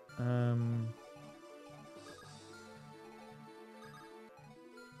 I'm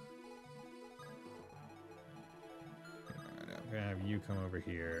gonna have you come over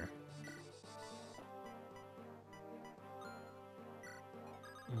here.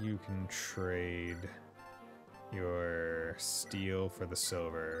 You can trade your steel for the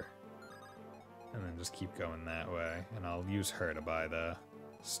silver, and then just keep going that way. And I'll use her to buy the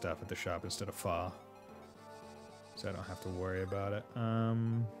stuff at the shop instead of Fa, so I don't have to worry about it.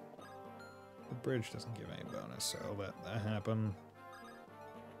 The bridge doesn't give any bonus, so I'll let that happen.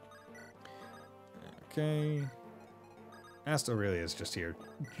 Okay. Astel really is just here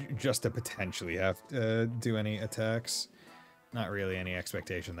just to potentially have to do any attacks. Not really any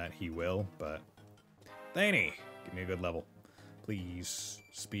expectation that he will, but... Thaney, Give me a good level. Please.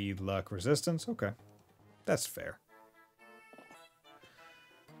 Speed, luck, resistance. Okay. That's fair.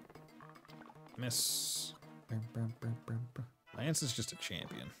 Miss. Lance is just a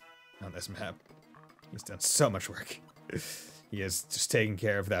champion on this map. He's done so much work. He is just taking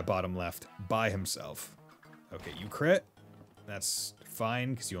care of that bottom left by himself. Okay, you crit. That's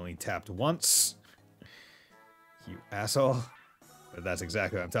fine, because you only tapped once. You asshole. But that's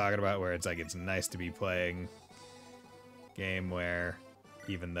exactly what I'm talking about, where it's like it's nice to be playing game where,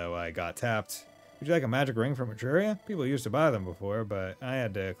 even though I got tapped, would you like a magic ring from Etruria? People used to buy them before, but I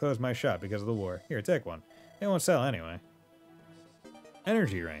had to close my shop because of the war. Here, take one. They won't sell anyway.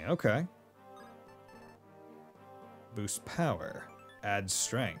 Energy ring, okay. Boost power. Add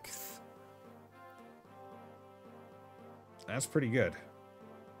strength. That's pretty good.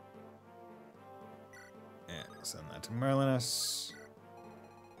 Yeah, send that to Merlinus.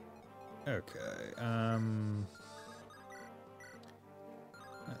 Okay,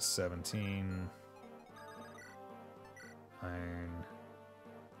 that's 17. Iron.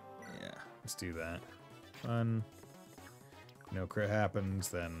 Yeah, let's do that. Fun. No crit happens,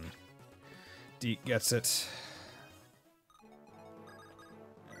 then Deek gets it.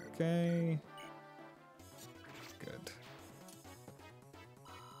 Okay. Good.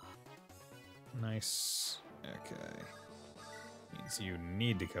 Nice. Okay. Means you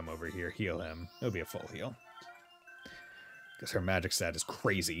need to come over here, heal him. It'll be a full heal. Because her magic stat is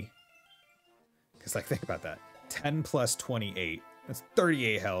crazy. Because, like, think about that. 10 plus 28. That's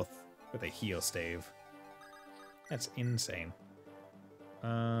 38 health with a heal stave. That's insane.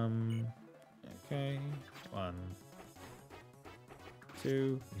 Okay. 1,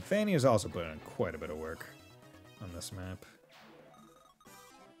 2. And Fanny has also put in quite a bit of work on this map.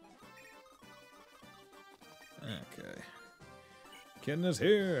 Okay. Kitten is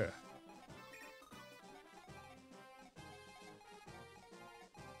here.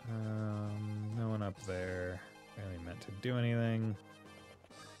 No one up there really meant to do anything.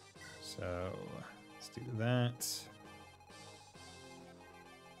 So let's do that.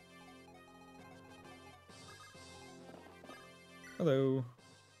 Hello.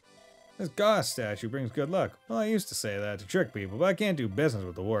 This Goss statue brings good luck. Well, I used to say that to trick people, but I can't do business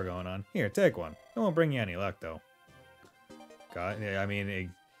with the war going on. Here, take one. It won't bring you any luck, though. God, I mean,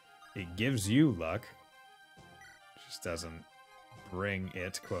 it gives you luck. Just doesn't bring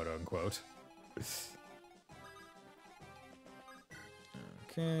it, quote unquote.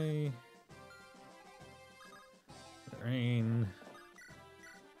 Okay. Rain.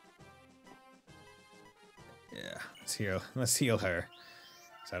 Yeah, let's heal her.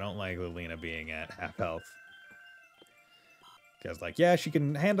 Because I don't like Lilina being at half health. Because, like, yeah, she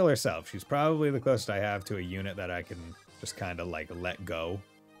can handle herself. She's probably the closest I have to a unit that I can just kind of, like, let go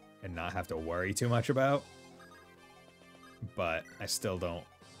and not have to worry too much about. But I still don't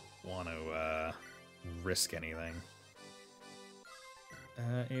want to risk anything.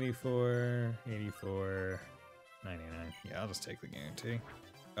 84, 84, 99. Yeah, I'll just take the guarantee.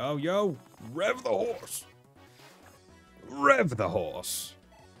 Oh, yo! Rev the horse! Rev the horse!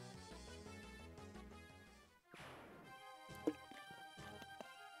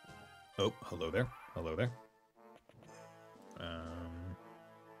 Oh, hello there. Hello there.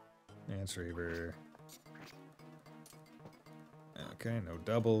 Dance Reaver. Okay, no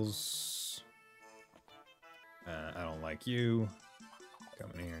doubles. I don't like you.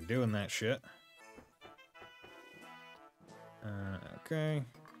 Coming here and doing that shit. Okay.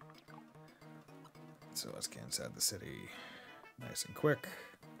 So let's get inside the city nice and quick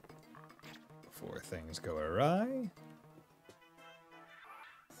before things go awry.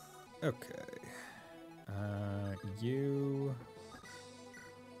 Okay. You.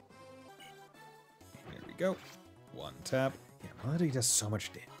 Here we go. One tap. Yeah, Melody does so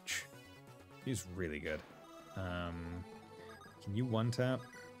much damage. He's really good. Can you one tap?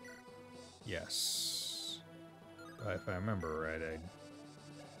 Yes. But if I remember right,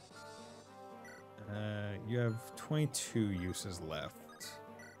 you have 22 uses left.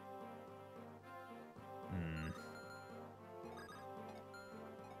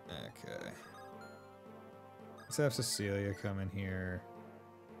 Okay. Let's have Cecilia come in here.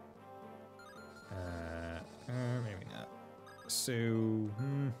 Maybe not. So,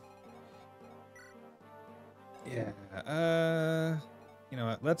 yeah. You know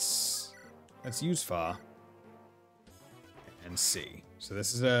what? Let's use Fa and see. So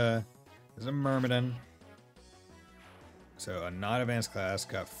this is a Myrmidon. So a not advanced class,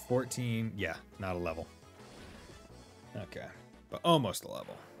 got 14. Yeah, not a level. Okay, but almost a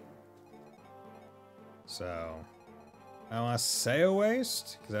level. So I want to say a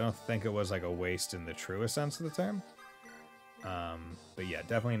waste, because I don't think it was like a waste in the truest sense of the term. But yeah,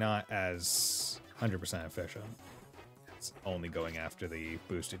 definitely not as 100% efficient. It's only going after the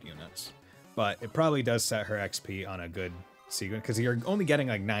boosted units. But it probably does set her XP on a good sequence, because you're only getting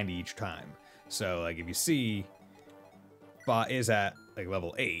like 90 each time. So like if you see Bot is at like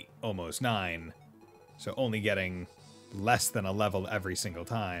level 8, almost 9, so only getting less than a level every single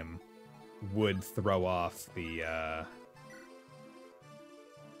time would throw off the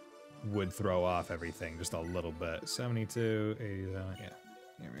would throw off everything just a little bit. 72, 87, yeah.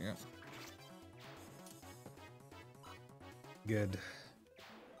 Here we go. Good.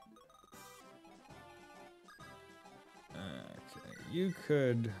 Okay, you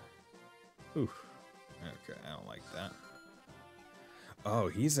could... Oof. Okay, I don't like that. Oh,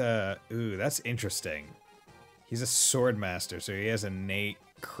 he's a... Ooh, that's interesting. He's a sword master, so he has innate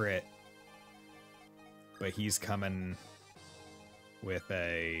crit. But he's coming with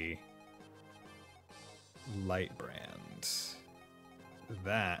a light brand.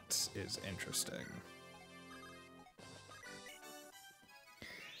 That is interesting.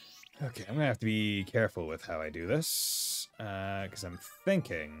 Okay, I'm gonna have to be careful with how I do this, because I'm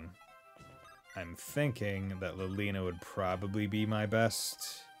thinking that Lilina would probably be my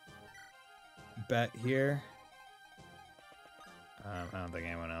best bet here. I don't think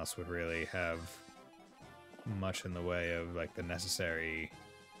anyone else would really have much in the way of like the necessary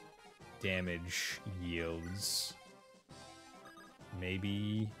damage yields.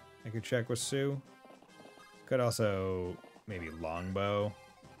 Maybe I could check with Sue. Could also maybe longbow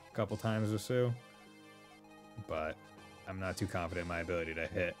a couple times with Sue, but I'm not too confident in my ability to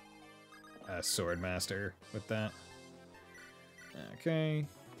hit a Swordmaster with that. Okay,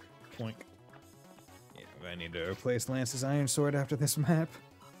 point. Yeah, I need to replace Lance's Iron Sword after this map.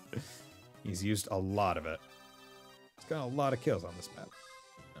 He's used a lot of it. He's got a lot of kills on this map.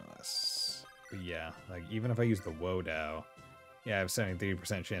 But yeah, like even if I use the Wodow, yeah, I have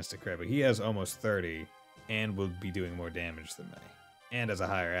 73% chance to crit, but he has almost 30 and will be doing more damage than me. And has a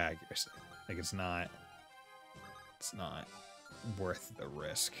higher accuracy. Like it's not worth the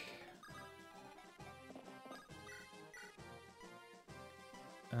risk.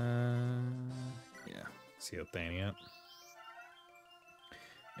 Yeah, let's heal Thani up.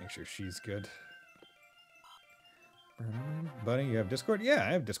 Make sure she's good. Buddy, you have Discord? Yeah,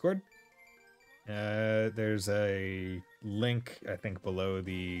 I have Discord. There's a link, I think, below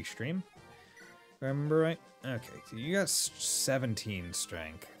the stream. If I remember right. Okay, so you got 17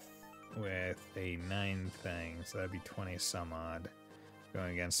 strength with a 9 thing, so that'd be 20 some odd.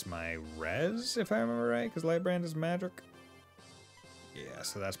 Going against my res, if I remember right, because Lightbrand is magic. Yeah,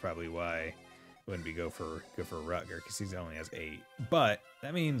 so that's probably why it wouldn't be good for Rutger, because he only has 8. But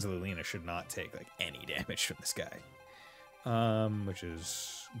that means Lilina should not take like any damage from this guy, which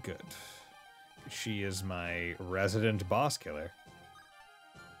is good. She is my resident boss killer.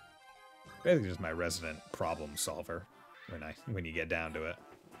 Basically just my resident problem solver when you get down to it.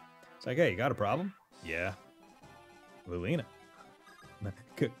 It's like, hey, you got a problem? Yeah. Lilina.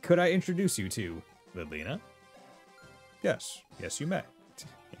 Could I introduce you to Lilina? Yes. Yes, you may.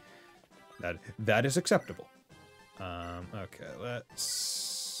 That is acceptable. Okay,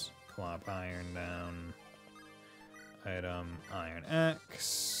 let's plop iron down. Item, iron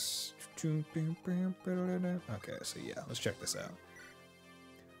axe. Okay, so yeah, let's check this out.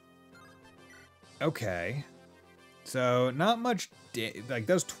 Okay. So, not much, like,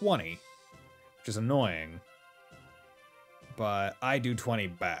 does 20, which is annoying. But I do 20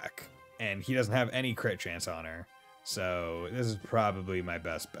 back, and he doesn't have any crit chance on her. So, this is probably my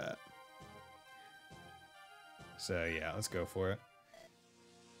best bet. So, yeah, let's go for it.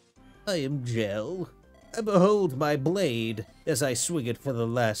 I am Gel. Behold my blade as I swing it for the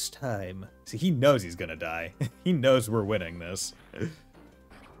last time. See, he knows he's gonna die. He knows we're winning this.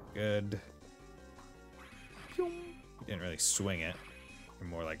 Good. He didn't really swing it. You're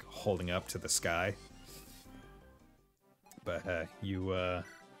more like holding up to the sky. But you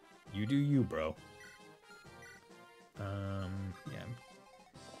do you, bro. Yeah, I'm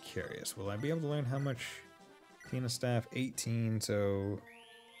curious. Will I be able to learn how much Tina staff? 18, so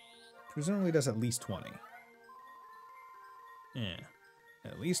presumably does at least 20. Yeah,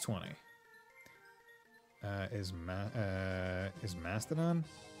 at least 20. Is Mastodon?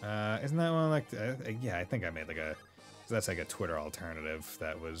 Isn't that one like? Yeah, I think I made like a. So that's like a Twitter alternative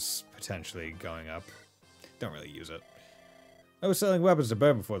that was potentially going up. Don't really use it. I was selling weapons to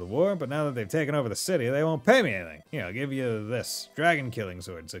Burn before the war, but now that they've taken over the city, they won't pay me anything. You know, I'll give you this dragon killing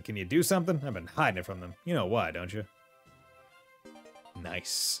sword. So can you do something? I've been hiding it from them. You know why, don't you?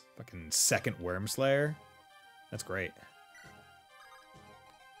 Nice. Fucking second Worm Slayer. That's great.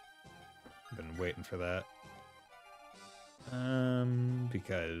 Been waiting for that.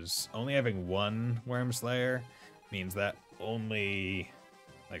 Because only having one Worm Slayer means that only,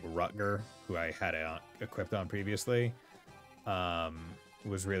 like, Rutger, who I had equipped on previously,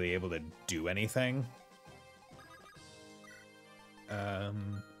 was really able to do anything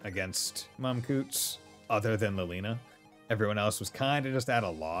against Mumcoots other than Lilina. Everyone else was kind of just at a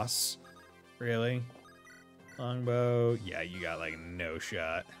loss, really. Longbow, yeah, you got, like, no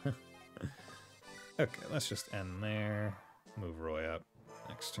shot. Okay, let's just end there. Move Roy up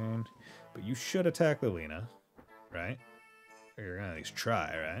next turn. But you should attack Lilina, right? Or you're gonna at least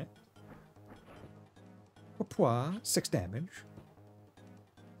try, right? Whoopwa, 6 damage.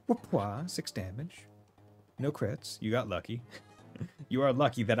 Whoopwa, 6 damage. No crits. You got lucky. You are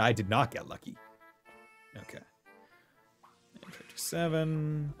lucky that I did not get lucky. Okay.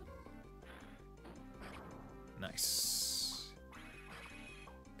 57. Nice.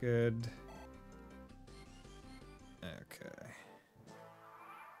 Good. Okay.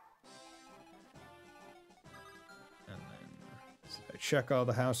 And then so I check all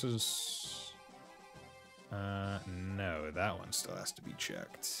the houses. No, that one still has to be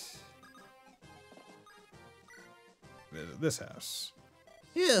checked. This house.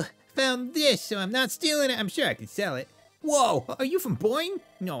 Ugh, found this, so I'm not stealing it. I'm sure I could sell it. Whoa, are you from Boyne?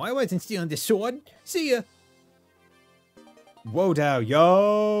 No, I wasn't stealing this sword. See ya. Wodow,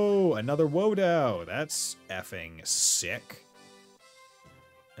 yo! Another Wodow. That's effing sick.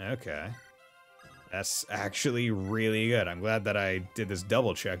 Okay. That's actually really good. I'm glad that I did this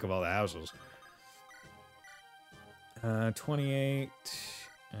double check of all the houses. 28.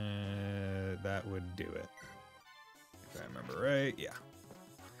 That would do it. If I remember right, yeah.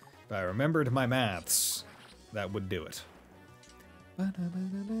 If I remembered my maths, that would do it.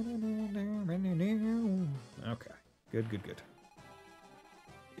 Okay. Good, good, good.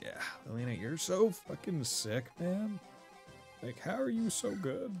 Yeah, Lilina, you're so fucking sick, man. Like, how are you so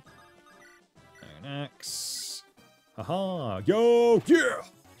good? Next. Haha. Yo, yeah!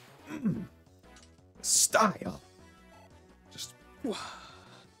 Style. Just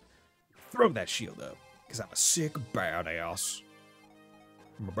throw that shield up. Because I'm a sick badass.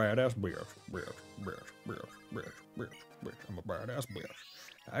 I'm a badass bitch. I'm a badass bitch.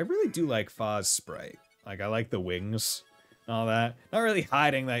 I really do like Fa's sprite. Like, I like the wings and all that. Not really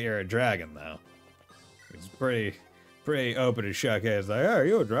hiding that you're a dragon, though. It's pretty open to shut. It's like, oh, are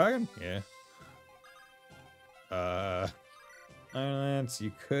you a dragon? Yeah. Lance,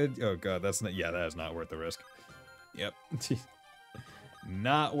 you could... Oh, God, that's not... Yeah, that is not worth the risk. Yep.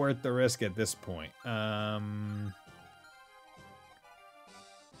 Not worth the risk at this point. I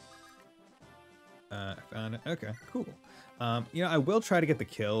found it. Okay, cool. You know, I will try to get the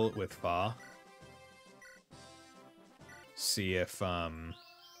kill with Fa. See if I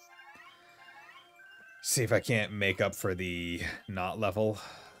can't make up for the not level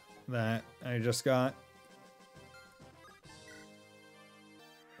that I just got.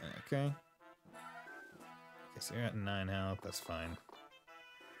 Okay. Guess you're at 9 health, that's fine.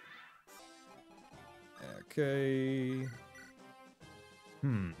 Okay.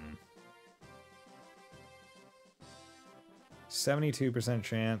 72%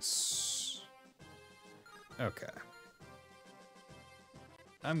 chance. Okay.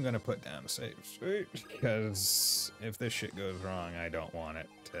 I'm gonna put down a save state because if this shit goes wrong, I don't want it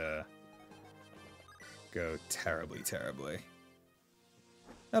to go terribly, terribly.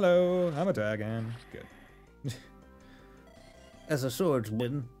 Hello, I'm a dragon. Good. As a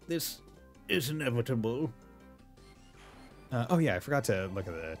swordsman, this is inevitable. Oh yeah, I forgot to look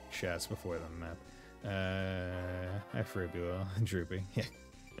at the chats before the map. Hi Fribula, Droopy. Yeah.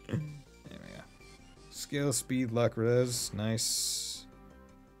 There we go. Skill, speed, luck, res. Nice.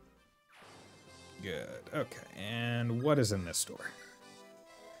 Good. Okay, and what is in this store?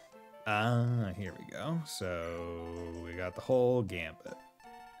 Here we go. So we got the whole gambit.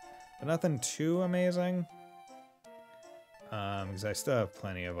 But nothing too amazing. Because I still have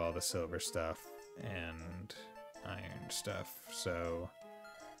plenty of all the silver stuff and iron stuff, so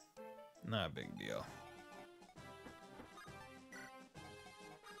not a big deal.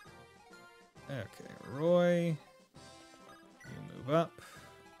 Okay, Roy, you move up.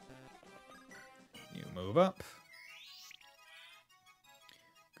 You move up.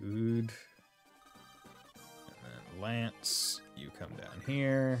 Good. And then Lance, you come down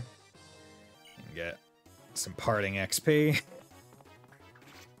here and get some parting XP.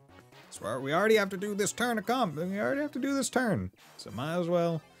 So we already have to do this turn to come. We already have to do this turn. So might as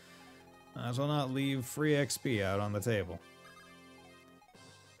well not leave free XP out on the table.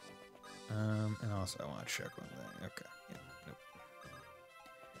 And also I want to check one thing. Okay.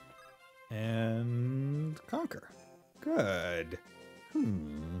 Yeah, and conquer. Good.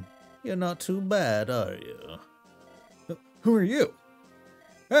 You're not too bad, are you? Who are you?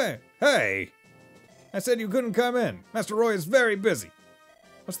 Hey! I said you couldn't come in. Master Roy is very busy.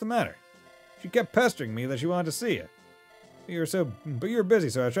 What's the matter? She kept pestering me that she wanted to see you. But you were busy,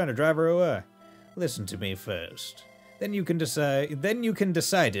 so I was trying to drive her away. Listen to me first. Then you can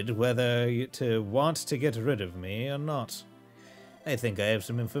decide whether to want to get rid of me or not. I think I have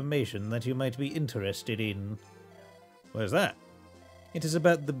some information that you might be interested in. What is that? It is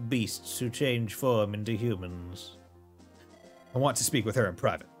about the beasts who change form into humans. I want to speak with her in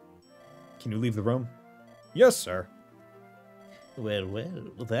private. Can you leave the room? Yes, sir. Well,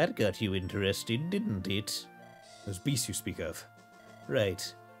 that got you interested, didn't it? Those beasts you speak of.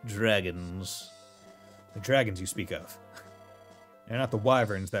 Right, dragons. The dragons you speak of. They're not the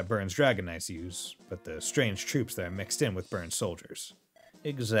wyverns that Byrne's dragon knights use, but the strange troops that are mixed in with Byrne's soldiers.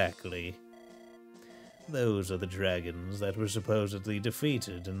 Exactly. Those are the dragons that were supposedly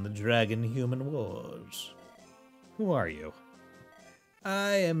defeated in the Dragon-Human Wars. Who are you?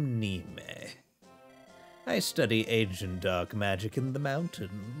 I am Nime. I study ancient dark magic in the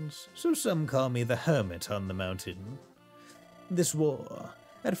mountains, so some call me the Hermit on the mountain. This war,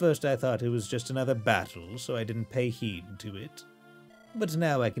 at first I thought it was just another battle, so I didn't pay heed to it. But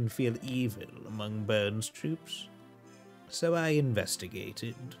now I can feel evil among Byrne's troops. So I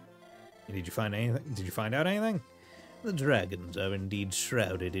investigated. Did you find anything? Did you find out anything? The dragons are indeed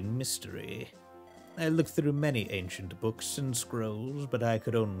shrouded in mystery. I looked through many ancient books and scrolls, but I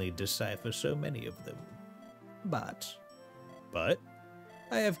could only decipher so many of them. But I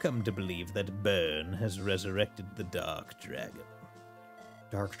have come to believe that Byrne has resurrected the Dark Dragon.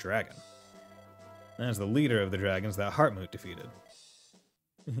 Dark Dragon? That's the leader of the dragons that Hartmut defeated.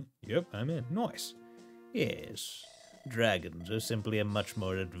 Yep, I'm in. Nice. Yes, dragons are simply a much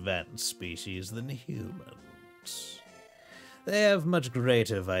more advanced species than humans. They have much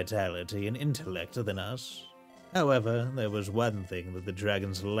greater vitality and intellect than us. However, there was one thing that the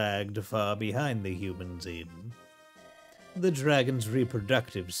dragons lagged far behind the humans in. The dragon's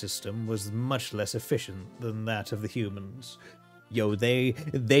reproductive system was much less efficient than that of the humans. Yo, they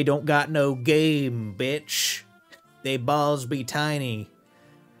don't got no game, bitch. They balls be tiny.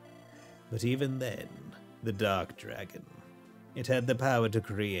 But even then, the Dark Dragon, it had the power to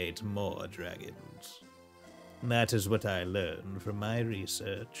create more dragons. That is what I learned from my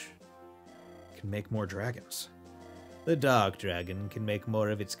research. Can make more dragons. The Dark Dragon can make more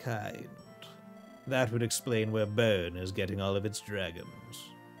of its kind. That would explain where Byrne is getting all of its dragons.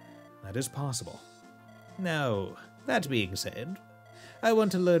 That is possible. Now, that being said, I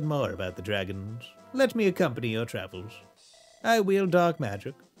want to learn more about the dragons. Let me accompany your travels. I wield dark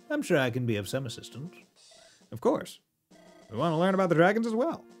magic. I'm sure I can be of some assistance. Of course. We want to learn about the dragons as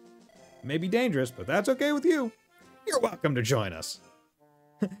well. It may be dangerous, but that's okay with you. You're welcome to join us.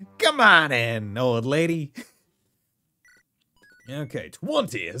 Come on in, old lady. Okay,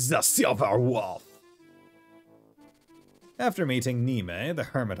 20 is the Silver Wolf. After meeting Nime, the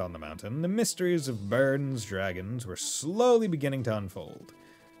hermit on the mountain, the mysteries of Byrne's dragons were slowly beginning to unfold.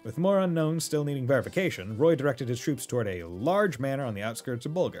 With more unknowns still needing verification, Roy directed his troops toward a large manor on the outskirts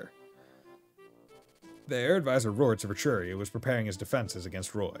of Bulgar. There, advisor Rorts of Archuria was preparing his defenses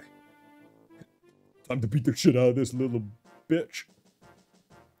against Roy. Time to beat the shit out of this little bitch.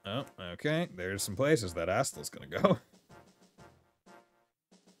 Oh, okay. There's some places that Astel's gonna go.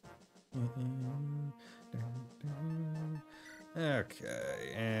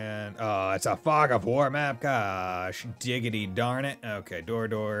 Okay, and... oh, it's a Fog of War map? Gosh, diggity darn it. Okay,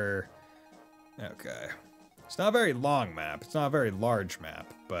 door. Okay. It's not a very long map. It's not a very large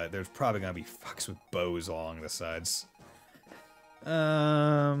map, but there's probably gonna be fucks with bows along the sides.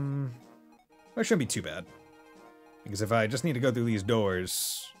 Well, it shouldn't be too bad. Because if I just need to go through these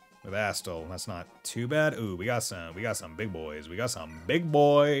doors with Astel, that's not too bad. Ooh, we got some big boys. We got some big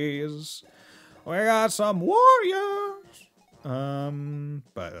boys. We got some warriors.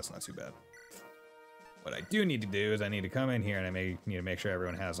 But that's not too bad. What I do need to do is I need to come in here and I need to make sure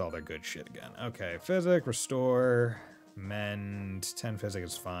everyone has all their good shit again. Okay, physic, restore, mend, 10 physic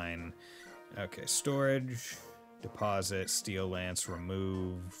is fine. Okay, storage, deposit, steel lance,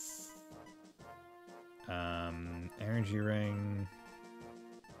 remove, energy ring,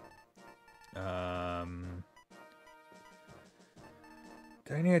 do I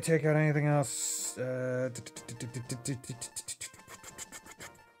need to take out anything else? I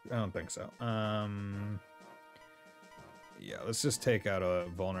don't think so. Yeah, let's just take out a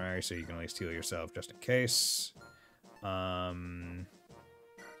vulnerary so you can at least heal yourself just in case.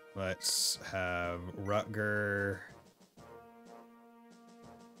 Let's have Rutger.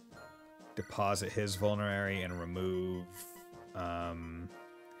 deposit his vulnerary and remove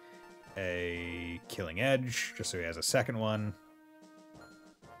a Killing Edge, just so he has a second one.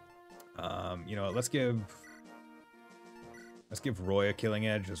 You know what, let's give Roy a Killing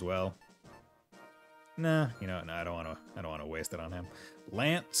Edge as well. Nah, you know what, no, I don't wanna waste it on him.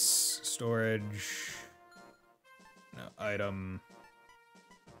 Lance, storage. No, item.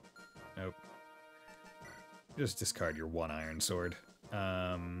 Nope. Just discard your one iron sword.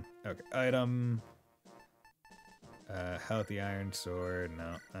 Okay, item. Healthy iron sword.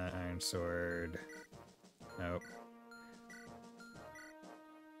 No, iron sword. Nope.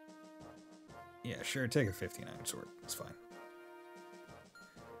 Yeah, sure, take a 15 iron sword. It's fine.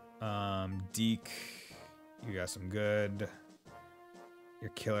 Deke, you got some good. Your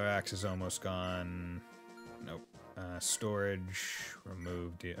killer axe is almost gone. Nope. Storage,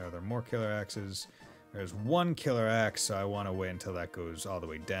 removed. Are there more killer axes? There's one killer axe, so I want to wait until that goes all the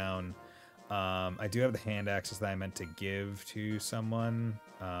way down. I do have the hand axes that I meant to give to someone.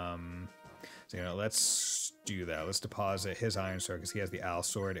 So, you know, let's do that. Let's deposit his iron sword because he has the owl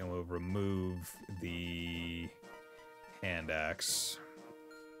sword, and we'll remove the hand axe.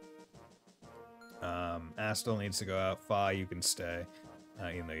 Astel needs to go out. Fa, you can stay.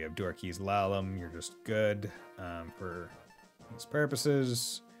 Even though you have Dorky's Lalum, you're just good for these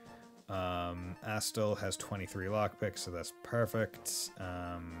purposes. Astel has 23 lockpicks, so that's perfect.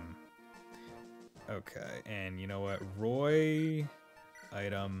 Okay, and you know what? Roy,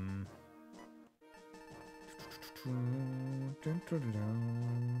 item. There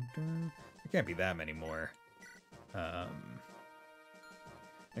can't be that many more. There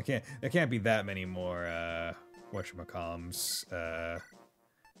can't be that many more. Whatchamacallums,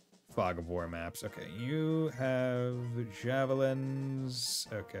 Fog of War maps. Okay, you have javelins.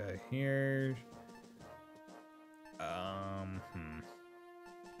 Okay, here.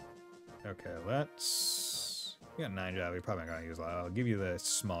 Okay, let's. We got 9 javelins. We're probably not gonna use a lot. I'll give you the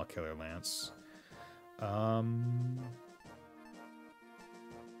small killer lance. Yeah,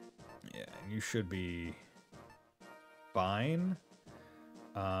 and you should be fine.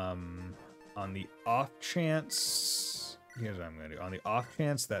 On the off chance, here's what I'm gonna do. On the off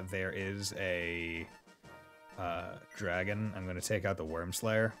chance that there is a dragon, I'm gonna take out the Worm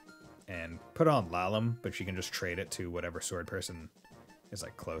Slayer and put on Lalum, but she can just trade it to whatever sword person is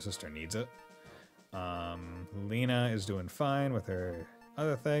like closest or needs it. Lena is doing fine with her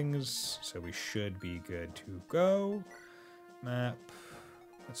other things, so we should be good to go. Map.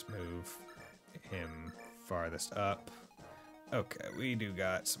 Let's move him farthest up. Okay, we do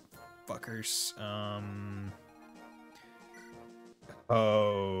got some fuckers.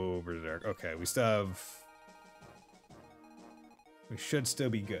 Oh, Berserk. Okay, we still have. We should still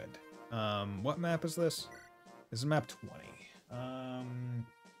be good. What map is this? This is map 20.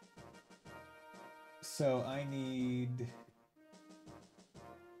 So I need.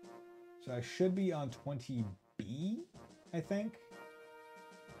 So I should be on 20B, I think.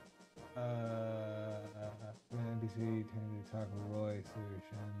 NPC tended to talk with Roy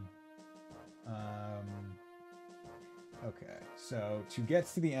solution. Okay, so to get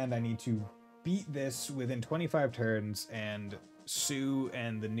to the end, I need to beat this within 25 turns, and Sue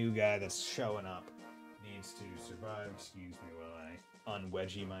and the new guy that's showing up needs to survive. Excuse me while I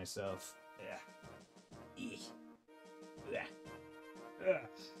unwedgie myself. Yeah.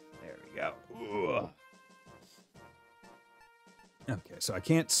 There we go. Ugh. Okay, so I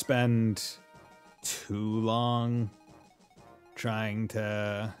can't spend too long trying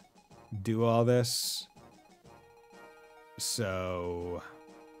to do all this. So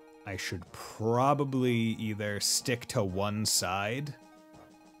I should probably either stick to one side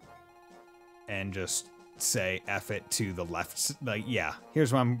and just say F it to the left. Like, yeah,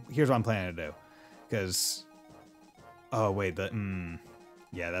 here's what I'm planning to do. Because, oh wait,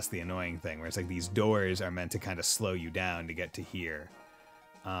 yeah, that's the annoying thing, where it's like these doors are meant to kind of slow you down to get to here.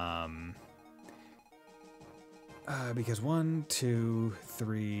 Because 1, 2,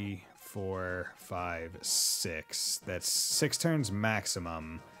 3, 4, 5, 6. That's 6 turns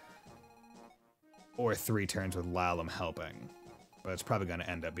maximum. Or 3 turns with Lalum helping. But it's probably going to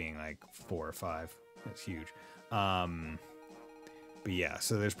end up being like 4 or 5. That's huge. But yeah,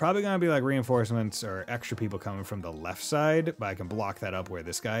 so there's probably going to be like reinforcements or extra people coming from the left side, but I can block that up where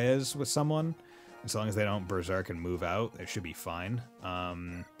this guy is with someone. As long as they don't berserk and move out, it should be fine.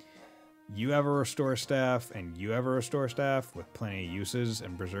 You have a restore staff, and you have a restore staff with plenty of uses,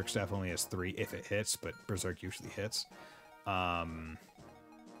 and berserk staff only has 3 if it hits, but berserk usually hits. But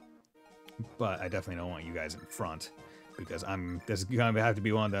I definitely don't want you guys in front, because this is going to have to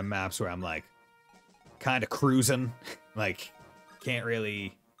be one of the maps where I'm like kind of cruising, like can't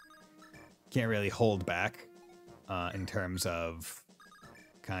really can't really hold back in terms of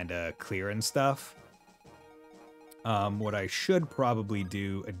kind of clearing stuff. What I should probably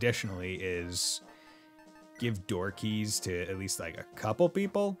do additionally is give door keys to at least like a couple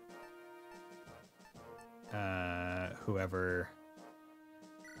people. Whoever,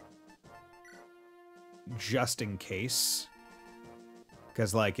 just in case.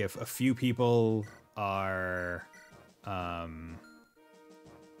 Because like if a few people are,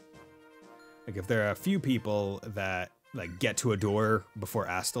 like if there are a few people that like get to a door before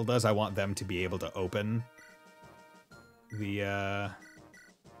Astel does, I want them to be able to open the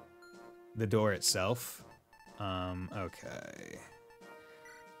door itself. Okay.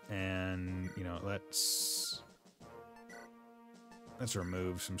 And, you know, let's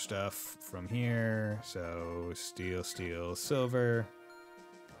remove some stuff from here. So, steel, steel, silver.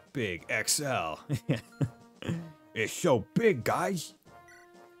 Big XL. It's so big, guys.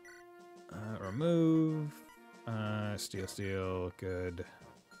 Remove. Steel, steel, good.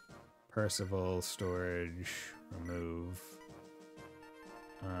 Percival, storage, remove.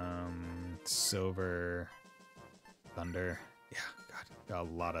 Silver, thunder. Yeah, God, got a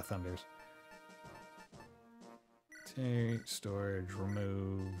lot of thunders. Take, storage,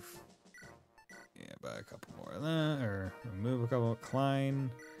 remove. Yeah, buy a couple more of that, or remove a couple.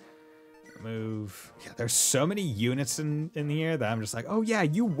 Klein, remove. Yeah, there's so many units in here that I'm just like, oh yeah,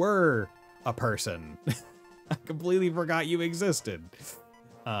 you were a person. I completely forgot you existed.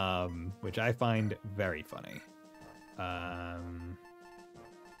 Which I find very funny.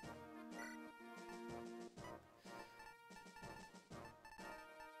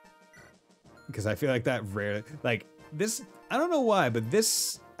 Because I feel like that rare, like this, I don't know why, but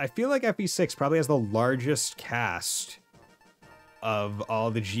this, I feel like FE6 probably has the largest cast of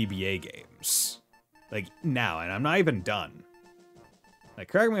all the GBA games. Like now, and I'm not even done. Like,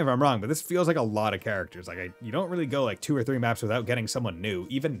 correct me if I'm wrong, but this feels like a lot of characters. Like, you don't really go like 2 or 3 maps without getting someone new,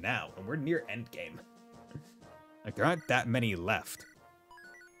 even now, and we're near endgame. Like, there aren't that many left.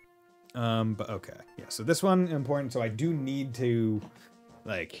 But okay. Yeah, so this one, important, so I do need to,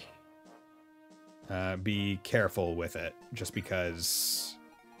 like, be careful with it, just because,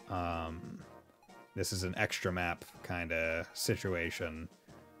 this is an extra map kind of situation,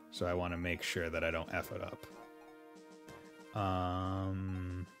 so I want to make sure that I don't F it up.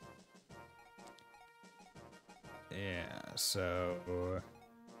 Yeah, so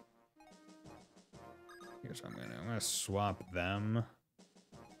here's what I'm gonna swap them,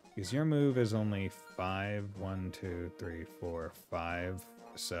 because your move is only 5. 1, 2, 3, 4, 5,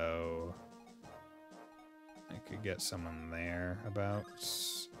 so I could get someone there about.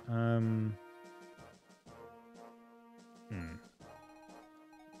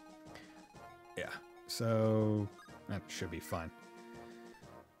 Yeah, so that should be fine.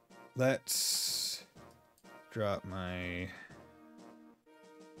 Let's drop my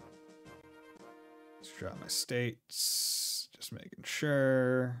states. Just making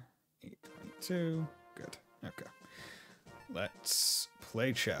sure. 822. Good. Okay. Let's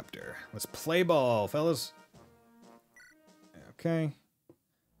play chapter. Let's play ball, fellas. Okay.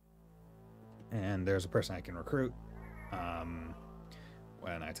 And there's a person I can recruit.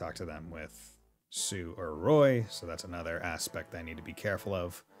 When I talk to them with Sue or Roy, so that's another aspect I need to be careful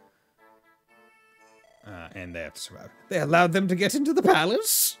of. And they have to survive. They allowed them to get into the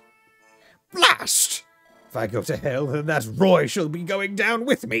palace? Blast! If I go to hell, then that Roy shall be going down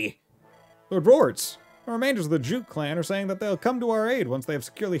with me. Lord Roarts, the remainders of the Juke clan are saying that they'll come to our aid once they have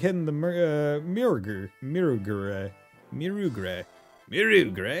securely hidden the Mirugre?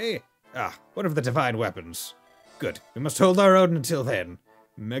 Ah, what of the divine weapons? Good, we must hold our own until then.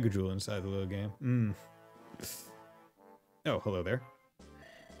 Mega Jewel inside the little game. Oh, hello there.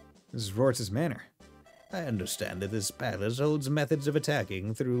 This is Roarts' manor. I understand that this palace holds methods of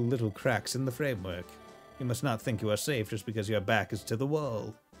attacking through little cracks in the framework. You must not think you are safe just because your back is to the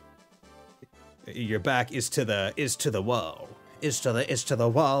wall. Your back is to the wall. Is to the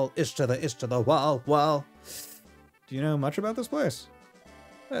wall. Do you know much about this place?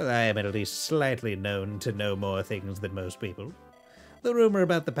 Well, I am at least slightly known to know more things than most people. The rumor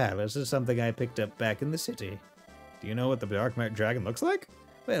about the palace is something I picked up back in the city. Do you know what the Dark Dragon looks like?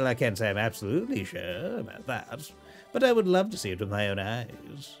 Well, I can't say I'm absolutely sure about that, but I would love to see it with my own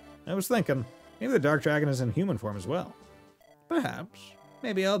eyes. I was thinking, maybe the Dark Dragon is in human form as well. Perhaps.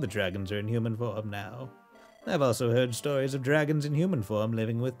 Maybe all the dragons are in human form now. I've also heard stories of dragons in human form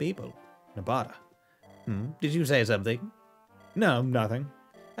living with people. Nabata. Did you say something? No, nothing.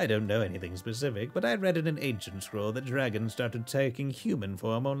 I don't know anything specific, but I read in an ancient scroll that dragons started taking human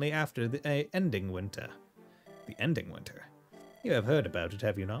form only after the ending winter. The ending winter? You have heard about it,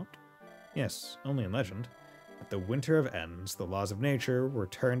 have you not? Yes, only in legend. At the winter of ends, the laws of nature were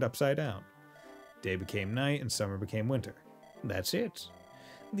turned upside down. Day became night and summer became winter. That's it.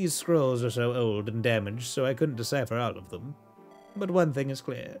 These scrolls are so old and damaged, so I couldn't decipher all of them. But one thing is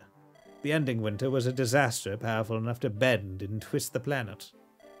clear. The ending winter was a disaster powerful enough to bend and twist the planet.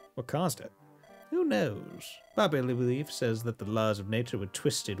 What caused it? Who knows? Popular belief says that the laws of nature were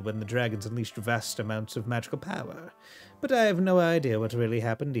twisted when the dragons unleashed vast amounts of magical power, but I have no idea what really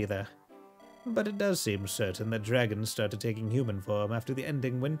happened either. But it does seem certain that dragons started taking human form after the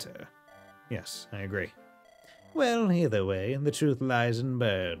ending winter. Yes, I agree. Well, either way, the truth lies in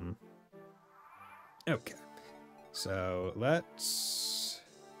Bern. Okay. So let's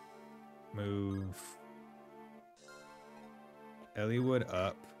move Elliewood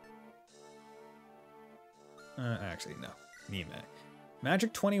up. Actually, no. Need that.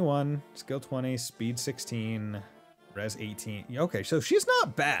 Magic 21, skill 20, speed 16, res 18. Okay, so she's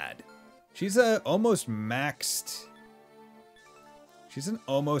not bad. She's almost maxed. She's an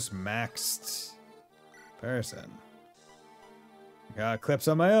almost maxed person. Got clips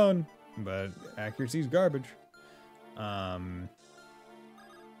on my own, but accuracy's garbage. Okay,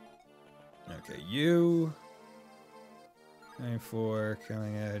 you. 94,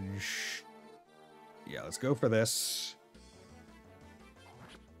 killing edge. Yeah, let's go for this.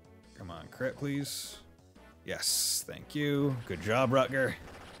 Come on, crit, please. Yes, thank you. Good job, Rutger.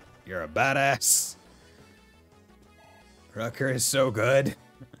 You're a badass. Rutger is so good.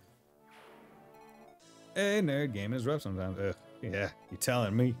 Hey, nerd, game is rough sometimes. Ugh, yeah, you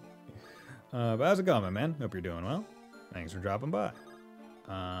telling me. But how's it going, my man? Hope you're doing well. Thanks for dropping by.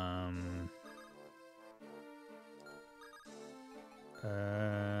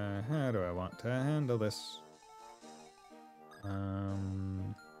 How do I want to handle this?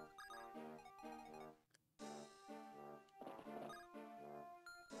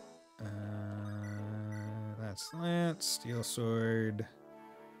 That's Lance, Steel Sword,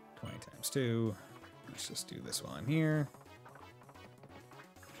 20 times 2. Let's just do this while I'm here.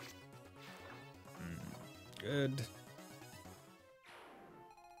 Good.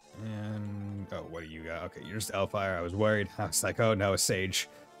 And, oh, what do you got? Okay, you're just Elfire. I was worried. I was like, oh no, a Sage.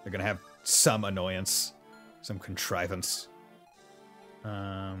 They're gonna have some annoyance. Some contrivance.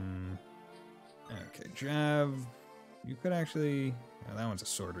 Okay, Jav. You could actually... Oh, that one's a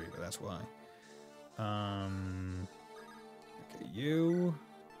Sword Reaver, that's why. Okay, you.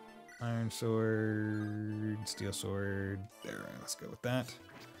 Iron Sword. Steel Sword. There, let's go with that.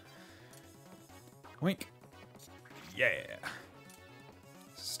 Wink. Yeah.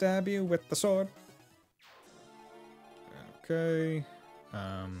 Stab you with the sword. Okay.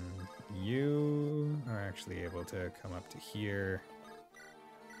 You are actually able to come up to here.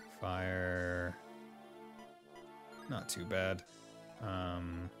 Fire. Not too bad.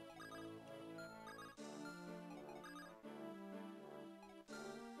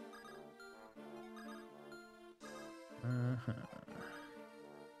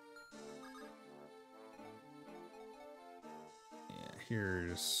 Yeah,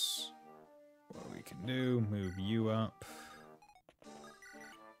 here's what we can do. Move you up.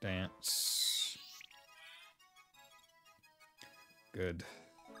 Dance. Good.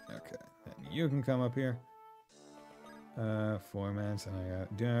 Okay, and you can come up here. 4 minutes, and I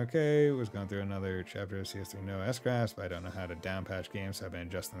got doing okay. Was going through another chapter of CS3 No S-Grass, but I don't know how to downpatch games, so I've been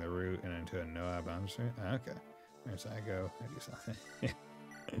adjusting the route and into a no app on stream. Okay. Where's I go? I do something.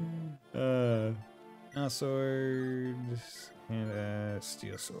 Now sword and a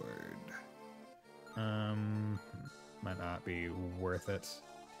steel sword. Might not be worth it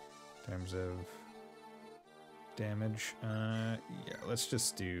in terms of damage. Yeah, let's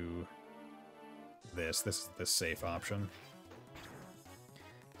just do this. This is the safe option.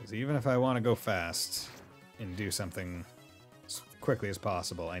 Because even if I want to go fast and do something as quickly as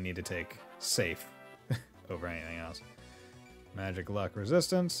possible, I need to take safe over anything else. Magic Luck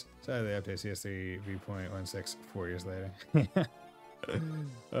Resistance. Sorry, they update CS3 V.16 4 years later.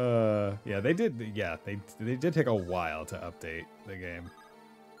 Yeah, they did. Yeah, they did take a while to update the game.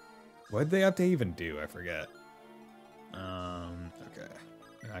 What did they update even do? I forget. Okay.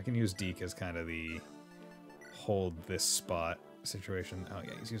 Yeah, I can use Deke as kind of the hold this spot situation. Oh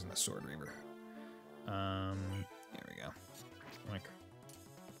yeah, he's using the Sword Reaver. There we go. Like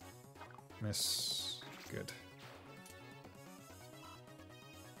miss. Good.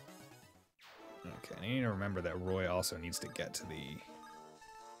 Okay, I need to remember that Roy also needs to get to the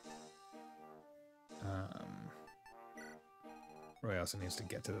Roy also needs to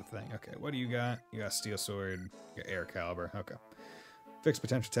get to the thing. Okay, what do you got? You got Steel Sword, you got Air Caliber. Okay. Fix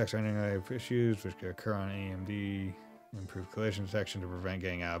potential text rendering issues which could occur on AMD. Improve collision detection to prevent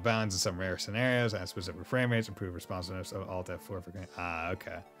getting out of bounds in some rare scenarios. Add specific frame rates. Improve responsiveness of Alt F4 for...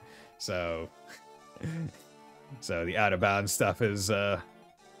 okay. So... so the out of bounds stuff is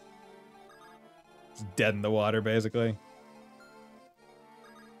dead in the water, basically.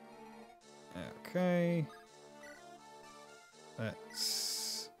 Okay.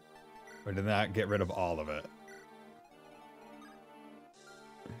 Let's... or did that get rid of all of it?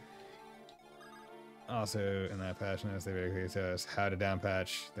 Also, in that patch notes, they basically tell us how to down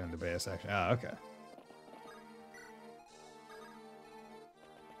patch, then the beta section. Ah, okay.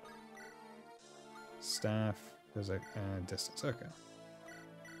 Staff, there's a distance. Okay.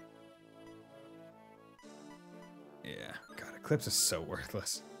 Yeah, God, Eclipse is so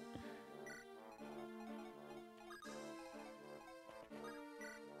worthless.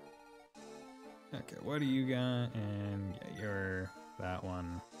 Okay, what do you got? And yeah, you're that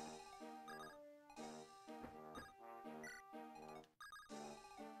one.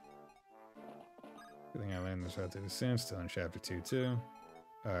 Good thing I learned this out to the soon, still in chapter 2 too.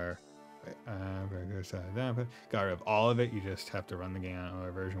 Or wait, got rid of all of it, you just have to run the game on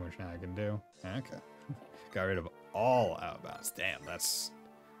another version, which now I can do. Okay. Got rid of all outbounds. Damn, that's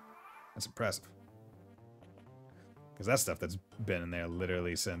impressive. Because that's stuff that's been in there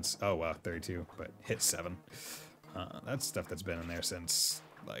literally since, oh wow, 32, but hit 7. That's stuff that's been in there since,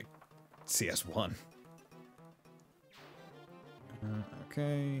 like, CS1.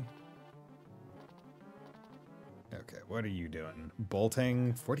 Okay. Okay, what are you doing?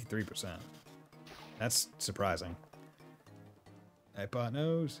 Bolting? 43%. That's surprising.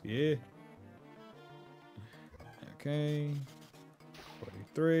 Hypotnose? Yeah. Okay.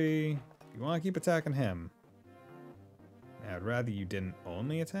 43. You want to keep attacking him? I'd rather you didn't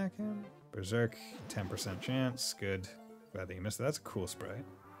only attack him. Berserk, 10% chance. Good. Rather you missed it. That's a cool sprite.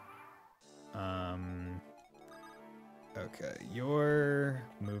 Okay, your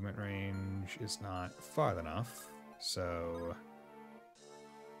movement range is not far enough. So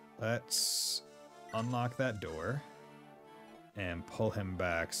let's unlock that door and pull him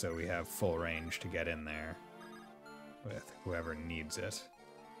back so we have full range to get in there with whoever needs it.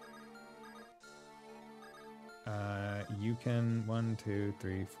 You can 1, 2,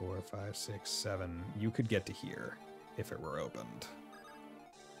 3, 4, 5, 6, 7. You could get to here if it were opened.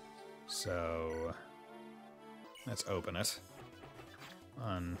 So let's open it.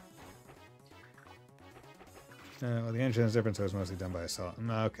 Well, the engine is different, so it's mostly done by assault.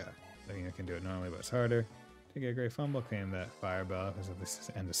 Okay. I think I can do it normally, but it's harder. To get a great fumble, claim that fireball is at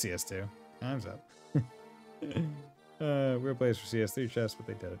the end of CS2. Time's up. Real place for CS3 chests, but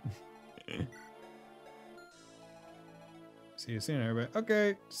they did it. See you soon, everybody.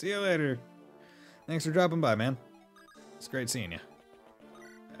 Okay, see you later. Thanks for dropping by, man. It's great seeing you.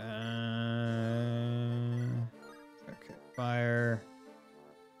 Okay, fire.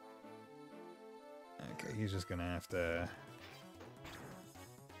 Okay, he's just gonna have to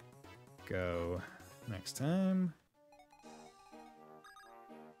go next time.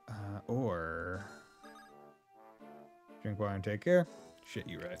 Or drink water and take care. Shit,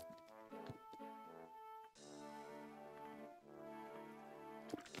 you right.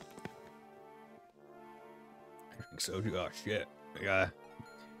 Soju, oh shit,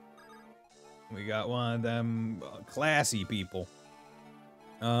 we got one of them classy people.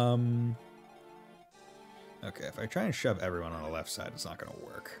 Okay, if I try and shove everyone on the left side, it's not gonna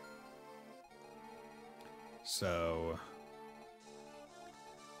work. So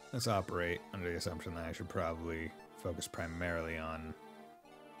let's operate under the assumption that I should probably focus primarily on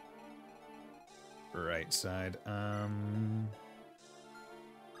right side.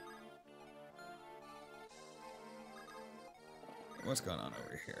 What's going on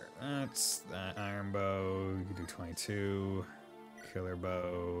over here? That's that iron bow. You can do 22. Killer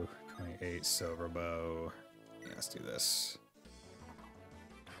bow. 28. Silver bow. Yeah, let's do this.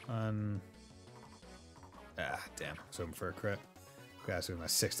 Ah, damn. I was hoping for a crit. Glass with my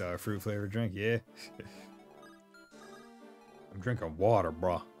 $6 fruit flavored drink. Yeah. I'm drinking water,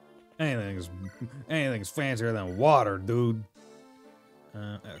 bro. Anything's fancier than water, dude.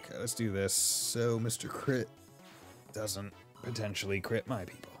 Okay, let's do this. So Mr. Crit doesn't potentially crit my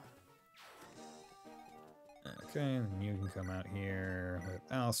people. Okay, and you can come out here with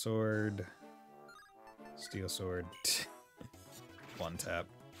Al Sword, Steel Sword, one tap.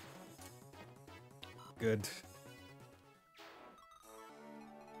 Good.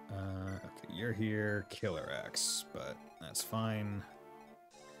 Okay, you're here, Killer Axe, but that's fine.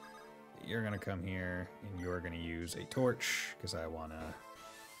 You're gonna come here, and you're gonna use a torch, because I wanna...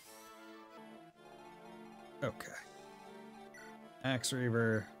 Okay. Axe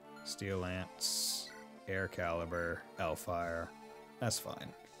Reaver, Steel Lance, Air Caliber, Hellfire. That's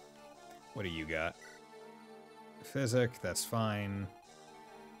fine. What do you got? Physic, that's fine.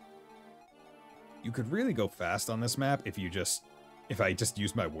 You could really go fast on this map if I just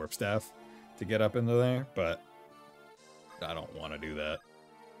used my warp staff to get up into there, but I don't want to do that.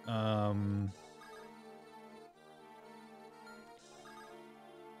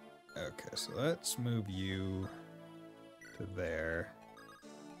 Okay, so let's move you to there.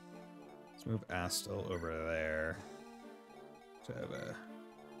 Let's move Astel over there to have a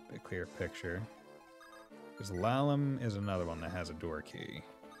bit clearer picture. Because Lalum is another one that has a door key.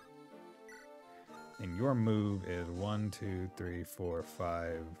 And your move is 1, 2, 3, 4,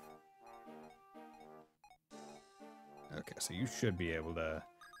 5. Okay, so you should be able to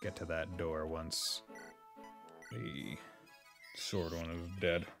get to that door once the sword one is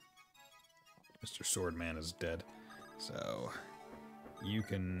dead. Mr. Swordman is dead. So you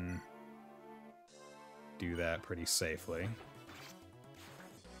can do that pretty safely.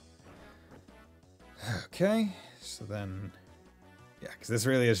 Okay, so then, yeah, because this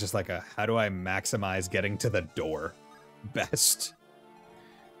really is just like a how do I maximize getting to the door best,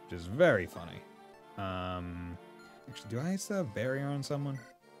 which is very funny. Actually, do I still have barrier on someone?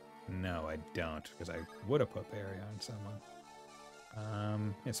 No, I don't, because I would have put barrier on someone.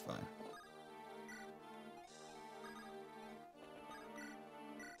 It's fine.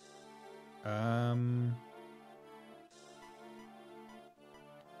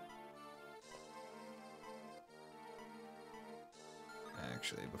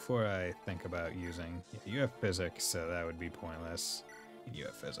 Actually, before I think about using... Yeah, you have physics, so that would be pointless. And you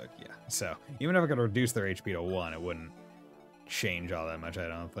have physics, yeah. So, even if I could reduce their HP to 1, it wouldn't change all that much, I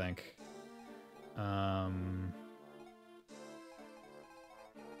don't think.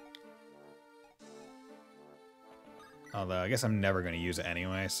 Although, I guess I'm never going to use it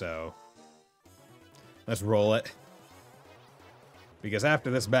anyway, so... Let's roll it. Because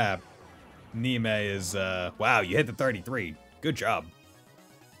after this map, Nime is, wow, you hit the 33. Good job.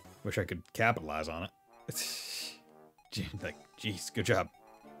 Wish I could capitalize on it. Like, jeez, good job.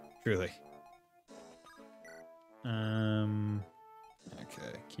 Truly. Okay,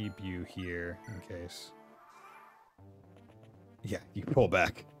 keep you here in case. Yeah, you pull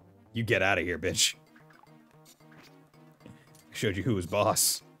back. You get out of here, bitch. I showed you who was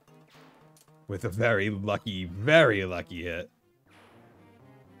boss. With a very lucky hit.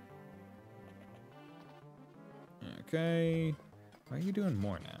 Okay. Why are you doing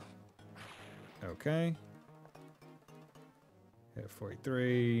more now? Okay. Hit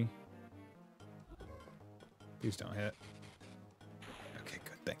 43. Please don't hit. Okay,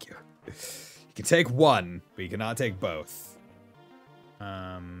 good, thank you. You can take one, but you cannot take both.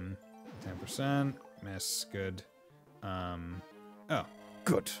 10%. Miss, good. Oh,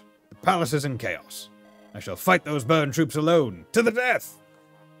 good. The palace is in chaos. I shall fight those burn troops alone, to the death!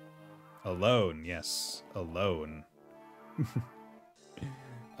 Alone, yes, alone.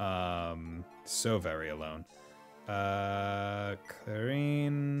 So very alone.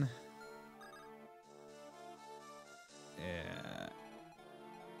 Clarine. Yeah.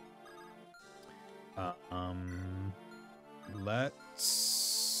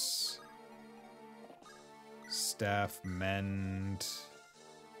 Let's staff mend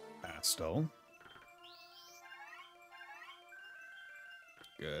Astel.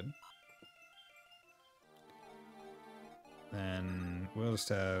 Good. Then we'll just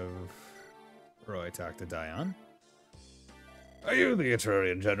have Roy talk to Dion. Are you the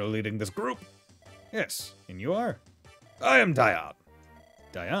Etrurian general leading this group? Yes, and you are? I am Dion.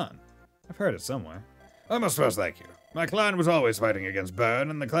 Dion? I've heard it somewhere. I must first thank you. My clan was always fighting against Burn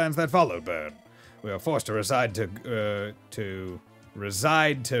and the clans that followed Burn. We were forced to reside to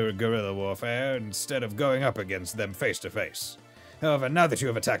guerrilla warfare instead of going up against them face to face. However, now that you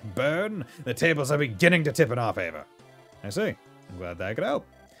have attacked Burn, the tables are beginning to tip in our favor. I see. I'm glad that I could help.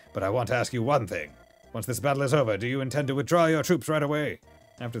 But I want to ask you one thing. Once this battle is over, do you intend to withdraw your troops right away?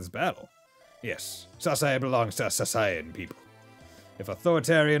 After this battle? Yes. Sasai belongs to Sasaian people. If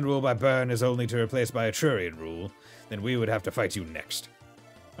authoritarian rule by Burn is only to replace by Etrurian rule, then we would have to fight you next.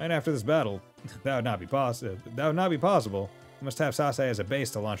 Right after this battle, that would not be possible. We must have Sasai as a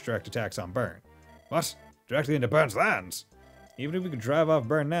base to launch direct attacks on Burn. What? Directly into Burn's lands? Even if we could drive off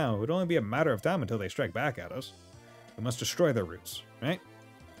Burn now, it would only be a matter of time until they strike back at us. We must destroy their roots, right?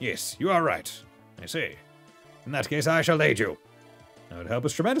 Yes, you are right. I see. In that case, I shall aid you. That would help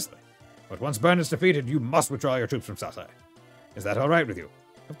us tremendously. But once Burn is defeated, you must withdraw your troops from Sasai. Is that all right with you?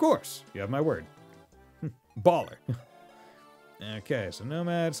 Of course. You have my word. Baller. Okay, so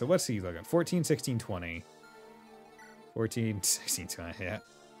Nomad. So what's he looking at? 14, 16, 20. 14, 16, 20,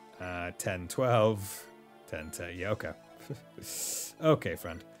 yeah. 10, 12. 10, 10. Yeah, okay. Okay,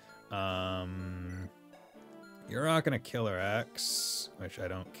 friend. You're not gonna Killer X, which I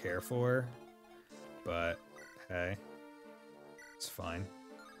don't care for, but hey, it's fine.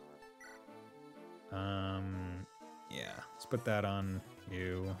 Yeah, let's put that on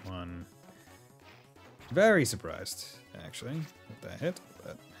you. One. Very surprised, actually, with that hit,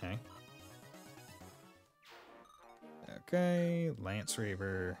 but hey. Okay, Lance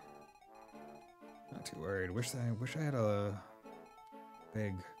Reaver. Not too worried. Wish I had a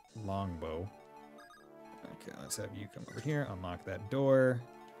big longbow. Okay, let's have you come over here, unlock that door.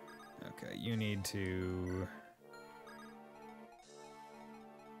 Okay, you need to...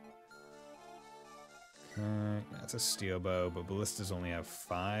 Okay, that's a steel bow, but ballistas only have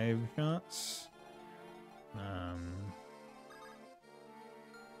 5 shots.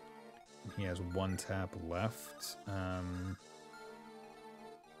 He has 1 tap left. 1,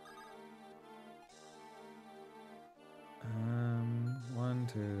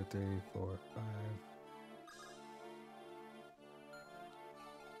 2, 3, 4, 5.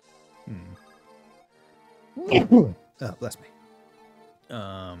 Oh, bless me.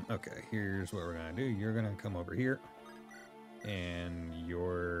 Okay, here's what we're gonna do. You're gonna come over here, and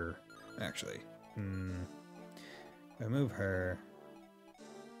you're actually, if I move her,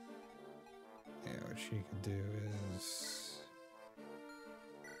 yeah, what she can do is,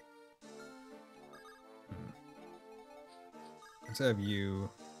 let's have you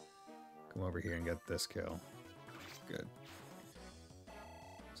come over here and get this kill. Good.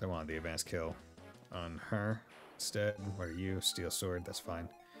 So I want the advanced kill on her. Instead, what are you? Steel sword, that's fine.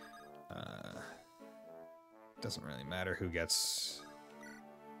 Doesn't really matter who gets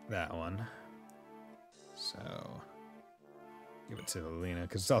that one. So, give it to Lena,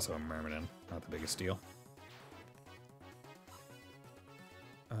 because it's also a Myrmidon, not the biggest deal.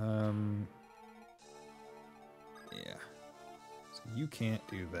 Yeah. So you can't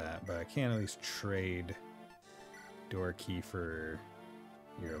do that, but I can at least trade door key for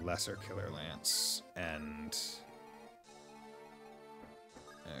your lesser killer lance and...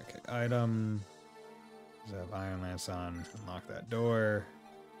 Okay, item. Does have Iron Lance on? Unlock that door.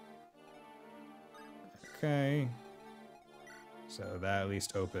 Okay. So that at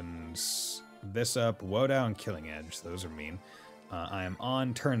least opens this up. Wodow and Killing Edge. Those are mean. I am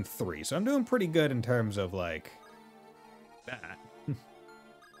on turn 3, so I'm doing pretty good in terms of, like, that.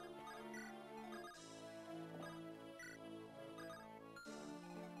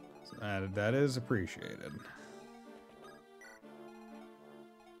 So that is appreciated.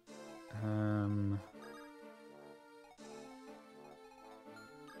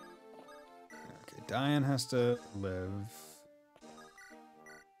 Okay, Diane has to live.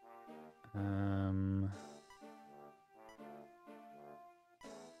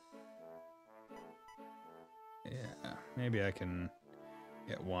 Yeah, maybe I can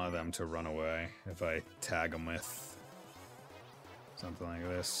get one of them to run away if I tag them with something like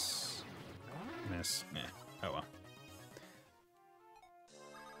this. Miss. Yeah. Oh well.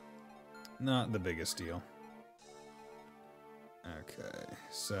 Not the biggest deal. Okay,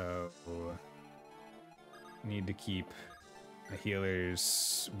 so need to keep the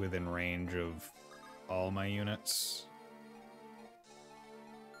healers within range of all my units,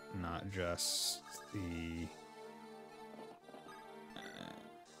 not just the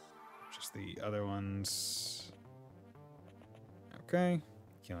other ones. Okay,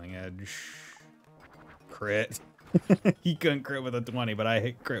 Killing Edge, crit. He couldn't crit with a 20, but I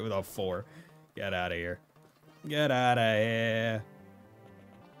hit crit with a 4. Get out of here. Get out of here.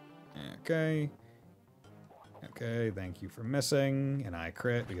 Okay. Okay, thank you for missing. And I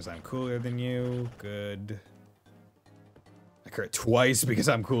crit because I'm cooler than you. Good. I crit twice because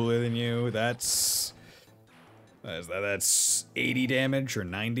I'm cooler than you. That's 80 damage or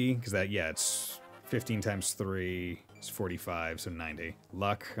 90? Because that, yeah, it's 15 times 3 is 45, so 90.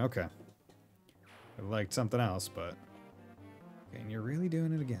 Luck. Okay. I liked something else, but... Okay, and you're really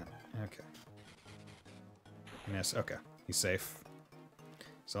doing it again. Okay. Miss. Okay. He's safe.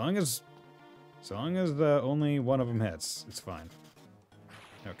 So long as only one of them hits, it's fine.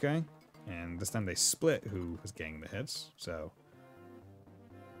 Okay. And this time they split who was getting the hits, so...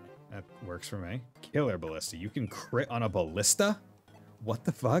 That works for me. Killer Ballista. You can crit on a Ballista? What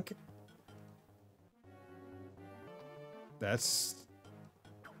the fuck? That's...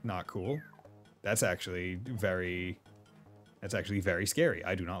 not cool. That's actually very scary.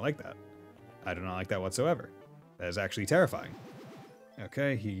 I do not like that. I do not like that whatsoever. That is actually terrifying.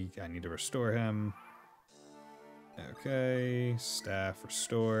 Okay, I need to restore him. Okay, staff,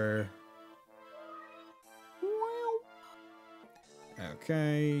 restore.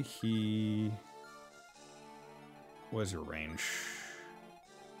 Okay, What's your range?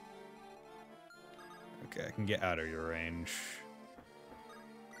 Okay, I can get out of your range.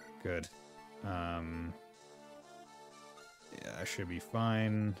 Good. Yeah, I should be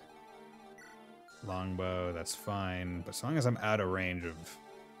fine. Longbow, that's fine. But as long as I'm out of range of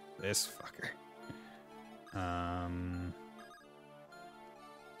this fucker.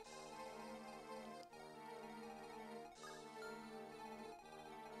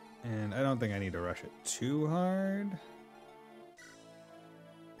 And I don't think I need to rush it too hard.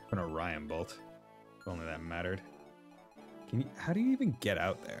 I'm gonna Orion Bolt. If only that mattered. How do you even get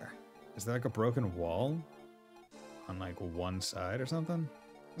out there? Is there like a broken wall on like one side or something?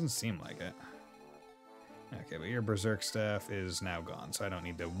 Doesn't seem like it. Okay, but your Berserk Staff is now gone, so I don't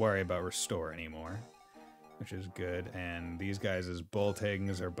need to worry about restore anymore, which is good. And these guys'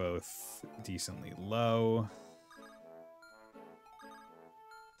 boltings are both decently low.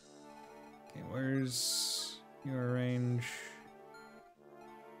 Okay, where's your range?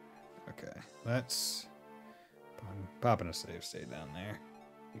 Okay, let's pop in a save state down there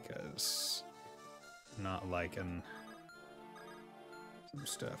because I'm not liking some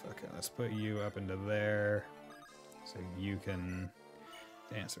stuff. Okay, let's put you up into there so you can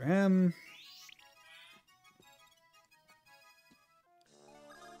answer him.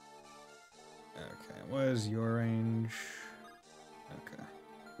 Okay, what is your range? Okay,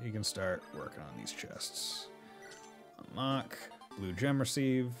 you can start working on these chests. Unlock. Blue gem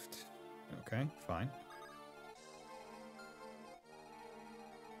received. Okay, fine.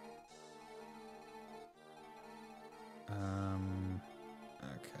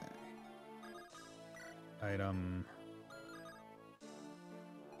 Okay. Item.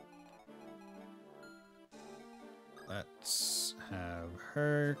 Let's have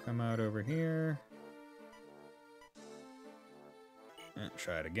her come out over here. And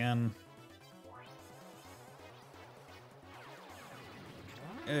try it again.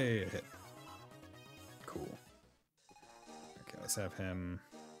 Hey, hit. Cool. Okay, let's have him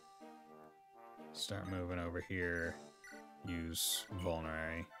start moving over here. Use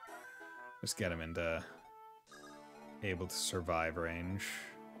vulnerary. Just get him into able to survive range.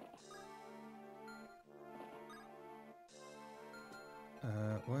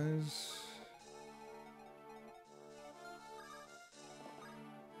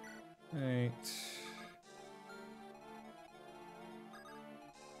 Right.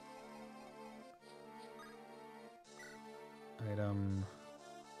 Item.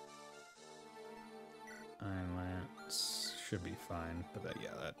 Iron Lance should be fine, but that,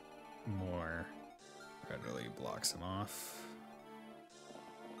 yeah, that more readily blocks him off.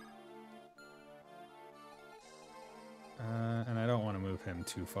 And I don't want to move him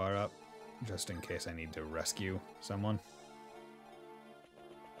too far up, just in case I need to rescue someone.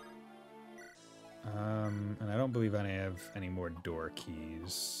 And I don't believe I have any more door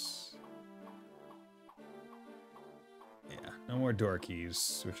keys. Yeah, no more door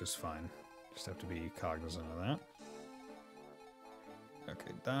keys, which is fine. Just have to be cognizant of that.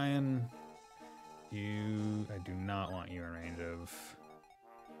 Okay, Diane. I do not want you in range of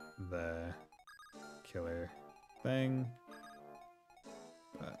the killer thing.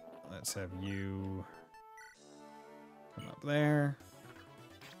 But let's have you come up there.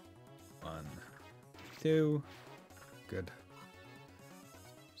 1, 2. Good.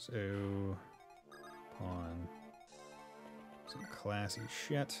 So, pawn some classy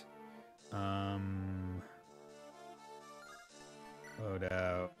shit. Load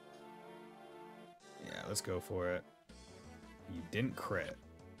out. Yeah, let's go for it. You didn't crit.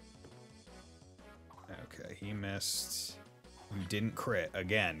 Okay, he missed. You didn't crit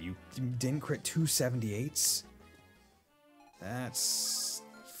again. You didn't crit 278s? That's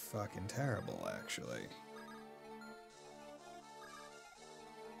fucking terrible, actually.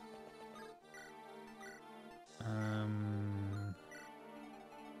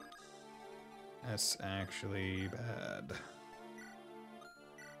 That's actually bad.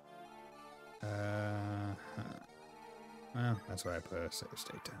 Well, that's why I put a save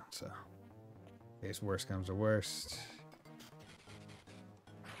state down, so in case worst comes to worst.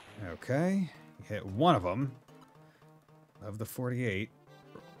 Okay, you hit one of them of the 48.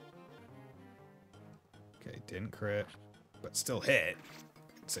 Okay, didn't crit, but still hit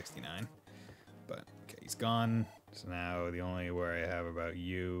 69. But okay, he's gone. So now the only worry I have about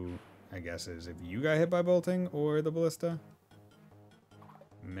you, I guess, is if you got hit by bolting or the ballista.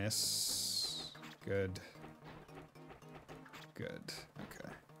 Miss. Good. Good.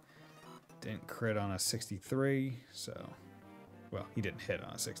 Okay. Didn't crit on a 63, so... Well, he didn't hit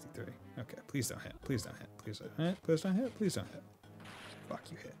on a 63. Okay, please don't hit. Please don't hit. Please don't hit. Please don't hit. Please don't hit. Fuck,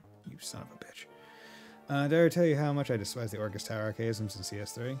 you hit. You son of a bitch. Did I ever tell you how much I despise the Orcus Tower archaisms in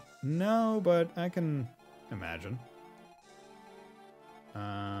CS3? No, but I can imagine.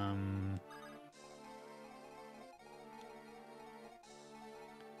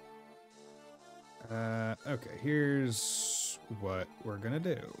 Okay, here's what we're gonna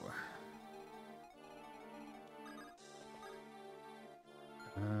do.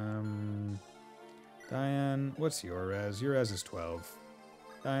 Diane, what's your res? Your res is 12.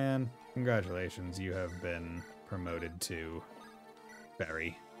 Diane, congratulations, you have been promoted to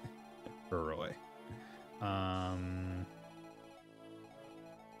Berry for Roy.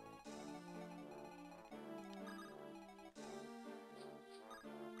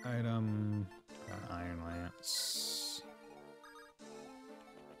 Item, Iron Lance.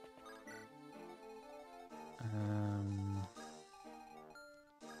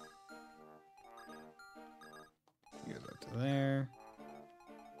 Goes up to there.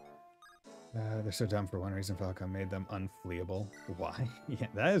 They're so dumb for one reason. Falcon made them unfleeable. Why? Yeah,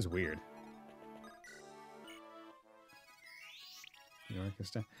 that is weird.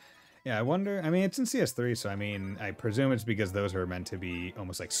 Yeah, I wonder. I mean, it's in CS3, so I mean, I presume it's because those are meant to be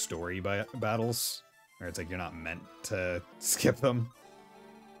almost like story battles, or it's like you're not meant to skip them,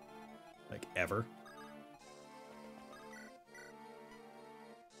 like ever.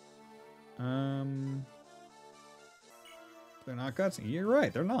 They're not cutscenes. You're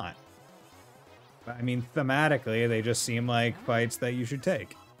right, they're not. But I mean, thematically, they just seem like fights that you should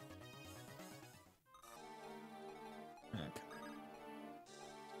take. Okay.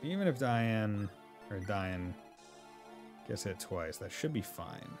 Even if Diane gets hit twice, that should be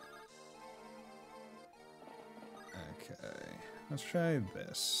fine. Okay, let's try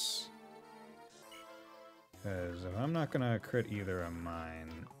this. Because if I'm not gonna crit either of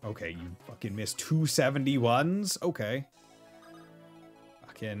mine... Okay, you fucking missed 271s? Okay.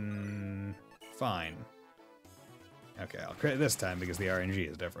 Fucking... Fine. Okay, I'll crit this time because the RNG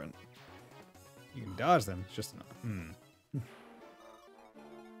is different. You can dodge them, it's just not...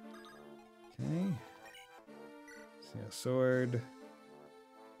 Okay. See a sword.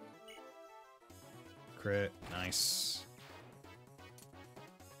 Crit, nice.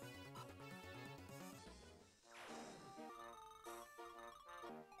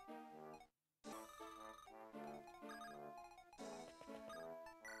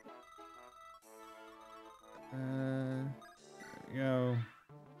 There we go.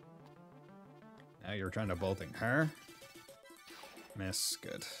 Now you're trying to bolting her. Miss,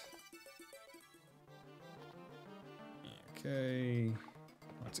 good. Okay.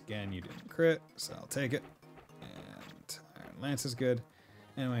 Once again, you didn't crit, so I'll take it. And Iron Lance is good.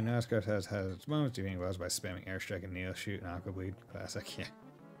 Anyway, Noscraft has its moments, defeating boss by spamming airstrike and needle shoot and aqua bleed. Classic, yeah.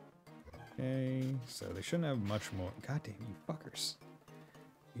 Okay, so they shouldn't have much more. God damn you fuckers.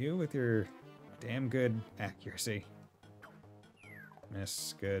 You with your damn good accuracy.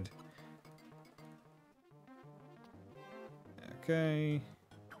 Miss, good. Okay.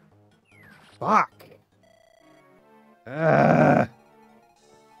 Fuck!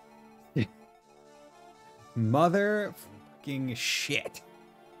 Mother fucking shit.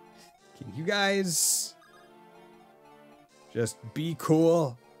 Can you guys just be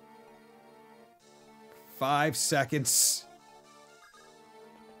cool? 5 seconds.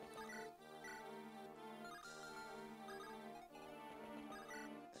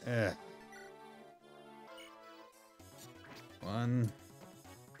 One,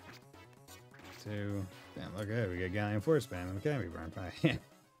 two. Damn, look at it. We got Galleon Force Spam and the can't be burned by.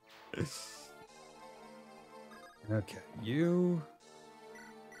 Okay, you.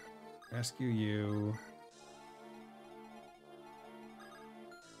 Rescue you.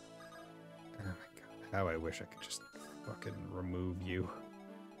 Oh my god. How I wish I could just fucking remove you.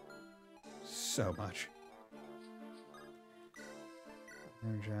 So much.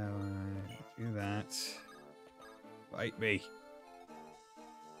 Do that. Bite me.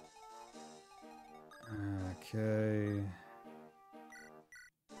 Okay.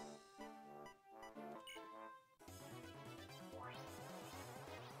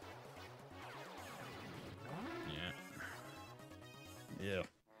 Yeah.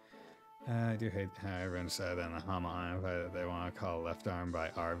 I do hate how everyone said in the Hama that they want to call left arm by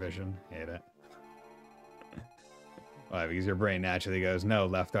our vision. Hate it. Why? Because your brain naturally goes, no,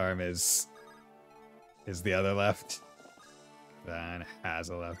 left arm is the other left. Then has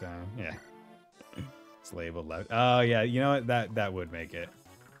a left arm. Yeah. It's labeled left. Oh yeah, you know what? That would make it.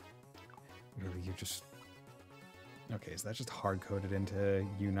 Really, you just. Okay, is that just hard coded into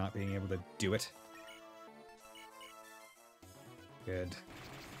you not being able to do it? Good.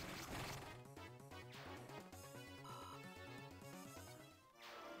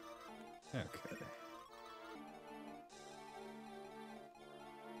 Okay.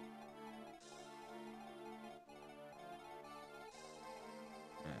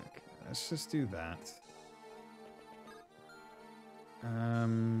 let's just do that. You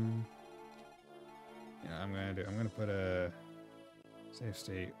know, I'm gonna put a save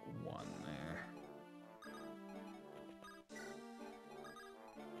state 1 there.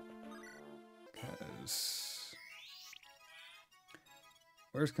 Because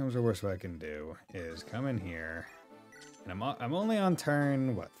worst comes to worst, what I can do is come in here, and I'm only on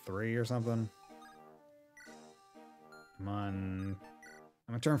turn what, 3 or something. I'm on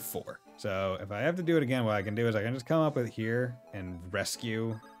turn 4. So if I have to do it again, what I can do is I can just come up with here and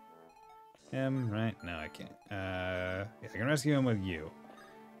rescue him, right? No, I can't. Yeah, I can rescue him with you.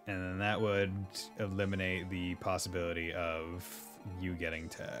 And then that would eliminate the possibility of you getting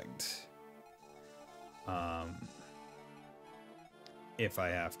tagged. If I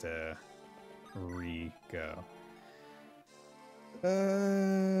have to re-go.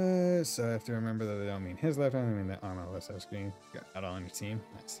 So I have to remember that they don't mean his left arm, they mean the arm on the left side of the screen. Got that all on your team.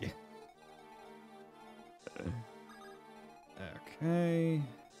 Nice, yeah. Okay.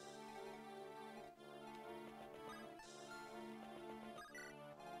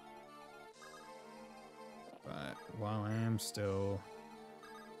 But while I am still...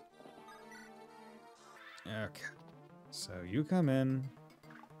 Okay. So you come in.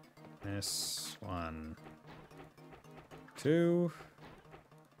 This 1, 2.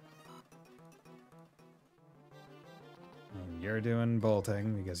 And you're doing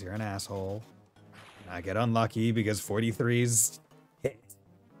bolting because you're an asshole. And I get unlucky because 43's hit.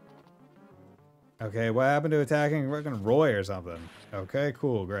 Okay, what happened to attacking fucking Roy or something? Okay,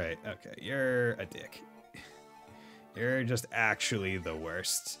 cool, great. Okay, you're a dick. You're just actually the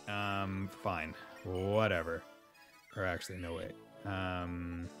worst. Fine. Whatever. Or actually, no, wait.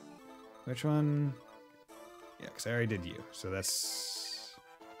 Which one? Yeah, because I already did you. So that's...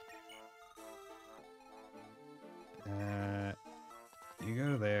 you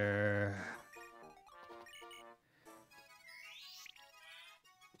go there.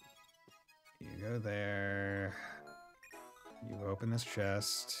 You go there. You open this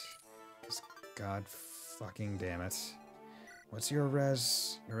chest. God fucking damn it. What's your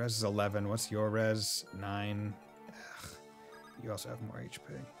res? Your res is 11. What's your res? 9. Ugh. You also have more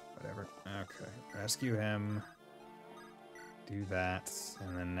HP. Whatever. Okay. Rescue him. Do that.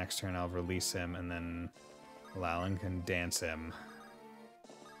 And then next turn I'll release him, and then Lalin can dance him.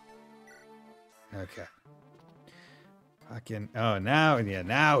 Okay. Fucking... Oh, now... Yeah,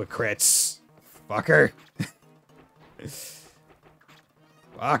 now it crits. Fucker.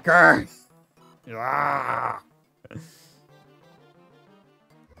 Fucker. Ah!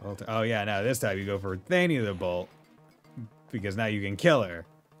 Oh yeah, now this time you go for Thany the Bolt. Because now you can kill her.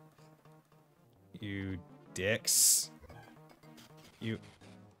 You dicks. You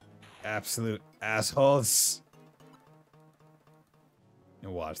absolute assholes.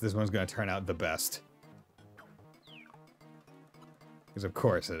 And watch, this one's gonna turn out the best. Because of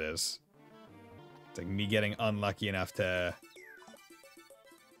course it is. It's like me getting unlucky enough to...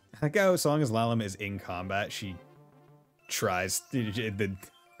 I like how, so long as Lalum is in combat, she tries...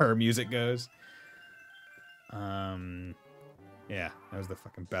 her music goes. Yeah, that was the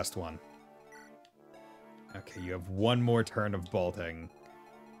fucking best one. Okay, you have one more turn of bolting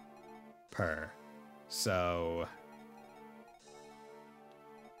per. So...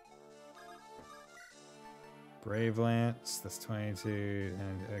 Brave Lance, that's 22,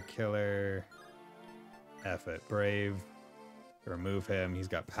 and a killer. F it. Brave. Remove him. He's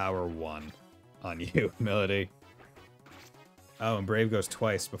got power 1 on you, Melody. Oh, and Brave goes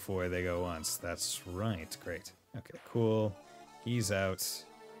twice before they go once. That's right. Great. Okay, cool. He's out.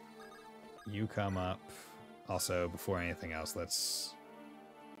 You come up. Also, before anything else, let's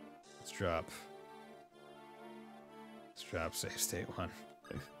drop. Let's drop save state 1.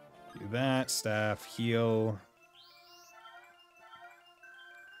 Do that. Staff. Heal.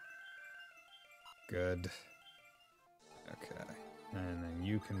 Good. Okay. And then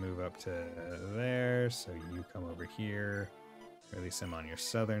you can move up to there, so you come over here. Release him on your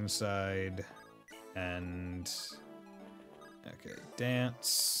southern side. And... Okay,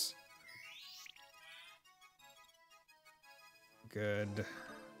 dance. Good.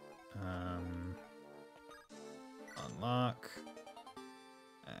 Unlock.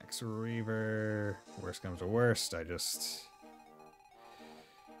 Axe Reaver. Worst comes to worst, I just...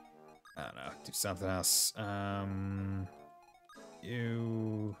 I don't know, do something else.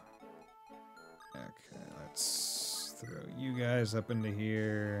 You... Okay, let's throw you guys up into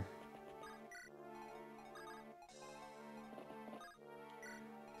here.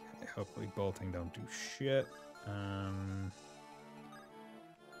 Okay, hopefully bolting don't do shit. Yeah,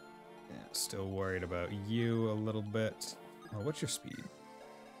 still worried about you a little bit. Oh, what's your speed?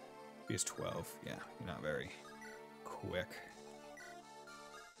 Speed is 12. Yeah, you're not very quick.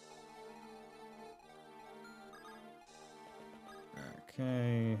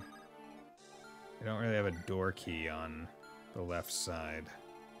 Okay. I don't really have a door key on the left side,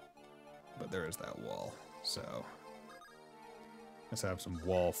 but there is that wall, so let's have some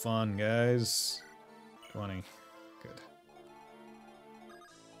wall fun, guys. 20. Good.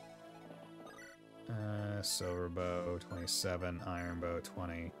 Silver bow, 27. Iron bow,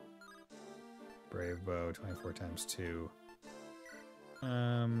 20. Brave bow, 24 times 2.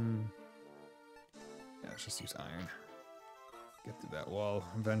 Yeah, let's just use iron. Get through that wall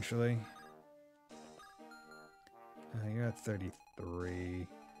eventually. You're at 33.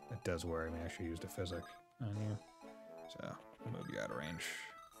 That does worry me. I should have used a physic on you. So, I'll move you out of range.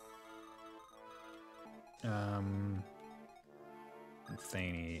 And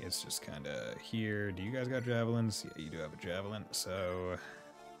Thaney is just kind of here. Do you guys got javelins? Yeah, you do have a javelin. So,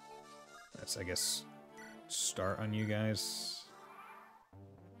 let's, I guess, start on you guys.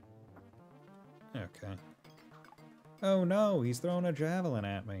 Okay. Oh no, he's throwing a javelin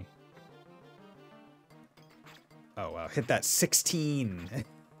at me. Oh wow, hit that 16.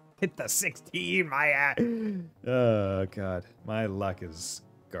 Hit the 16, my ass. Oh god, my luck is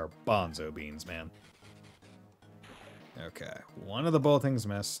garbanzo beans, man. Okay, one of the boltings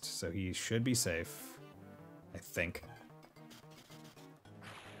missed, so he should be safe. I think.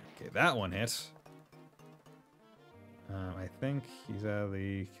 Okay, that one hit. I think he's out of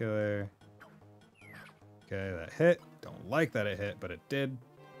the killer. Okay, that hit. Don't like that it hit, but it did.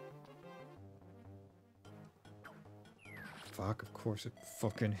 Fuck, of course it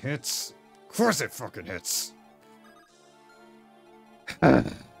fucking hits. Of course it fucking hits.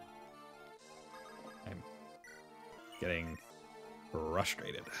 I'm getting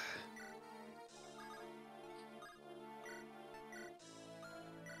frustrated.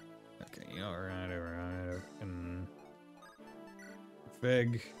 Okay, you know, we're gonna do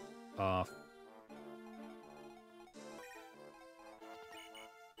Fig off.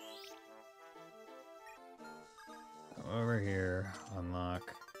 Over here,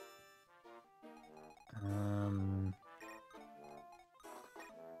 unlock.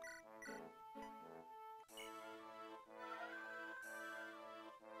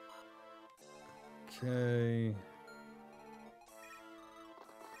 Okay.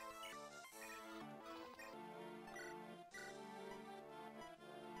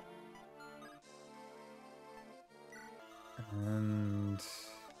 And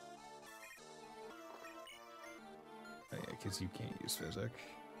oh yeah, because you can't use physic.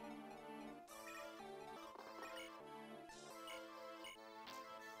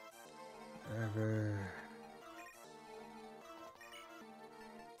 Whatever.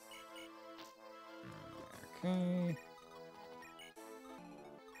 Okay.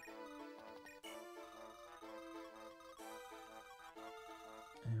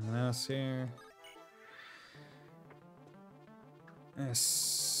 Anyone else here?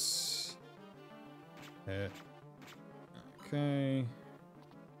 Yes. Hit. Okay.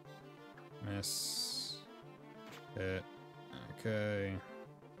 Miss. Hit. Okay.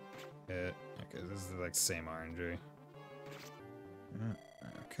 Hit. Okay, this is like same RNG.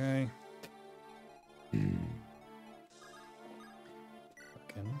 Okay. Okay,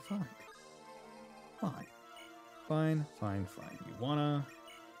 fine. Fine. Fine, fine, fine. You wanna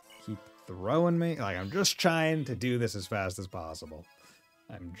keep throwing me? Like, I'm just trying to do this as fast as possible.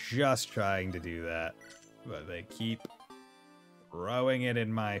 I'm just trying to do that. But they keep throwing it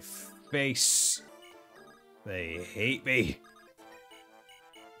in my face. They hate me.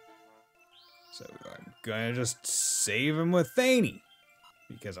 So I'm gonna just save him with Thaney.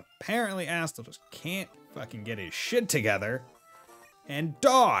 Because apparently Astel just can't fucking get his shit together and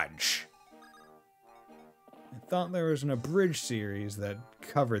dodge. I thought there was an abridged series that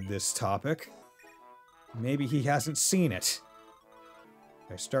covered this topic. Maybe he hasn't seen it.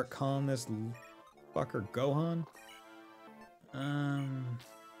 I start calling this fucker Gohan?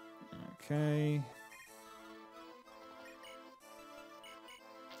 Okay.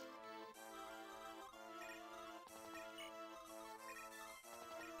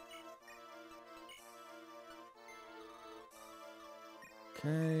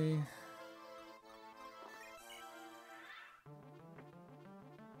 Okay.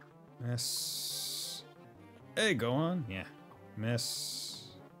 Miss. Hey, go on. Yeah. Miss.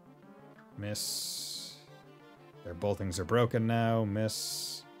 Miss. Their boltings are broken now.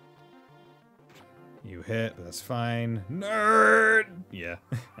 Miss. You hit, but that's fine. Nerd! Yeah,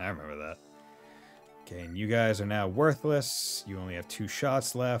 I remember that. Okay, and you guys are now worthless. You only have 2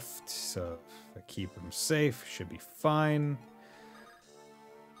 shots left, so if I keep them safe, should be fine.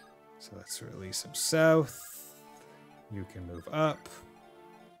 So let's release him south. You can move up.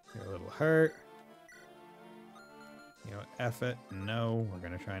 You're a little hurt. You know, F it. No, we're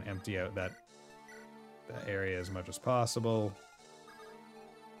gonna try and empty out that area as much as possible.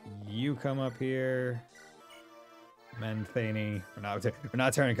 You come up here. Menthany. We're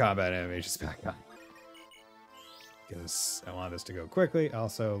not turning combat animations back on. Because I want this to go quickly.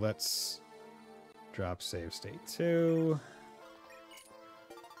 Also, let's drop save state 2.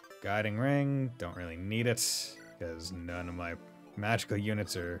 Guiding ring. Don't really need it. Because none of my magical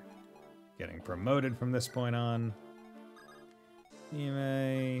units are getting promoted from this point on. You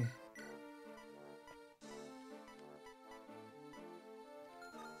may...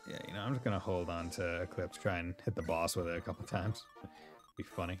 Yeah, you know, I'm just gonna hold on to Eclipse, try and hit the boss with it a couple times. Be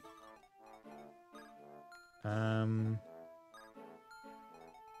funny.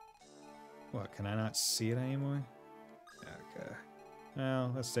 What, can I not see it anymore? Okay.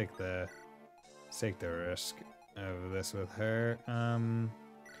 Well, let's take the risk of this with her.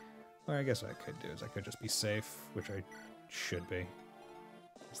 What I guess what I could do is I could just be safe, which I should be.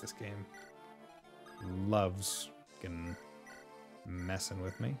 Because this game loves fucking messing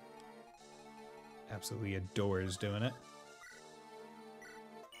with me. Absolutely adores doing it.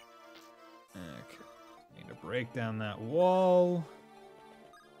 Okay. Need to break down that wall.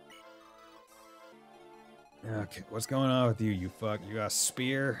 Okay, what's going on with you, you fuck? You got a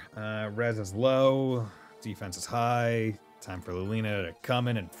spear. Res is low. Defense is high. Time for Lilina to come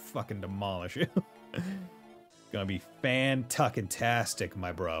in and fucking demolish you. Gonna be fan-tucking-tastic,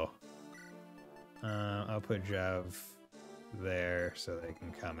 my bro. I'll put Jav there so they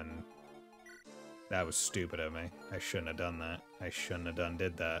can come and... That was stupid of me. I shouldn't have done that. I shouldn't have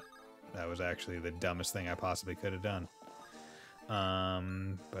did that. That was actually the dumbest thing I possibly could have done.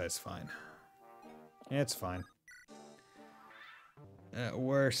 But it's fine. It's fine. At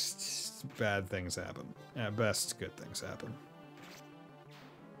worst, bad things happen. At best, good things happen.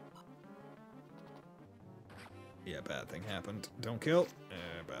 Yeah, bad thing happened. Don't kill.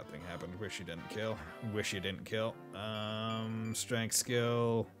 Bad thing happened. Wish you didn't kill. Wish you didn't kill. Strength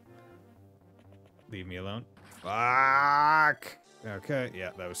skill. Leave me alone. Fuck! Okay,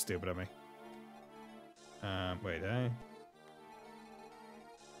 yeah, that was stupid of me. Wait,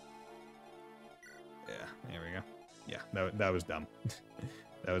 Yeah, there we go. Yeah, that was dumb.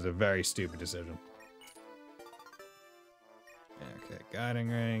 That was a very stupid decision. Okay, guiding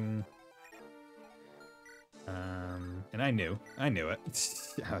ring. And I knew it.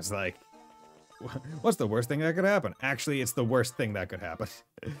 I was like, what's the worst thing that could happen? Actually, it's the worst thing that could happen.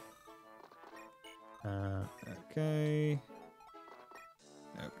 Okay.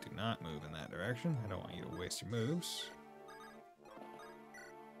 Nope, do not move in that direction. I don't want you to waste your moves.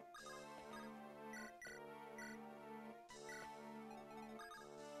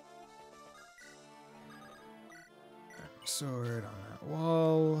 Sword on that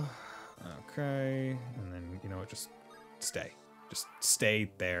wall. Okay. And then, you know what, just stay. Just stay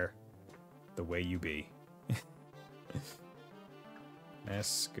there. The way you be.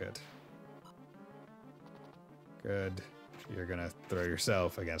 Yes, good. Good. You're gonna throw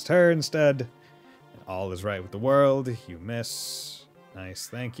yourself against her instead. All is right with the world. You miss. Nice,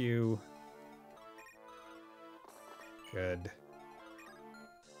 thank you. Good.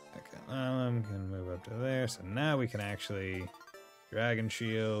 Okay, I'm gonna move up to there. So now we can actually... Dragon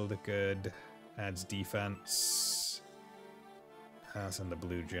Shield, good. Adds defense. House and the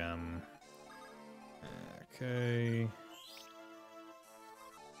blue gem. Okay.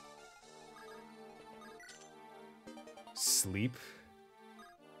 Sleep.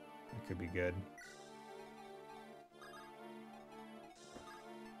 That could be good.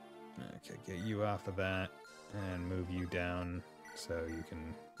 Okay, get you off of that and move you down so you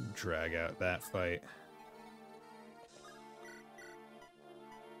can drag out that fight.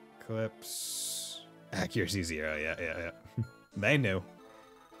 Eclipse. Accuracy 0, yeah. They knew.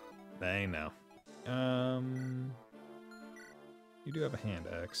 They know. You do have a hand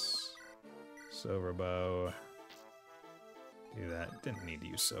axe. Silver bow. Do that. Didn't need to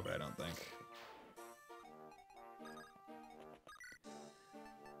use silver, I don't think.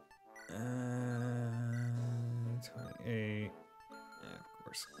 28. Yeah, of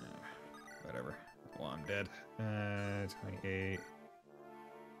course. Whatever. Well, I'm dead. 28.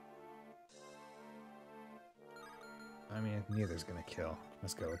 I mean, neither's gonna kill.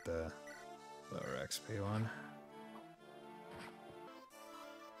 Let's go with the lower XP one.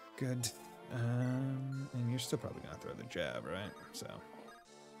 Good. And you're still probably gonna throw the jab, right? So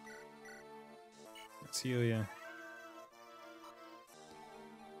let's heal you.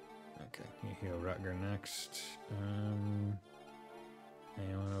 Okay, you heal Rutger next.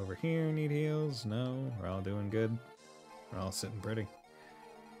 Anyone over here need heals? No, we're all doing good. We're all sitting pretty.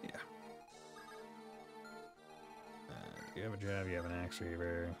 Yeah. Do you have a job? You have an axe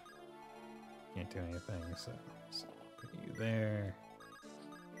reaver. Can't do anything, so put you there.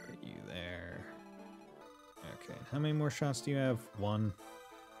 Put you there. Okay, how many more shots do you have? 1.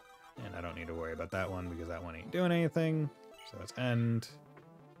 And I don't need to worry about that one because that one ain't doing anything. So let's end.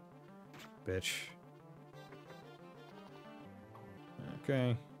 Bitch.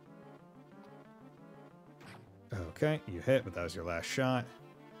 Okay. Okay, you hit, but that was your last shot.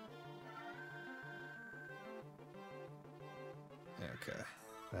 Okay,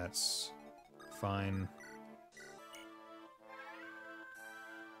 that's fine.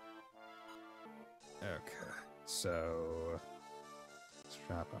 Okay, so let's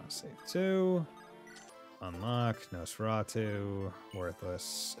drop on save 2. Unlock, Nosferatu,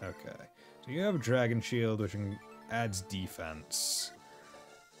 worthless. Okay, so you have a Dragon Shield, which adds defense.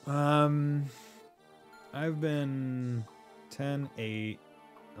 I've been 10, 8,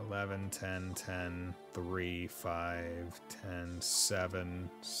 11, 10, 10, 3, 5, 10, 7,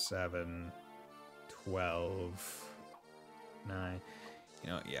 7, 12, 9. You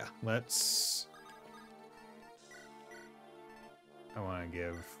know, yeah, let's... I want to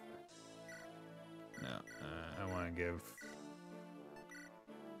give... No, I want to give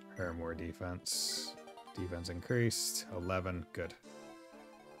her more defense. Defense increased. 11, good.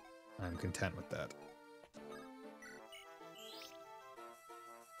 I'm content with that.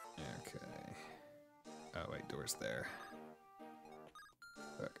 Okay. Oh, wait, door's there.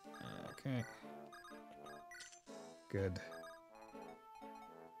 Look. Okay. Good.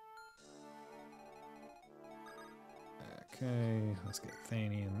 Okay, let's get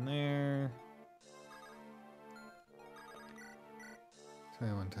Thany in there.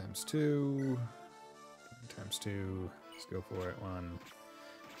 21 times 2. Times 2. Let's go for it. 1,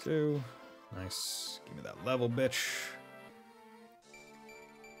 2. Nice. Give me that level, bitch.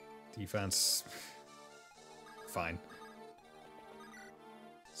 Defense. Fine.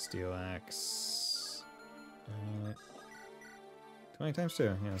 Steel axe. 20 times 2.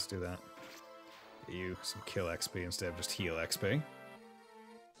 Yeah, let's do that. Get you some kill XP instead of just heal XP.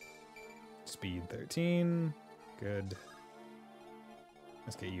 Speed 13. Good.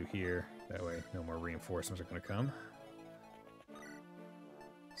 Let's get you here. That way, no more reinforcements are going to come.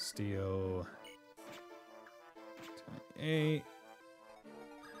 Steel. 28.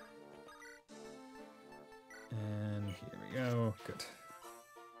 And here we go. Good.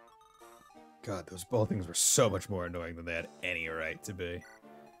 God, those ball things were so much more annoying than they had any right to be.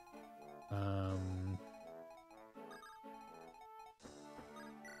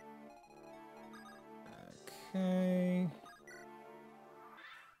 Okay.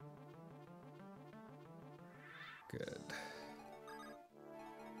 Good.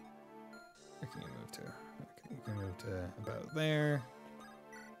 Where can you move to? Okay, you can move to about there.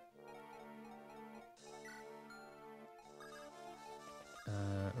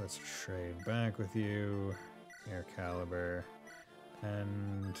 Let's trade back with you. Air caliber.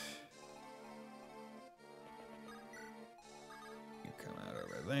 And you come out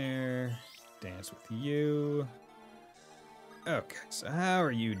over there. Dance with you. Okay, so how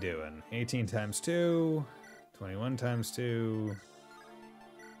are you doing? 18 times 2. 21 times 2.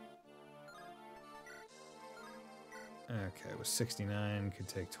 Okay, with 69, could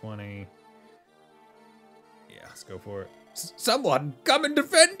take 20. Yeah, let's go for it. Someone, come and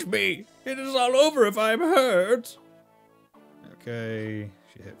defend me! It is all over if I'm hurt! Okay,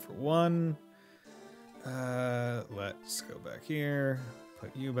 she hit for 1. Let's go back here.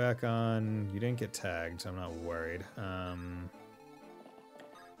 Put you back on. You didn't get tagged, so I'm not worried.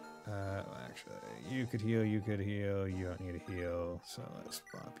 Actually, you could heal, you could heal. You don't need to heal, so let's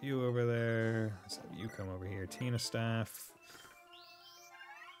plop you over there. Let's have you come over here. Tina staff.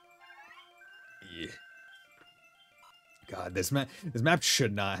 Yeah. God, this map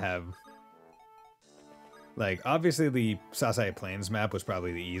should not have... Like, obviously the Sasai Plains map was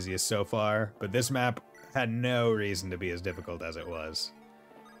probably the easiest so far, but this map had no reason to be as difficult as it was.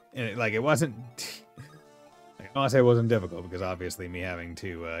 And it wasn't... I don't want to say it wasn't difficult, because obviously me having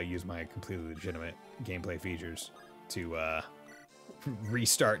to use my completely legitimate gameplay features to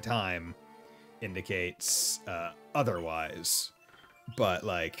restart time indicates otherwise. But,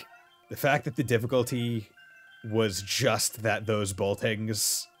 like, the fact that the difficulty was just that those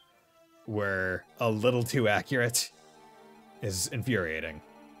boltings were a little too accurate is infuriating.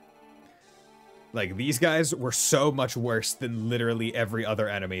 Like, these guys were so much worse than literally every other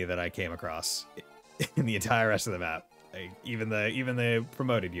enemy that I came across in the entire rest of the map. Like, even the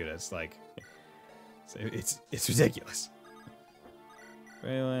promoted units, like, it's ridiculous.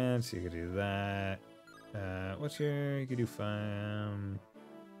 Freelance, you could do that. You could do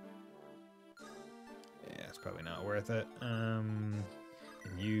yeah, it's probably not worth it. And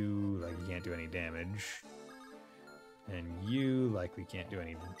you can't do any damage. And you likely can't do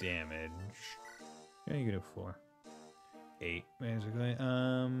any damage. Yeah, you could do 4. 8, basically.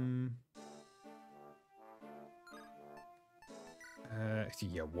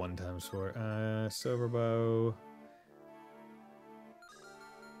 Yeah, 1 times 4. Silver bow.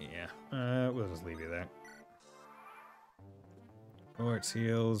 Yeah, we'll just leave you there. Quartz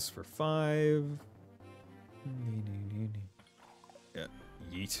heals for 5. Yeah,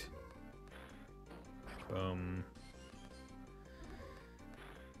 yeet. Boom.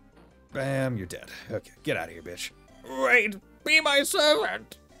 Bam, you're dead. Okay, get out of here, bitch. Wait, be my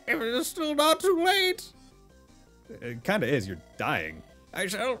servant, if it is still not too late. It kinda is, you're dying. I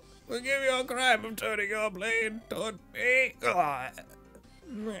shall forgive your crime of turning your blade toward me.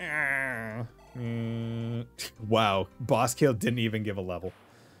 Wow, boss kill didn't even give a level.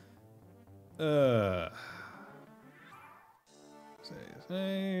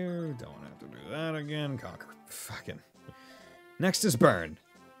 Save. Don't have to do that again. Conquer. Fucking. Next is burn.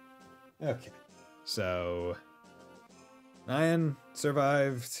 Okay. So, Nyan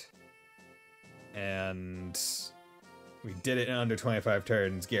survived, and we did it in under 25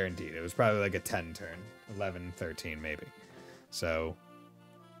 turns, guaranteed. It was probably like a 10 turn. 11, 13 maybe. So,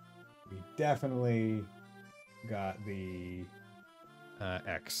 we definitely got the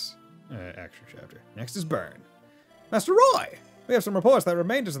extra chapter. Next is burn. Master Roy, we have some reports that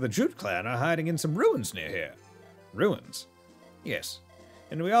remainders of the Jute clan are hiding in some ruins near here. Ruins? Yes.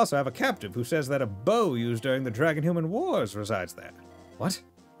 And we also have a captive who says that a bow used during the Dragon-Human Wars resides there. What?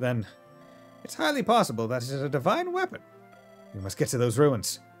 Then, it's highly possible that it is a divine weapon. We must get to those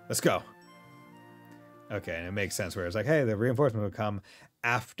ruins. Let's go. Okay, and it makes sense where it's like, hey, the reinforcement will come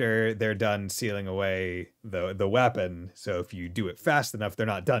after they're done sealing away the weapon. So if you do it fast enough, they're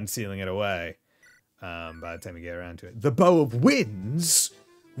not done sealing it away by the time you get around to it. The Bow of Winds?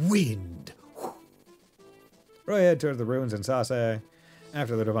 Wind. Roy head towards the ruins in Sase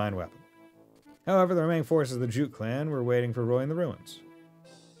after the divine weapon. However, the remaining forces of the Jute clan were waiting for Roy in the ruins.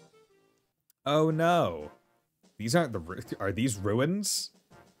 Oh no. These aren't are these ruins?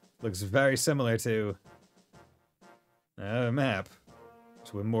 Looks very similar to a map.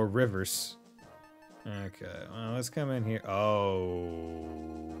 Just with more rivers. Okay, well, let's come in here.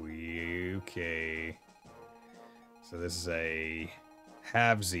 Oh, okay. So this is a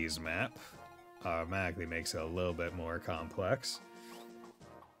halvesies map. Automatically makes it a little bit more complex.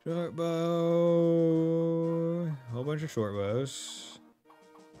 Short bow. Whole bunch of short bows.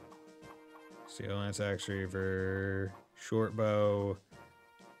 Steel Lance Axe Reaver. Short bow.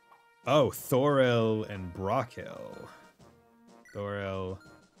 Oh, Thoril and Brockhill. Thoril,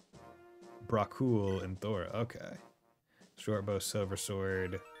 Brockul, and Thoril. Okay. Short bow, silver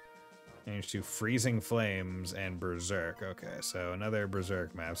sword. Range 2, freezing flames, and berserk. Okay, so another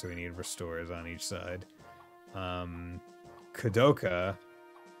berserk map, so we need restores on each side. Kadoka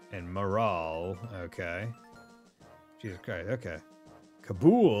and Maral. Okay. Jesus Christ. Okay.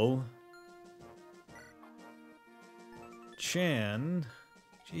 Kabul. Chan.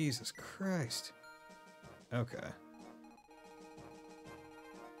 Jesus Christ. Okay.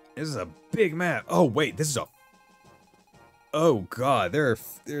 This is a big map. Oh, wait, this is a... Oh, God,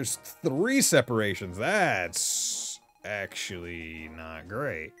 there's 3 separations. That's actually not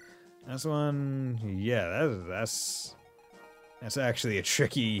great. That's one... Yeah, that's actually a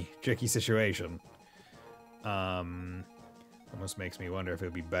tricky situation. Almost makes me wonder if it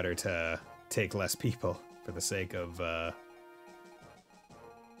would be better to take less people for the sake of,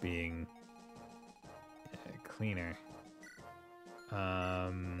 being cleaner.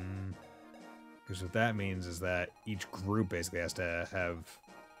 Because what that means is that each group basically has to have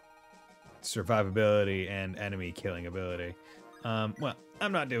survivability and enemy killing ability. Well,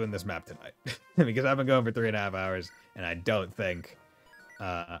 I'm not doing this map tonight because I've been going for 3.5 hours and I don't think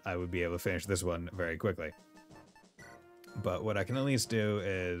I would be able to finish this one very quickly. But what I can at least do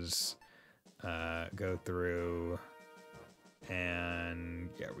is go through and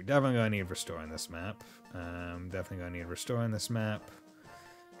yeah, we're definitely going to need restoring this map. Definitely going to need restoring this map.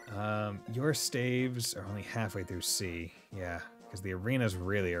 Your staves are only halfway through C. Yeah, because the arenas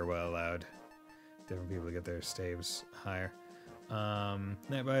really are well allowed. Different people get their staves higher.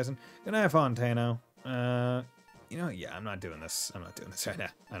 Night Bison. Good night, Fontano. You know, yeah, I'm not doing this. I'm not doing this right now.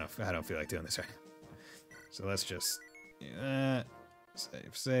 I don't feel like doing this right now. So let's just do that.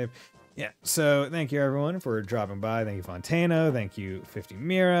 Save. Yeah, so thank you everyone for dropping by. Thank you, Fontano. Thank you, 50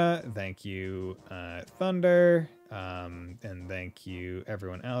 Mira. Thank you, Thunder. And thank you,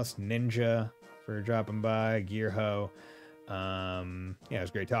 everyone else. Ninja for dropping by. Gearho. Yeah, it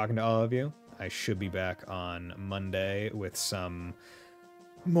was great talking to all of you. I should be back on Monday with some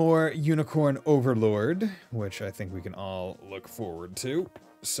more Unicorn Overlord, which I think we can all look forward to.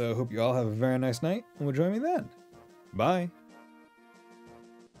 So hope you all have a very nice night, and will join me then. Bye.